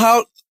don't know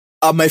how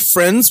my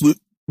friends will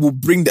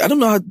bring I don't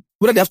know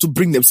whether they have to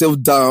bring themselves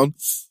down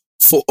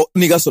for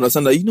niggas to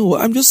understand that, you know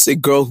what, I'm just a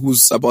girl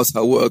who's about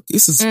her work.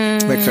 This is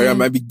my career. I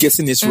might be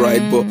guessing it's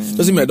right, but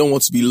doesn't mean I don't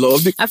want to be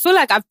loved. I feel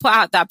like I've put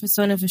out that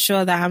persona for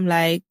sure that I'm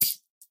like,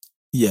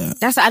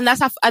 that's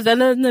another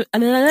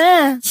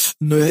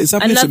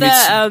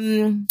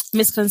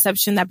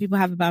misconception that people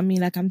have about me.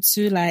 Like, I'm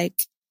too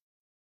like,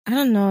 I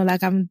don't know,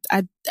 like I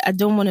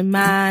don't want a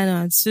man,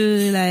 or I'm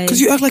too like... Because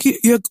you act like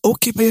you're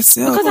okay by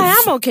yourself. Because I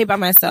am okay by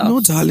myself.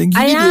 No, darling, you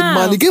need a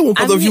man. You get one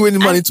part of you when the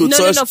man into a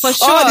church. No, for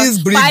sure.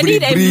 But I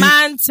need a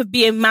man to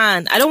be a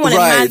man. I don't want a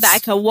man that I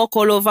can walk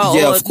all over.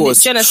 Yeah, of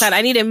course. Do you understand?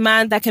 I need a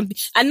man that can be...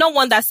 And not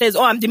one that says,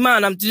 oh, I'm the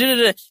man,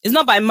 It's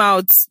not by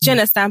mouth. Do you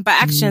understand? By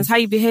actions, how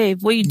you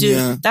behave, what you do.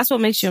 Yeah. That's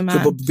what makes you a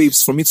man. So, but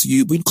babes, from me to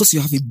you, because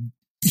you have a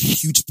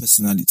huge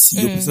personality,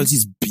 your personality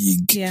is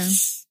big. Yeah.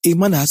 A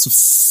man has to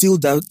fill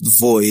that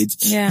void.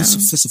 Yeah. Has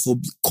to first of all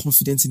be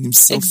confident in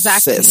himself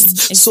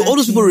first. So all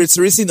those people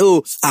reiterating,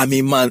 oh, I'm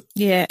a man.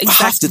 Yeah,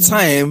 exactly. Half the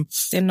time,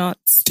 they're not.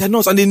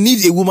 And they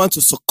need a woman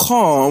to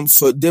succumb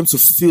for them to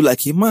feel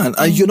like a man.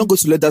 And you're not going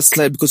to let that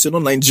slide because you're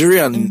not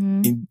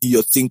Nigerian in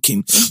your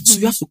thinking. So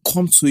you have to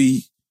come to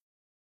a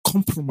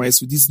compromise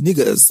with these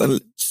niggas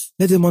and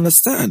let them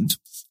understand.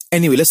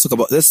 Anyway, let's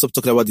stop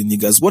talking about the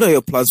niggas. What are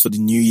your plans for the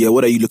new year?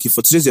 What are you looking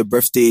for? Today's your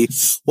birthday.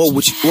 What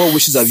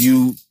wishes have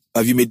you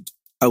made?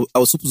 I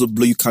was supposed to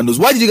blow you candles.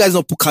 Why did you guys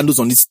not put candles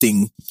on this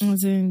thing?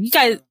 You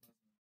guys...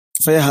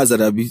 Fire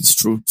hazard, Abby. It's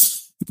true.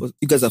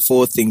 You guys are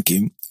forward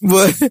thinking.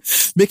 But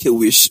make a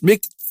wish.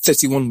 Make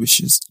 31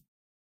 wishes.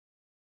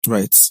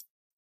 Right.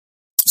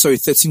 Sorry,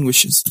 13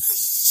 wishes.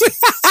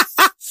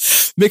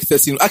 Make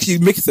 13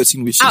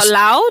 wishes. Out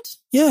loud?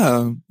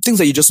 Yeah. Things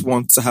that you just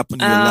want to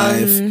happen in your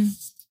life.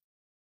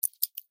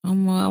 I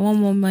want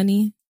more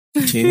money.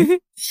 Okay.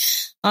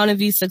 I want to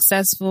be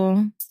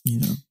successful.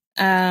 Yeah.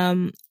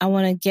 I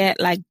want to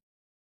get like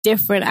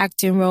different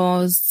acting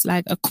roles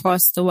like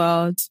across the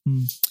world.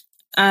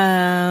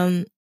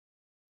 I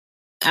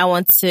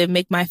want to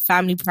make my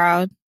family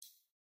proud.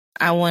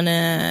 I want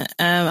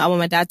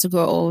my dad to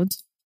grow old.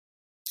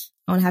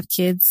 I want to have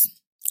kids.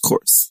 Of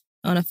course.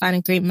 I want to find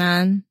a great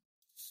man.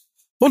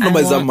 What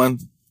number is that man?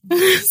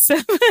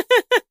 7.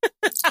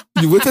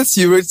 You waited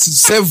to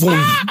 7.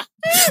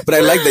 But I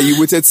like that you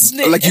waited,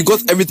 like you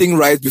got everything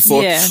right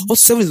before. Yeah.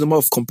 7 is the number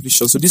of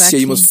completion. So this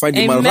year you must find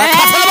a man.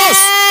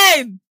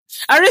 I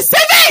receive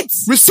it!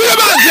 Receive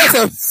it!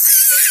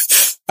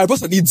 Yes. I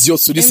brought an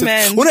idiot to this.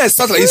 When I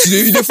start like this,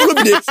 they follow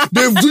me, they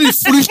do the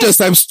foolishness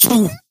times 2.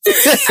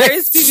 I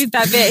receive it,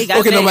 I bet.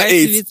 Okay, number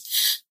 8.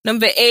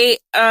 Number 8,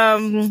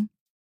 I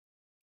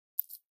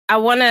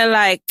want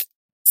to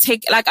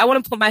I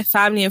want to put my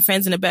family and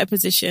friends in a better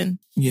position.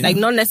 Yeah. Like,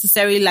 not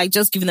necessarily like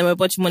just giving them a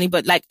bunch of money,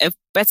 but like a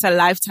better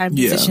lifetime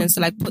position.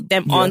 So like put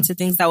them on to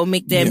things that will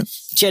make them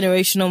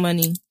generational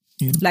money.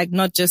 Yeah. Like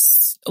not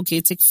just,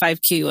 okay, take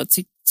 5K or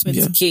take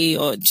 20K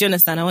or, do you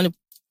understand? I want to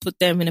put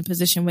them in a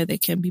position where they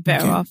can be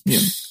better off. Yeah.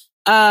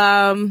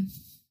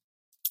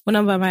 What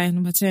number am I?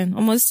 Number 10.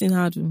 Almost in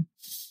how do.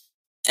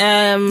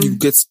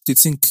 You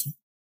think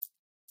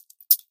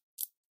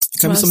it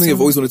can be something you've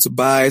always wanted to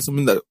buy,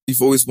 something that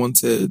you've always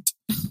wanted.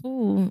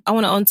 Ooh, I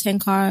want to own 10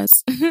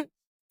 cars.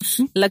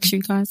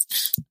 Luxury cars.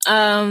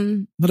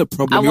 Not a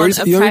problem. I want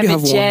you already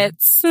have jet.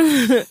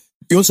 One.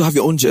 You also have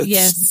your own jet.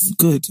 Yes.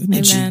 Good.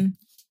 Energy. Amen.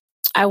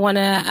 I want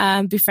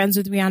to be friends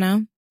with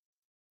Rihanna.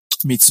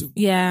 Me too.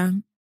 Yeah.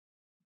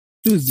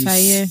 Who is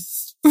this?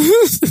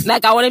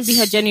 Like, I want to be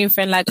her genuine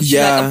friend. Like, she's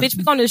like, bitch,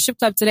 we going to the strip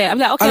club today. I'm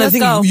like, okay, and let's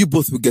go. I think you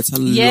both will get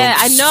along. Yeah,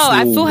 I know.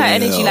 I feel her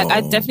energy. Like, I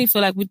definitely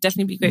feel like we'd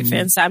definitely be great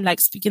friends. So I'm like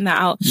speaking that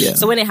out. Yeah.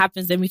 So when it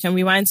happens, then we can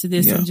rewind to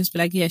this and just be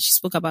like, yeah, she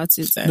spoke about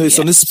it. So, no, it's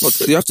on this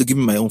podcast. You have to give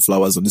me my own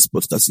flowers on this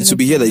podcast. It should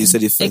be here that you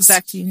said it first.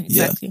 Exactly.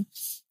 That's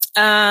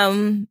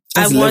I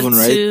 11, want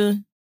right? to...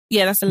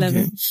 Yeah, that's 11.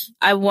 Okay.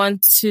 I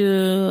want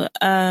to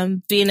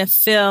be in a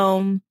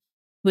film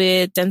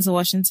with Denzel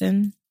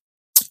Washington.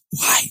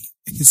 Why?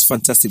 He's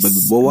fantastic, but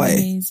why?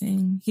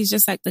 Amazing. He's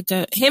just like the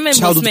GOAT. Him and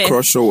childhood Will Smith.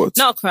 Crush or what?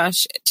 Not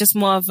crush, just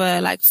more of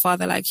a like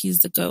father, like he's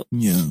the GOAT.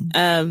 Yeah.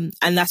 And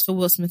that's for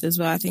Will Smith as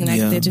well. I think like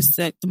they're just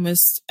like the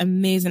most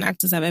amazing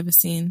actors I've ever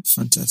seen.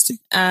 Fantastic.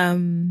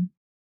 The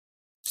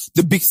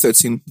Big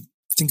 13.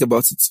 Think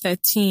about it.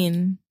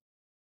 13.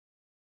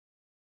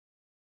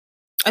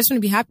 I just want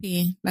to be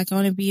happy. Like, I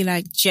want to be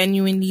like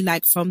genuinely,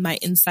 like from my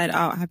inside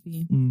out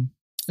happy.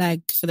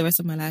 Like for the rest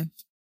of my life.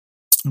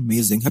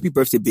 Amazing. Happy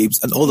birthday,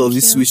 babes. And all of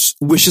these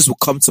wishes will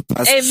come to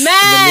pass. Amen. In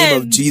the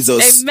name of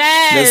Jesus.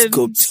 Amen. Let's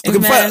go. Okay,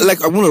 before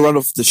I want to round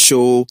off the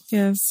show.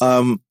 Yes.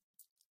 I'm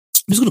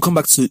just going to come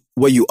back to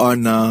where you are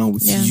now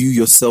with you,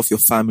 yourself, your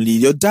family,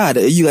 your dad.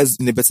 Are you guys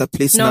in a better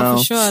place now? No,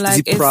 for sure. Like,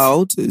 is he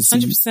proud?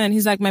 100%.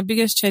 He's like my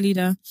biggest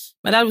cheerleader.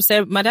 My dad would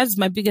say, my dad's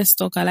my biggest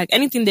stalker. Like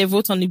anything they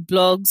wrote on the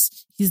blogs,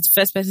 he's the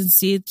first person to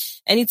see it.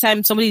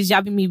 Anytime somebody's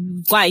yabbing me,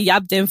 go and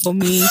yab them for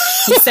me.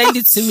 He'll send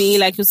it to me.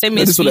 Like he'll send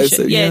me a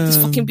screenshot. This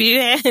fucking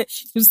beauty.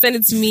 He'll send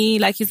it to me.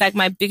 Like he's like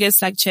my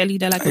biggest like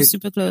cheerleader. Like we're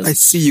super close. I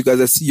see you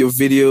guys. I see your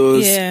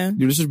videos. Yeah. Your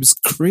relationship is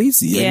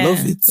crazy. Yeah. I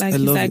love it. Like I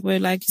he's love like it. we're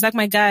like he's like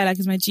my guy. Like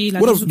he's my G.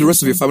 Like what of the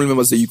rest of your family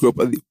members that you grew up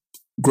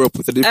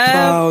with? Are they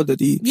proud?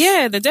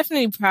 Yeah, they're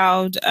definitely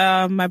proud.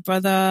 My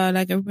brother,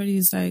 like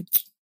everybody's like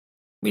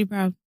really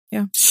proud.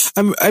 Yeah.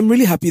 I'm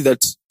really happy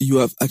that you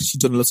have actually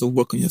done a lot of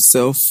work on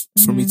yourself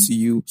from me to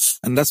you.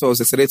 And that's why I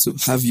was excited to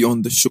have you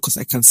on the show, because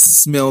I can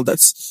smell that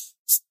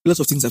lots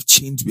of things have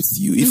changed with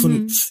you.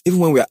 Even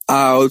when we're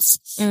out,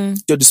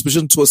 your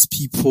disposition towards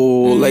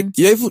people, like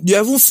you're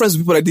even friends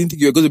with people I didn't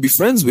think you were going to be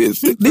friends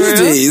with these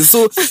days.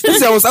 So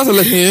yesterday I was asking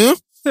like,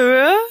 For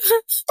real?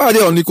 Oh,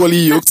 they're unequally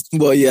yoked.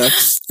 But yeah.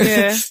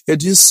 You're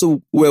doing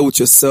so well with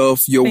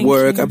yourself, your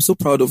work. I'm so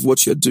proud of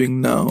what you're doing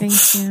now. Thank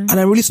you. And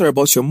I'm really sorry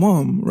about your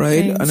mom,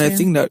 right? Thank and you. I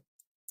think that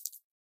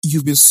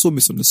you've been so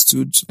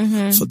misunderstood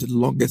for the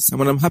longest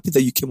time. And I'm happy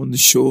that you came on the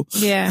show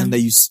and that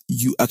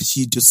you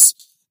actually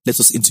just let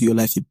us into your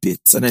life a bit.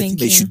 And I think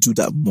that you should do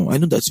that more. I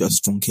know that you are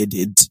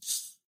strong-headed.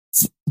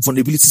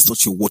 Vulnerability is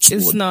not your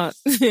watchword. It's not.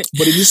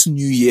 But in this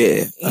new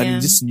year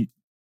and this new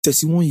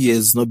 31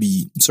 years,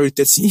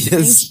 30 years.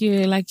 Thank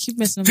you. Like, keep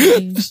messing up my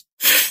age.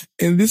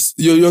 In this,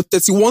 your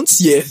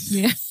 31st year.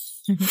 Yeah.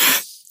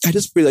 I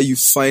just pray that you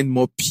find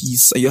more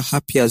peace and you're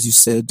happy, as you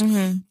said.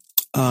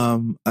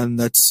 And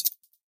that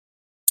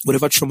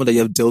whatever trauma that you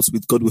have dealt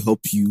with, God will help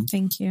you.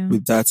 Thank you.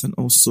 With that. And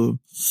also,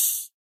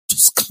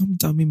 just calm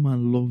down, me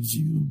man, love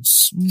you.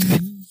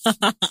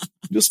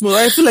 Just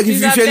I feel like if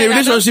you're in a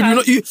relationship, I'm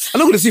not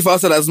going to see for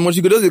outside as much.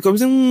 You could just come and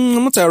say,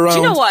 I'm not around. Do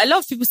you know what? A lot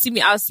of people see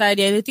me outside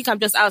and they think I'm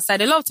just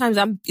outside. A lot of times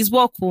it's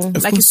work cool.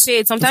 Like you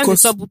said, sometimes the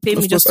club will pay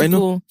me just to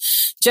go.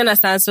 Do you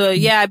understand? So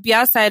yeah, I'd be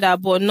outsider,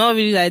 but not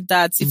really like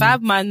that. If I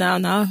have man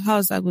now,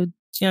 how's that good?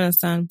 Do you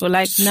understand? But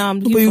like now I'm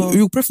looking for...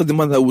 You pray for the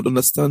man that would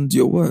understand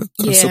your work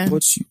and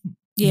support you.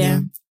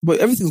 Yeah. But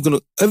everything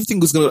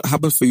is gonna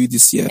happen for you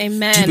this year.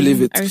 Amen. Do you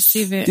believe it? I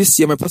receive it. This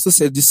year, my pastor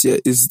said this year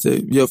is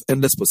the year of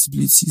endless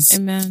possibilities.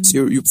 Amen.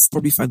 So you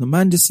probably find a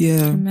man this year.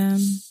 Amen.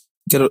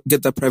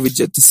 Get that private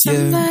jet this year.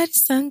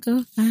 Somebody's son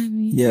go find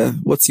me. Yeah.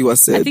 What you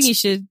said. I think you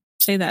should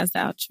play that as the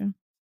outro.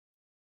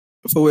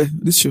 For where?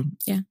 This show?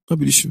 Yeah. I'll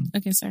be this show.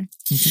 Okay, sorry.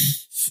 Okay.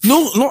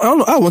 No, I don't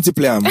know. I want to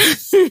play them.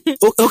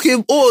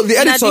 Okay. Oh, the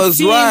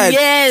editors, right?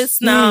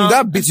 Yes. No.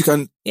 That bit you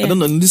can. Yeah. I don't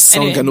know. This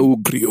song can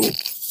agree.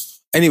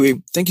 Anyway,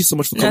 thank you so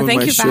much for coming on my show.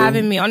 Thank you for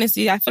having me.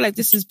 Honestly, I feel like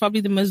this is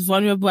probably the most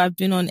vulnerable I've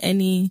been on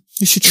any.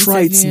 You should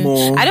try it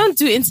more. I don't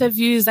do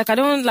interviews. Like, I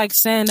don't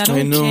send. I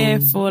don't care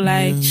for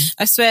I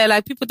swear,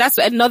 like people, that's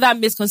another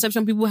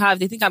misconception people have.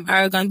 They think I'm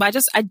arrogant, but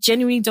I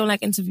genuinely don't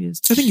like interviews.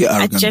 I think you're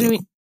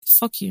arrogant.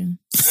 Fuck you.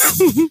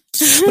 But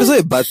it's not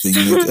a bad thing.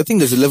 I think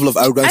there's a level of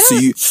arrogance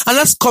to you. And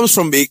that comes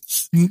from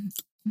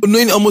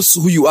knowing almost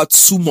who you are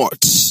too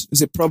much.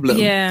 It's a problem.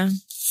 Yeah.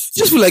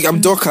 You just feel like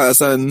I'm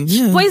Dorcas and...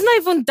 Yeah. But it's not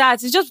even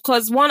that. It's just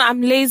because, one,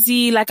 I'm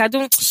lazy. Like, I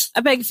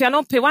beg, if you're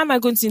not paid, why am I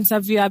going to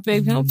interview? I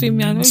beg, if you're not paying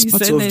me, I know you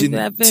said it.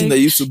 I beg. Thing that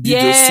used to be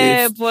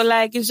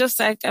but it's just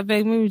like, I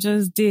beg, maybe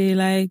just day.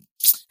 Like,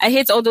 I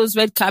hate all those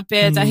red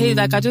carpets. I hate,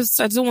 I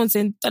don't want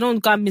to, I don't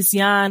want to go Miss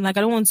Yan. Like,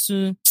 I don't want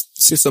to...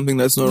 say something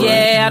that's not right.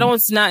 Yeah, I don't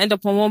want to now end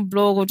up on one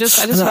blog or I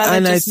think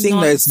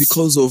that it's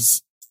because of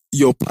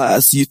your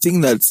past. You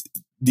think that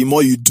the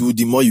more you do,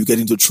 the more you get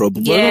into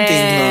trouble. But I don't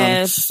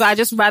think, so I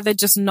just rather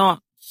just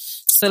not.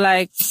 So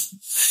like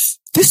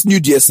this new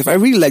DSF, I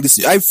really like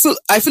this. I feel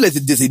like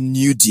there's a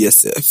new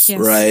DSF,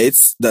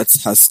 right? That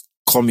has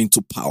come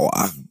into power,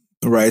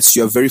 right?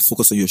 So you're very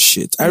focused on your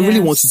shit. I really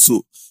want you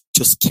to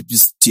just keep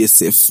this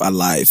DSF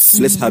alive.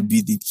 Let's have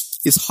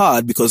it's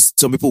hard because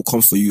some people will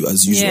come for you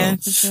as usual. Yeah,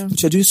 for sure.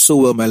 But you're doing so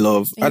well, my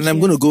love. Thank you. I'm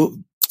going to go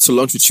to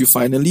lunch with you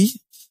finally.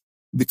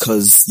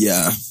 Because,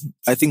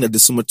 I think that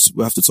there's so much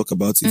we have to talk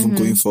about even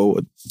going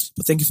forward.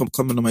 But thank you for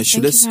coming on my show.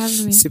 Let's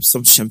sip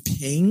some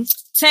champagne.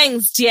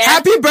 Thanks, dear.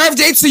 Happy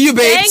birthday to you,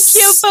 babes.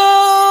 Thank you,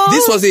 boo.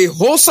 This was a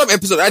wholesome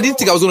episode. I didn't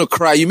think I was going to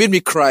cry. You made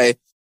me cry.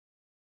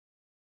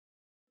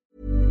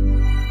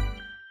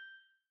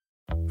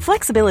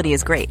 Flexibility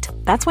is great.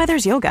 That's why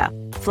there's yoga.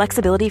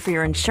 Flexibility for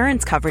your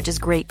insurance coverage is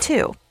great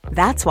too.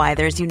 That's why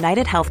there's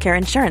United Healthcare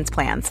Insurance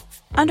Plans.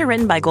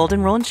 Underwritten by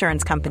Golden Rule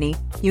Insurance Company,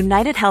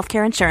 United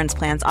Healthcare Insurance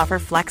Plans offer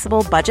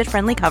flexible,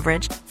 budget-friendly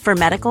coverage for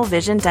medical,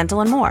 vision, dental,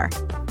 and more.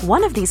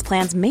 One of these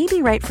plans may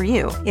be right for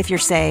you if you're,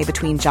 say,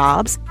 between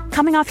jobs,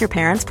 coming off your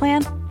parents'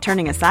 plan,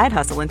 turning a side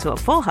hustle into a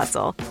full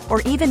hustle,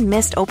 or even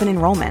missed open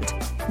enrollment.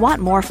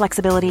 Want more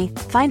flexibility?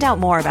 Find out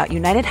more about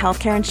United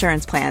Healthcare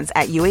Insurance Plans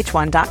at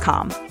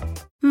uh1.com.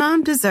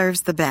 Mom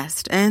deserves the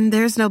best, and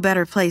there's no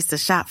better place to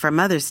shop for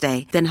Mother's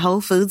Day than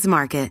Whole Foods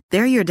Market.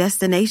 They're your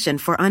destination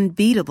for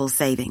unbeatable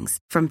savings,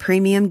 from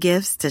premium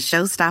gifts to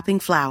show-stopping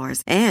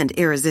flowers and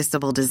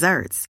irresistible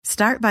desserts.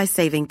 Start by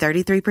saving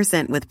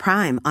 33% with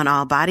Prime on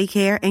all body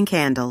care and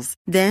candles.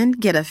 Then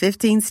get a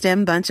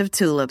 15-stem bunch of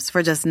tulips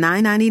for just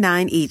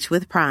 $9.99 each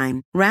with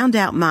Prime. Round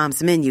out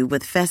Mom's menu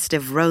with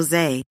festive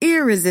rosé,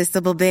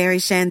 irresistible berry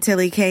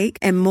chantilly cake,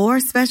 and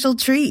more special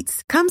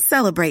treats. Come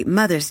celebrate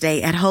Mother's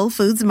Day at Whole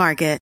Foods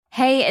Market.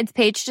 Hey, it's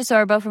Paige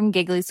DeSorbo from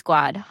Giggly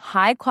Squad.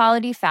 High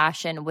quality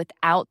fashion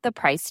without the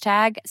price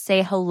tag.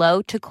 Say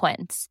hello to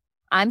Quince.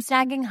 I'm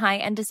snagging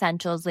high-end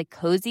essentials like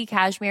cozy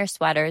cashmere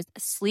sweaters,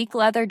 sleek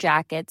leather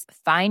jackets,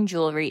 fine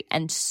jewelry,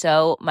 and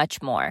so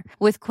much more.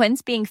 With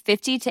Quince being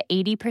 50 to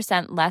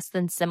 80% less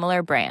than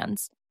similar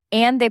brands.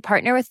 And they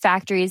partner with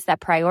factories that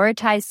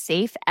prioritize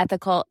safe,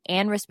 ethical,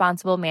 and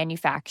responsible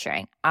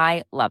manufacturing.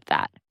 I love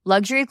that.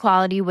 Luxury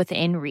quality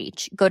within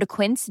reach. Go to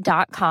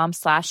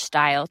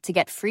quince.com/style to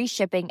get free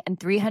shipping and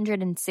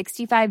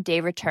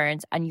 365-day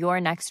returns on your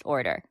next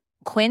order.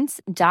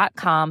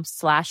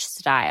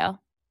 Quince.com/style.